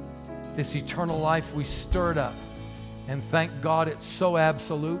life. This eternal life we stirred up. And thank God it's so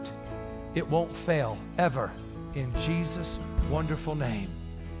absolute, it won't fail ever. In Jesus' wonderful name,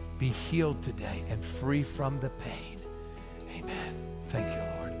 be healed today and free from the pain. Amen. Thank you,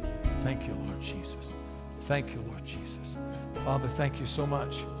 Lord. Thank you, Lord Jesus. Thank you, Lord Jesus. Father, thank you so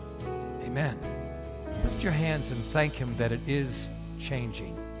much. Amen. Lift your hands and thank Him that it is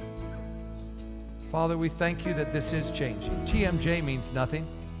changing. Father, we thank you that this is changing. TMJ means nothing.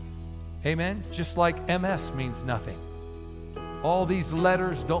 Amen. Just like MS means nothing. All these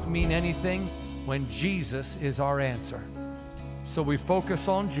letters don't mean anything when Jesus is our answer. So we focus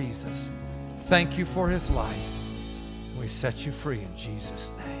on Jesus. Thank you for His life. We set you free in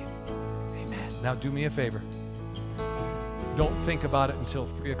Jesus' name. Amen. Now do me a favor. Don't think about it until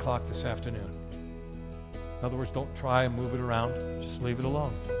 3 o'clock this afternoon. In other words, don't try and move it around. Just leave it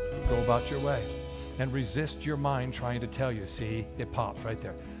alone. Go about your way. And resist your mind trying to tell you, see, it popped right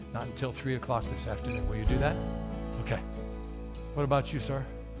there. Not until 3 o'clock this afternoon. Will you do that? Okay. What about you, sir?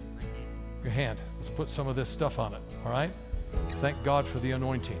 Your hand. Let's put some of this stuff on it, all right? Thank God for the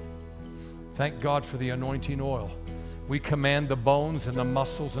anointing. Thank God for the anointing oil. We command the bones and the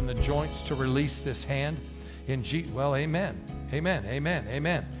muscles and the joints to release this hand in Jesus. Well, amen. Amen. Amen.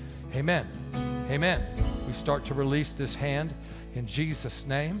 Amen. Amen. Amen. We start to release this hand in Jesus'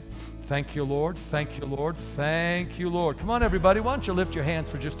 name. Thank you, Lord. Thank you, Lord. Thank you, Lord. Come on, everybody. Why don't you lift your hands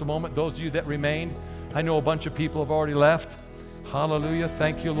for just a moment? Those of you that remained. I know a bunch of people have already left. Hallelujah.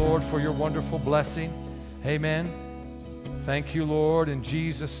 Thank you, Lord, for your wonderful blessing. Amen. Thank you, Lord, in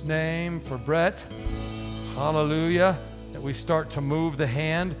Jesus' name for Brett. Hallelujah. That we start to move the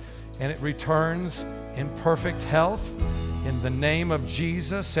hand and it returns in perfect health. In the name of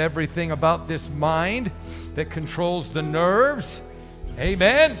Jesus, everything about this mind that controls the nerves,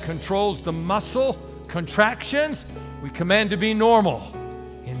 amen, controls the muscle contractions, we command to be normal.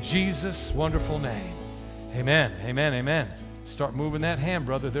 In Jesus' wonderful name. Amen, amen, amen. Start moving that hand,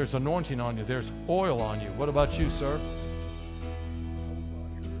 brother. There's anointing on you. There's oil on you. What about you, sir?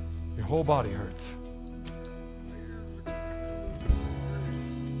 Your whole body hurts.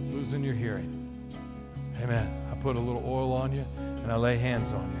 Losing your hearing. Amen. I put a little oil on you and I lay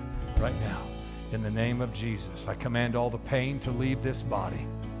hands on you right now. In the name of Jesus, I command all the pain to leave this body.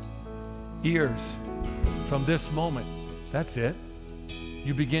 Ears, from this moment, that's it.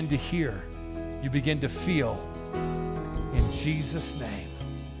 You begin to hear. You begin to feel. In Jesus' name.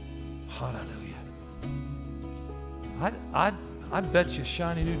 Hallelujah. I bet you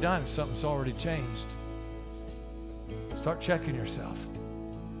shiny new dime something's already changed. Start checking yourself.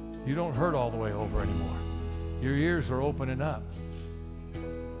 You don't hurt all the way over anymore. Your ears are opening up.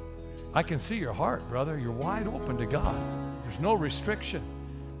 I can see your heart, brother. You're wide open to God. There's no restriction.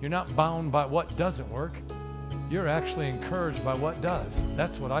 You're not bound by what doesn't work. You're actually encouraged by what does.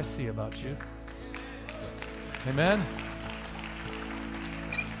 That's what I see about you. Amen.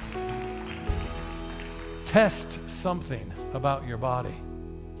 Test something about your body.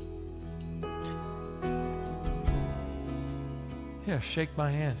 Yeah, shake my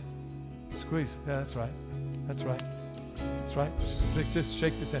hand. Squeeze. Yeah, that's right. That's right. That's right.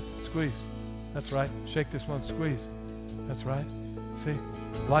 Shake this hand. Squeeze. That's right. Shake this one. Squeeze. That's right. See?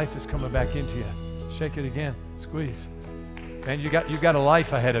 Life is coming back into you. Shake it again. Squeeze. Man, you got a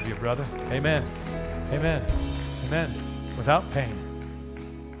life ahead of you, brother. Amen. Amen. Amen. Without pain.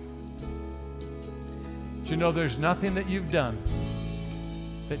 Do you know there's nothing that you've done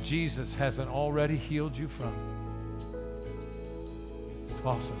that Jesus hasn't already healed you from? It's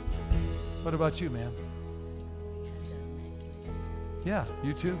awesome. What about you, man? Yeah,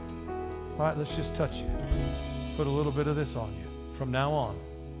 you too? All right, let's just touch you. Put a little bit of this on you. From now on,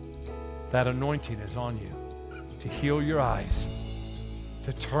 that anointing is on you to heal your eyes,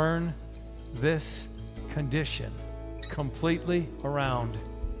 to turn this condition completely around.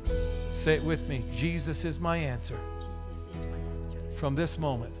 Say it with me. Jesus is my answer. From this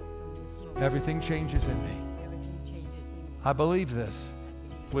moment, everything changes in me. I believe this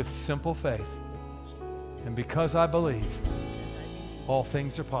with simple faith. And because I believe, all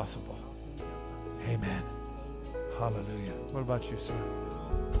things are possible. Amen. Hallelujah. What about you, sir?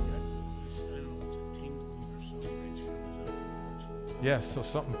 Yes, so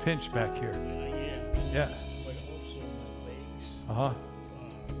something pinched back here. Yeah. But also my legs. Uh-huh.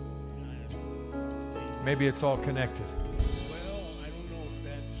 Maybe it's all connected. Well, I don't know if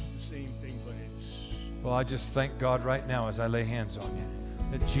that's the same thing, but it's... Well, I just thank God right now as I lay hands on you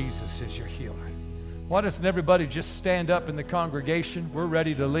that Jesus is your healer. Why doesn't everybody just stand up in the congregation? We're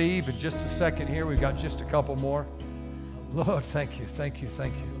ready to leave in just a second here. We've got just a couple more. Lord, thank you, thank you,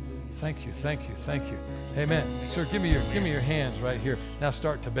 thank you. Thank you, thank you, thank you. Amen. Sir, give me your hands right here. Now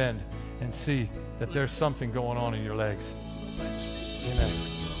start to bend and see that there's something going on in your legs. Amen.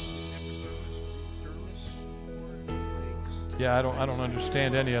 Yeah, I don't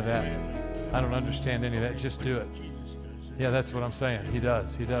understand any of that. I don't understand any of that. Just do it. Yeah, that's what I'm saying. He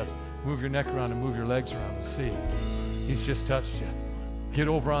does. He does. Move your neck around and move your legs around and see. He's just touched you. Get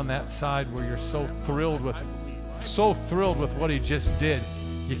over on that side where you're so thrilled with what he just did.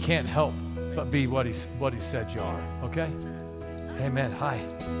 You can't help but be what he said you are. Okay? Amen. Hi.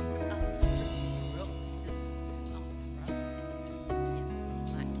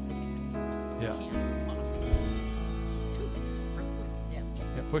 Yeah.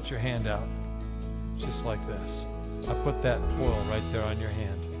 Yeah, put your hand out. Just like this. I put that oil right there on your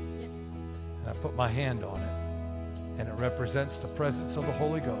hand. And I put my hand on it. And it represents the presence of the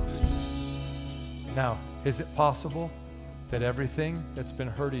Holy Ghost. Now, is it possible that everything that's been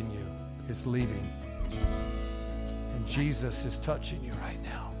hurting you is leaving? And Jesus is touching you right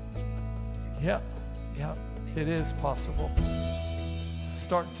now. Yep, yep, it is possible.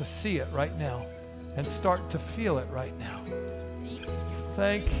 Start to see it right now and start to feel it right now.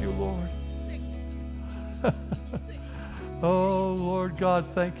 Thank you, Lord. Oh, Lord God,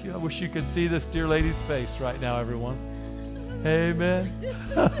 thank you. I wish you could see this dear lady's face right now, everyone. Amen.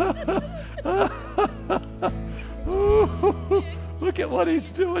 Ooh, look at what he's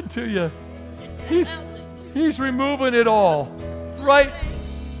doing to you. He's removing it all right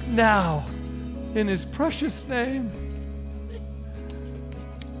now in his precious name.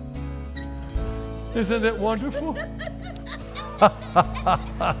 Isn't it wonderful?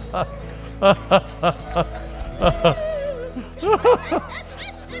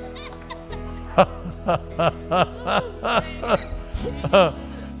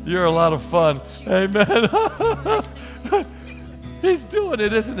 You're a lot of fun. Amen. He's doing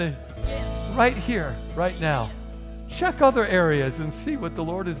it, isn't he? Right here, right now. Check other areas and see what the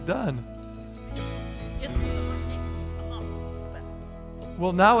Lord has done.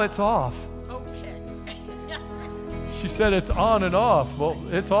 Well, now it's off. Okay. She said it's on and off. Well,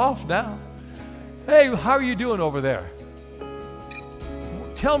 it's off now. Hey, how are you doing over there?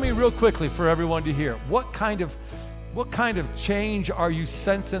 Tell me real quickly for everyone to hear. What kind of change are you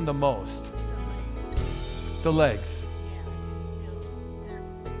sensing the most? The legs.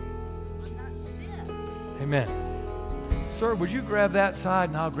 Amen. Sir, would you grab that side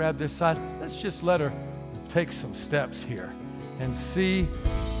and I'll grab this side? Let's just let her take some steps here and see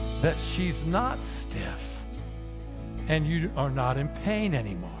that she's not stiff and you are not in pain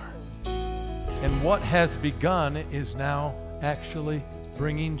anymore. And what has begun is now actually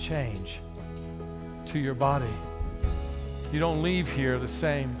bringing change to your body. You don't leave here the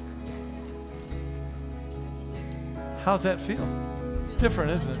same. How's that feel? It's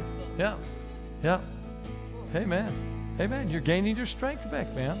different, isn't it? Yeah. Yeah. Amen. Amen. You're gaining your strength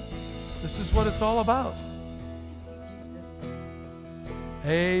back, man. This is what it's all about.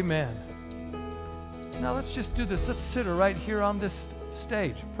 Amen. Now let's just do this. Let's sit her right here on this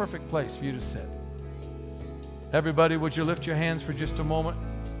stage. Perfect place for you to sit. Everybody, would you lift your hands for just a moment?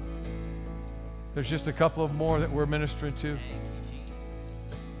 There's just a couple of more that we're ministering to.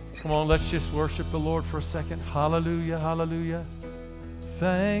 Come on, let's just worship the Lord for a second. Hallelujah, hallelujah.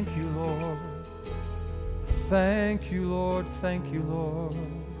 Thank you, Lord. Thank you, Lord. Thank you, Lord.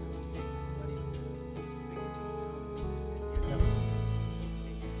 Yep.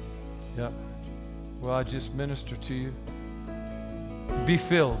 Yep. Well, I just minister to you. Be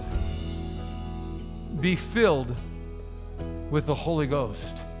filled. Be filled with the Holy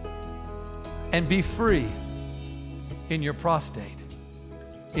Ghost. And be free in your prostate.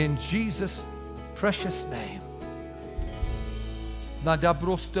 In Jesus' precious name.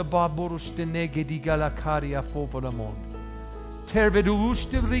 Nadabrosta baboruste negedigalakaria fovoramon.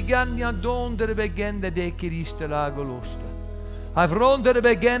 Terveduuste brigania dondere begenda de kirista lagolosta. Avrondere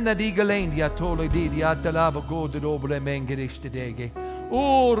begenda di galendia tole di atalava gode dobre mengeriste dege.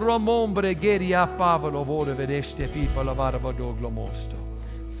 O ramon bregeria favolo vore vedeste fifa lavarva doglomosto.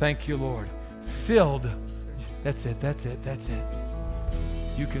 Thank you, Lord. Filled. That's it, that's it, that's it.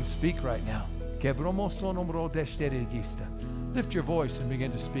 You can speak right now. Lift your voice and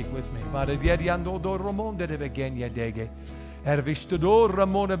begin to speak with me.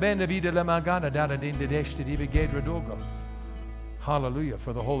 Hallelujah,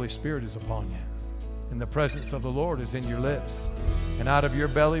 for the Holy Spirit is upon you. And the presence of the Lord is in your lips. And out of your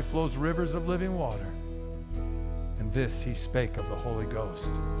belly flows rivers of living water. And this he spake of the Holy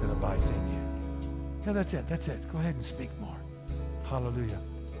Ghost that abides in you. Yeah, that's it, that's it. Go ahead and speak more. Hallelujah.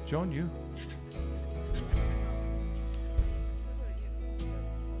 Joan, you.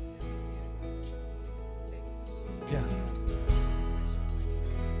 Yeah.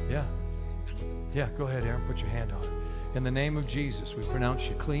 Yeah. Yeah, go ahead, Aaron. Put your hand on it. In the name of Jesus, we pronounce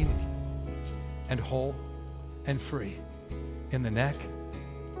you clean and whole and free. In the neck,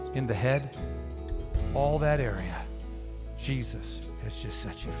 in the head, all that area. Jesus has just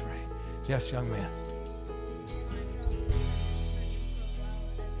set you free. Yes, young man.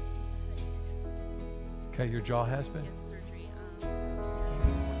 Okay, your jaw has been? Yes, surgery.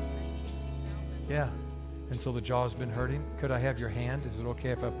 Yeah. And so the jaw has been hurting. Could I have your hand? Is it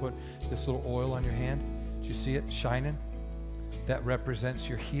okay if I put this little oil on your hand? Do you see it shining? That represents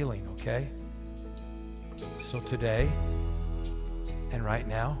your healing, okay? So today and right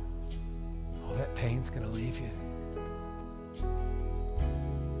now, all that pain's going to leave you.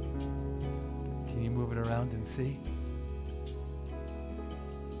 Can you move it around and see?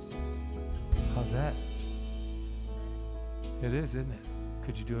 How's that? It is, isn't it?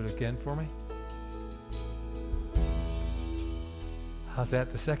 Could you do it again for me? How's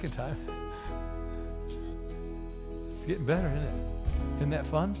that the second time? It's getting better, isn't it? Isn't that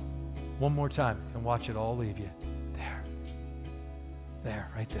fun? One more time and watch it all leave you. There. There,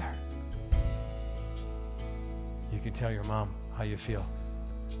 right there. You can tell your mom how you feel.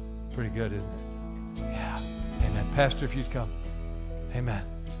 Pretty good, isn't it? Yeah. Amen. Pastor, if you'd come. Amen.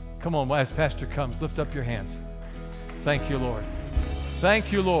 Come on, as Pastor comes, lift up your hands. Thank you, Lord.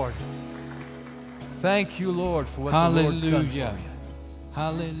 Thank you, Lord. Thank you, Lord, for what the Lord's done for you.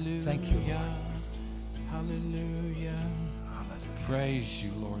 Hallelujah. Thank you, Lord. Hallelujah. Praise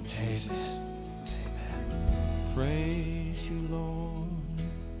you, Lord Jesus. Amen. Praise you, Lord.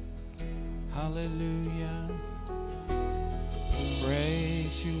 Hallelujah.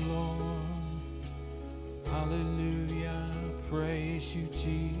 Praise you, Lord. Hallelujah. Praise you,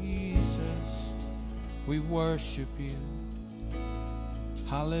 Jesus. We worship you.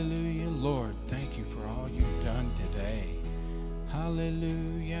 Hallelujah. Lord, thank you for all you've done today.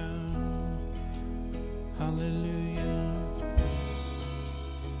 Hallelujah. Hallelujah.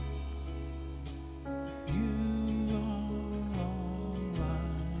 You are all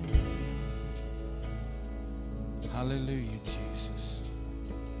right. Hallelujah, Jesus.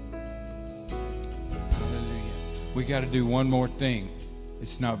 Hallelujah. We got to do one more thing.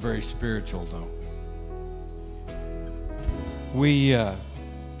 It's not very spiritual, though.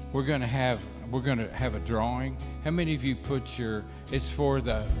 We're gonna have a drawing. How many of you put your? It's for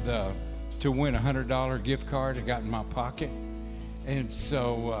the to win $100 gift card I got in my pocket, and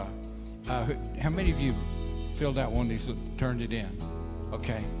so how many of you filled out one of these, turned it in?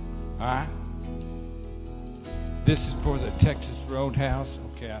 Okay, all right. This is for the Texas Roadhouse.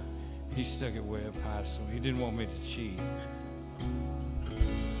 Okay, he stuck it way up high, so he didn't want me to cheat.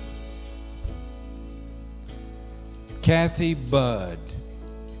 Kathy Budd.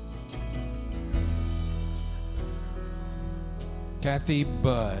 Kathy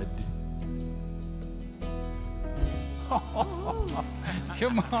Budd.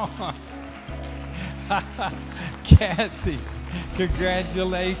 Come on. Kathy,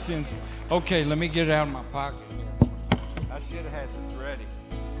 congratulations. Okay, let me get it out of my pocket here. I should have had this ready.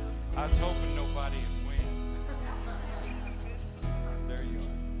 I was hoping nobody would win. There you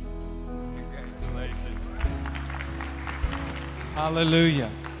are. Congratulations. Hallelujah.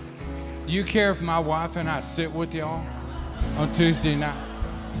 Do you care if my wife and I sit with y'all on Tuesday night?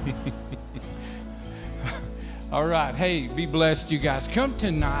 All right. Hey, be blessed, you guys. Come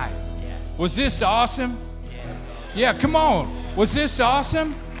tonight. Was this awesome? Yeah, come on. Was this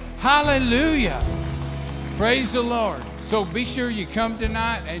awesome? Hallelujah. Praise the Lord. So be sure you come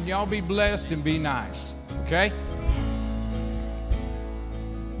tonight and y'all be blessed and be nice. Okay?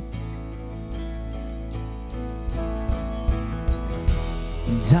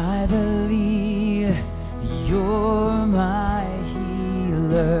 And I believe you're my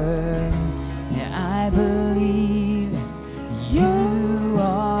healer. And I believe you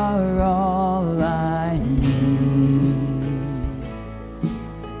are all I need.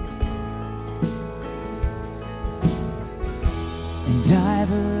 And I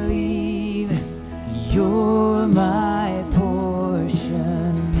believe you're my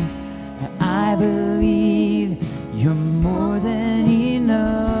portion. I believe you're more than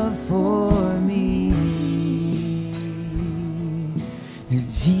enough for me.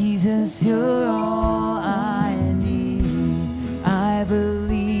 Jesus, you're all I need. I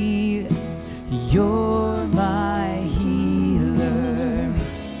believe you're my healer.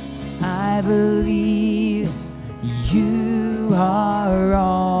 I believe you are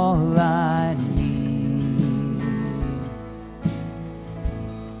all